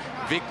Cotton,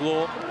 Vic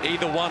Law,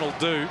 either one will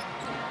do.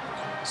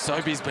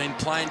 Sobey's been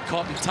playing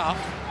Cotton tough,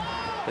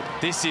 but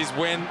this is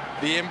when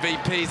the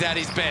MVP's at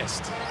his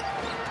best.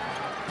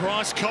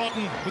 Bryce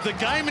Cotton with the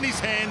game in his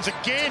hands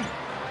again.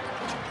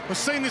 We've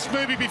seen this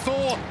movie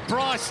before.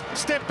 Bryce,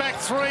 step back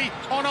 3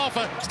 on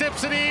offer,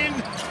 steps it in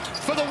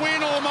for the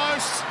win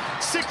almost.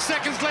 6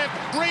 seconds left.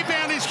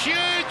 Rebound is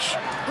huge.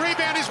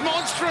 Rebound is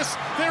monstrous.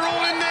 They're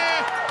all in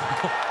there.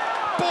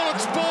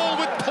 Bullets ball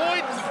with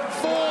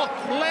 .4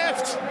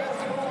 left.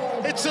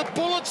 It's a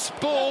Bullets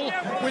ball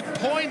with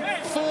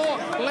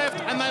 .4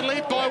 left, and they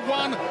lead by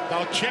 1.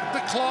 They'll check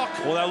the clock.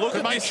 Well, they'll look to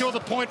at make this, sure the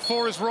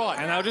 .4 is right.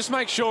 And they'll just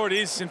make sure it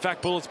is, in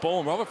fact, Bullets ball.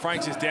 And Robert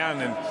Franks is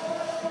down, and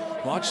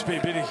might just be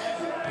a bit of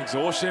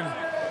exhaustion.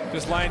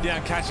 Just laying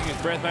down, catching his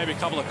breath, maybe a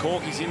couple of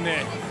corkies in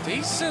there.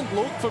 Decent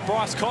look for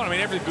Bryce Cotton. I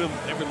mean, every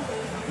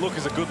look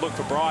is a good look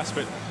for Bryce,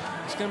 but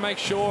just going to make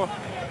sure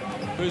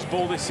whose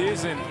ball this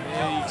is. And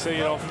yeah, you can see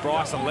it off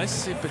Bryce,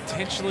 unless it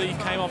potentially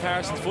came off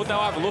Harrison's foot. They'll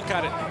have a look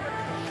at it.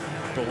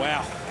 But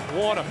wow,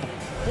 what a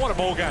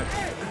ball game.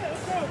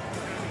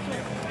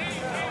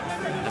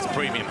 That's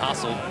premium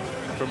hustle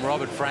from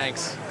Robert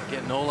Franks,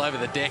 getting all over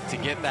the deck to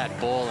get that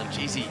ball. And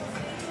geez, you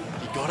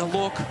got to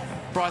look.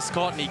 Bryce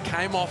Cotton, he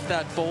came off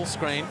that ball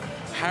screen.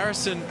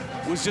 Harrison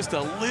was just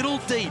a little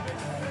deep.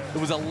 It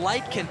was a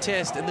late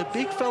contest, and the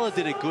big fella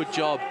did a good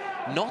job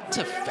not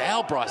to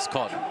foul Bryce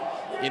Cotton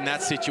in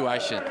that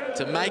situation,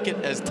 to make it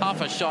as tough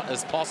a shot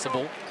as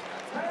possible.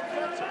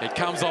 It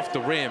comes off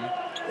the rim.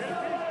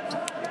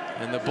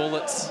 And the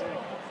Bullets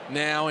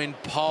now in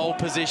pole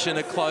position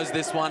to close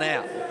this one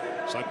out.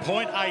 So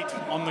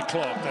 .8 on the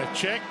clock. They've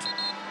checked.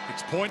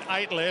 It's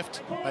 .8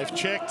 left. They've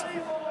checked.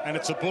 and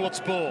it's a Bullets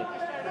ball.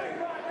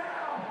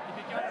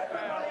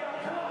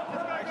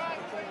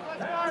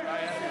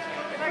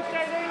 Thanks,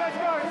 JD. Let's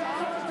go.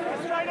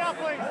 Straight out,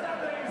 please.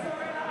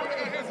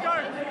 Let's go.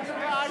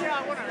 Yeah,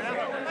 I want it.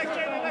 Thanks,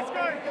 JD. Let's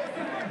go.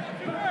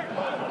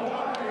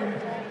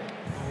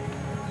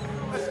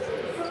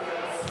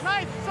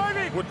 Nate,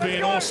 Sobi. Would be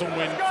an awesome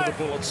win for the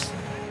Bullets.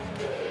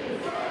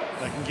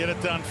 They can get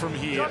it done from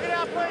here. Drop it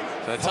out, please.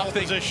 So Pole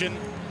position,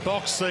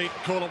 box seat,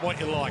 call it what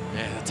you like.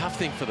 Yeah, the tough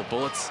thing for the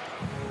Bullets,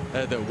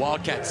 the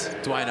Wildcats,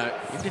 Dwayno,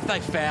 even if they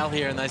foul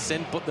here and they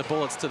send the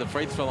Bullets to the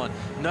free throw line,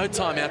 no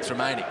timeouts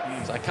remaining.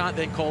 So they can't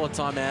then call a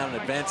timeout and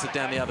advance it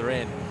down the other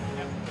end.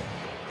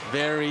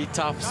 Very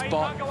tough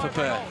spot for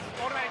Perth.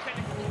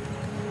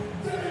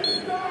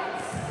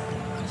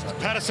 So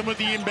Patterson with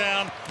the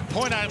inbound,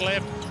 0.8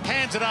 left,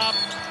 hands it up,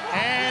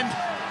 and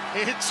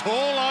it's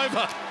all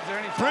over.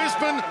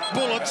 Brisbane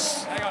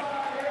Bullets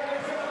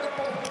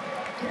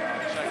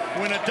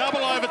win a double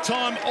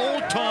overtime,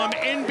 all-time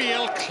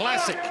NBL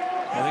classic.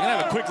 Well, they're going to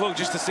have a quick look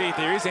just to see if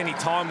there is any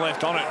time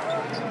left on it.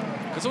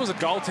 Because it was a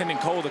goaltending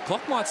call. The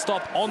clock might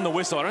stop on the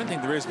whistle. I don't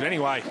think there is, but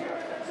anyway,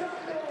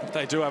 if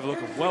they do have a look,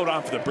 well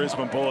done for the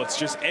Brisbane Bullets.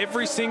 Just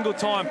every single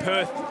time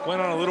Perth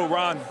went on a little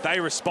run, they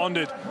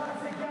responded.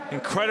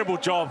 Incredible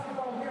job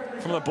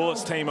from the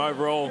Bullets team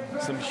overall.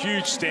 Some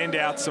huge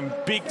standouts, some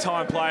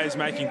big-time players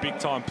making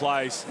big-time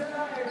plays.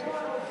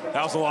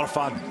 That was a lot of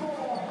fun.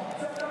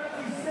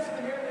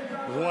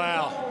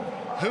 Wow.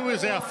 Who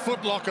is our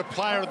Foot Locker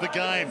player of the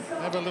game?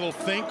 Have a little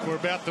think. We're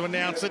about to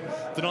announce it.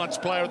 Tonight's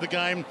player of the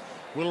game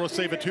will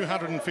receive a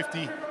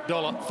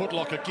 $250 Foot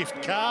Locker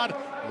gift card.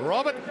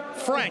 Robert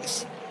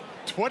Franks,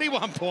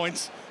 21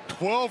 points,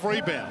 12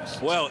 rebounds.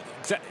 Well,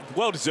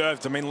 well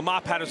deserved. I mean,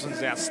 Lamar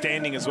Patterson's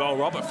outstanding as well.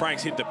 Robert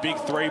Franks hit the big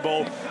three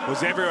ball,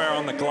 was everywhere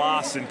on the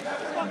glass, and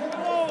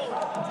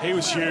he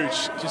was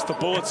huge. Just the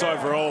Bullets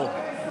overall,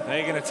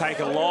 they're going to take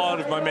a lot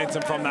of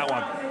momentum from that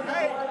one.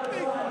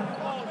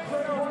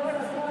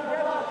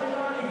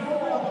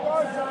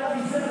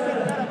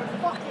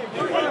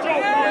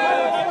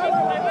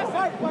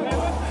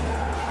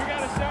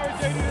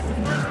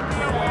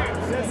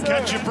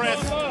 Catch your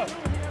breath.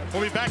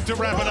 We'll be back to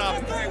wrap it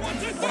up. One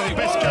of the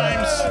best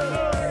games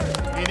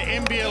in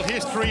NBL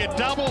history. A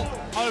double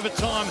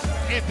overtime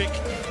epic.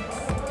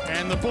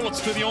 And the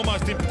Bullets do the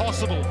almost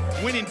impossible.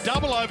 Win in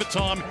double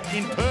overtime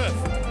in Perth,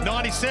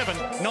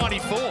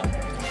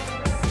 97-94.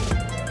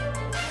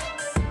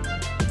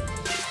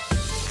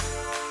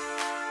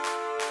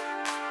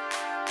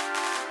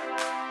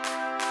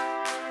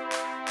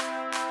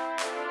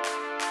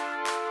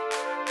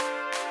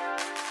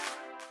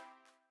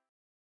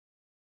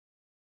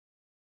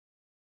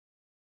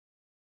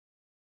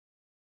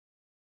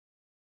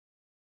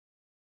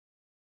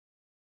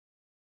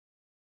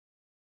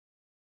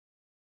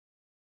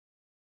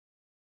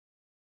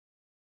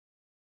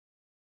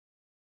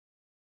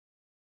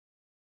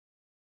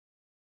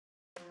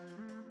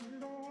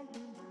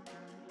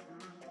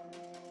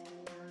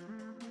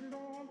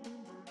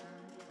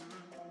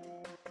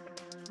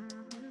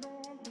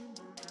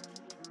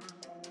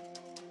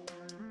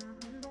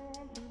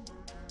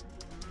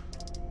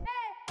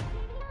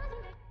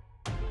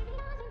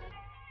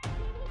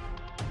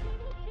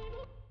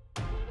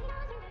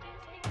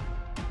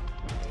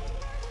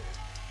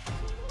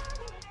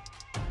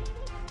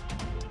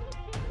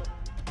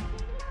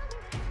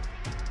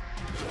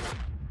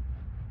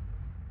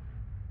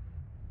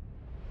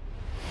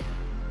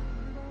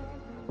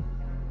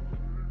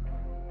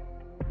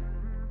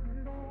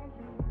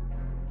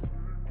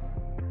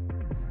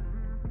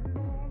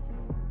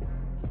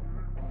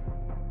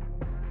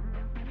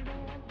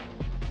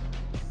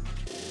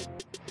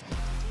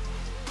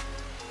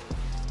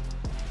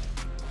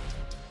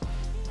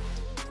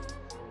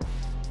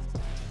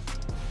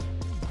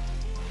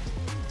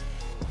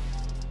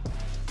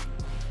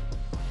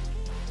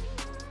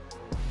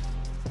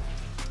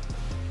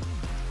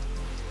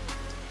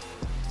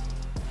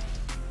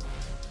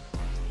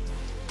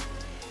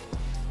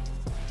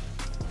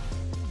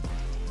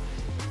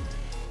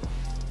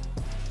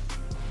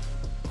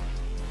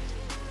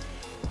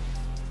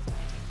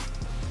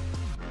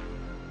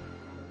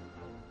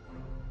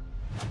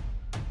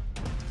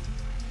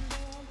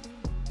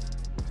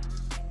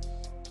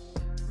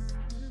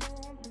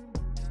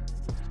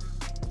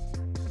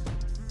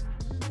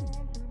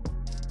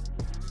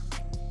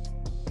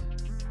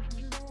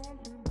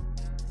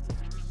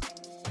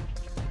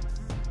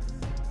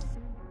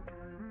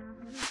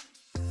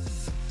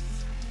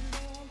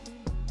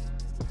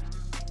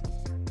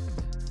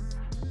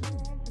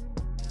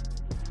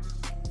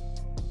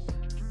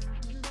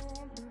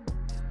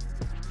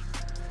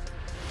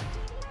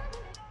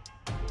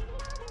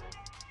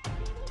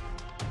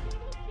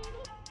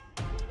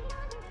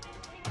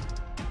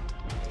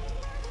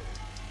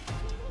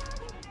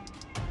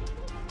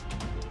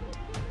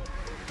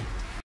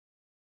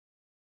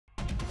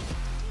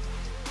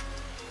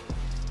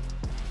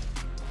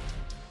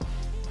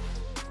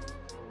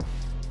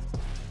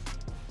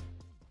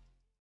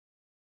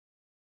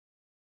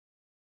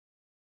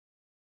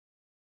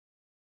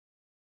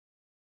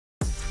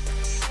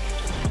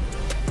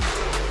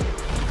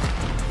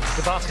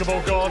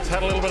 Basketball gods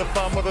had a little bit of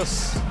fun with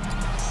us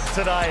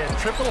today. A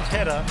triple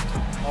header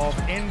of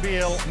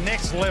NBL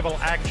next level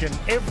action.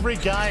 Every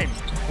game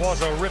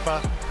was a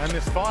ripper, and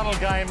this final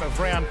game of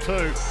round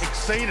 2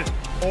 exceeded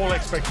all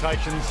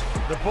expectations.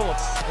 The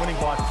Bullets winning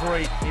by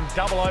 3 in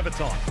double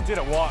overtime. Did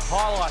it right.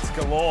 Highlights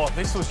galore.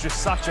 This was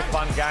just such a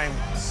fun game.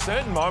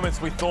 Certain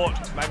moments we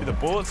thought maybe the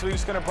Bullets were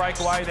just going to break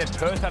away. Then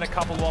Perth had a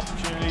couple of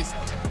opportunities.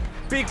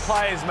 Big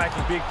players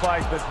making big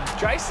plays, but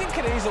Jason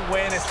Cadee's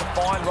awareness to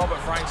find Robert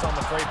Franks on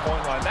the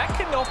three-point line, that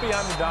cannot be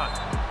underdone.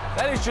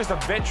 That is just a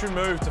veteran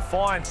move to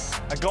find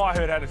a guy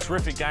who had a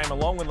terrific game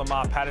along with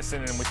Lamar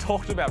Patterson. And we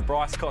talked about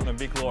Bryce Cotton and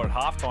Vic Law at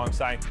halftime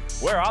saying,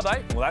 where are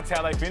they? Well, that's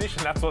how they finish,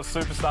 and that's what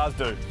superstars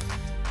do.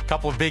 A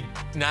couple of big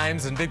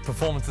names and big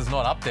performances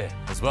not up there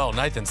as well.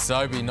 Nathan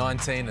Sobey,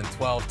 19 and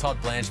 12.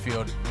 Todd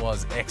Blanchfield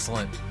was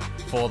excellent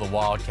for the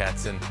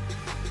Wildcats. And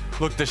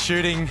look, the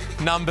shooting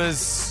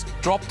numbers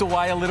dropped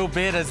away a little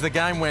bit as the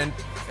game went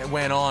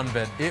on,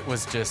 but it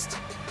was just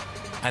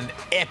an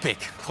epic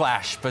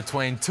clash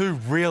between two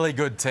really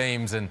good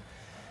teams, and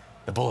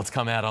the Bullets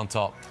come out on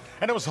top.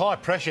 And it was high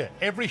pressure.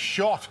 Every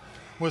shot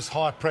was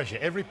high pressure.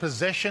 Every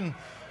possession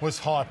was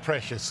high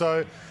pressure.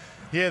 So,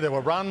 yeah, there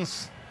were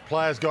runs.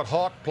 Players got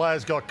hot,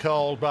 players got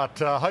cold,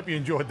 but I hope you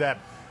enjoyed that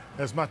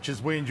as much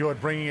as we enjoyed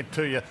bringing it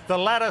to you. The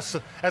ladder,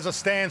 as it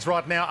stands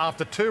right now,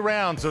 after 2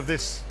 rounds of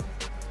this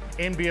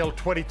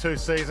NBL22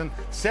 season,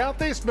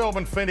 Southeast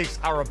Melbourne Phoenix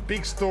are a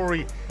big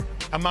story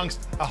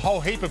amongst a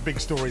whole heap of big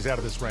stories out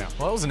of this round.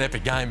 Well, it was an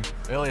epic game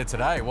earlier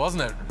today,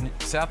 wasn't it?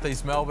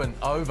 Southeast Melbourne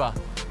over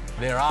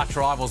their arch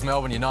rivals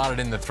Melbourne United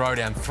in the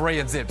throwdown.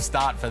 3-0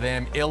 start for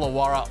them.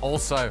 Illawarra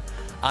also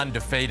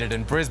undefeated,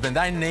 and Brisbane,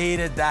 they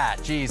needed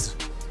that. Geez,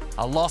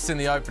 a loss in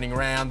the opening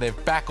round. They're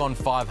back on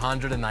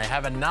 500, and they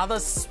have another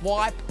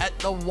swipe at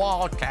the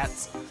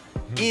Wildcats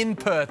in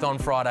Perth on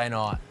Friday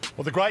night.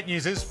 Well, the great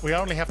news is we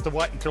only have to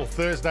wait until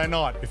Thursday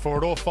night before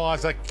it all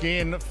fires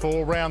again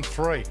for round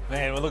 3.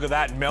 Man, well, look at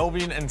that.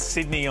 Melbourne and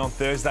Sydney on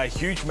Thursday.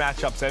 Huge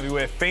matchups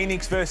everywhere.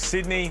 Phoenix versus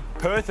Sydney,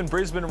 Perth and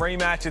Brisbane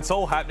rematch. It's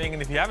all happening.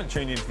 And if you haven't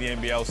tuned into the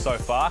NBL so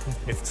far,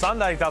 if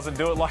Sunday doesn't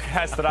do it like it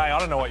has today, I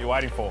don't know what you're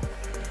waiting for.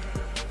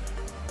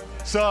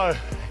 So,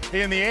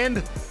 in the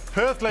end,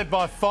 Perth led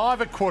by 5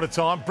 at quarter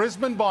time,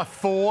 Brisbane by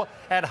 4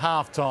 at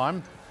half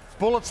time,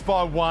 Bullets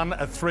by 1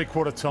 at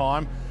 3/4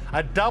 time,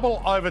 a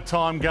double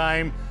overtime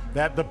game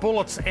that the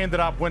Bullets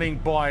ended up winning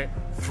by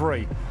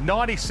 3,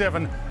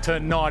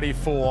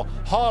 97-94.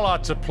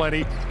 Highlights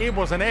aplenty. It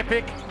was an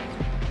epic.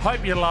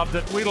 Hope you loved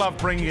it. We love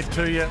bringing it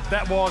to you.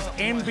 That was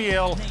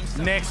NBL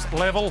Next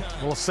Level.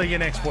 We'll see you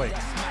next week.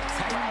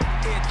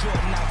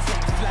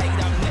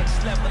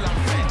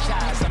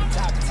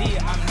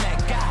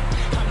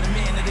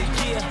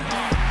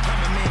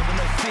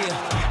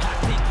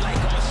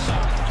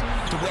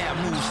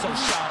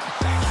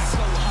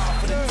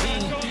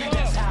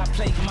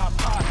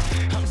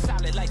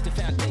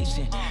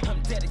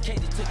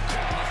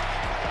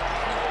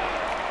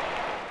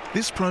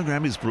 This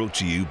program is brought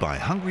to you by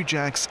Hungry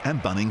Jack's and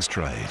Bunnings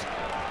Trade.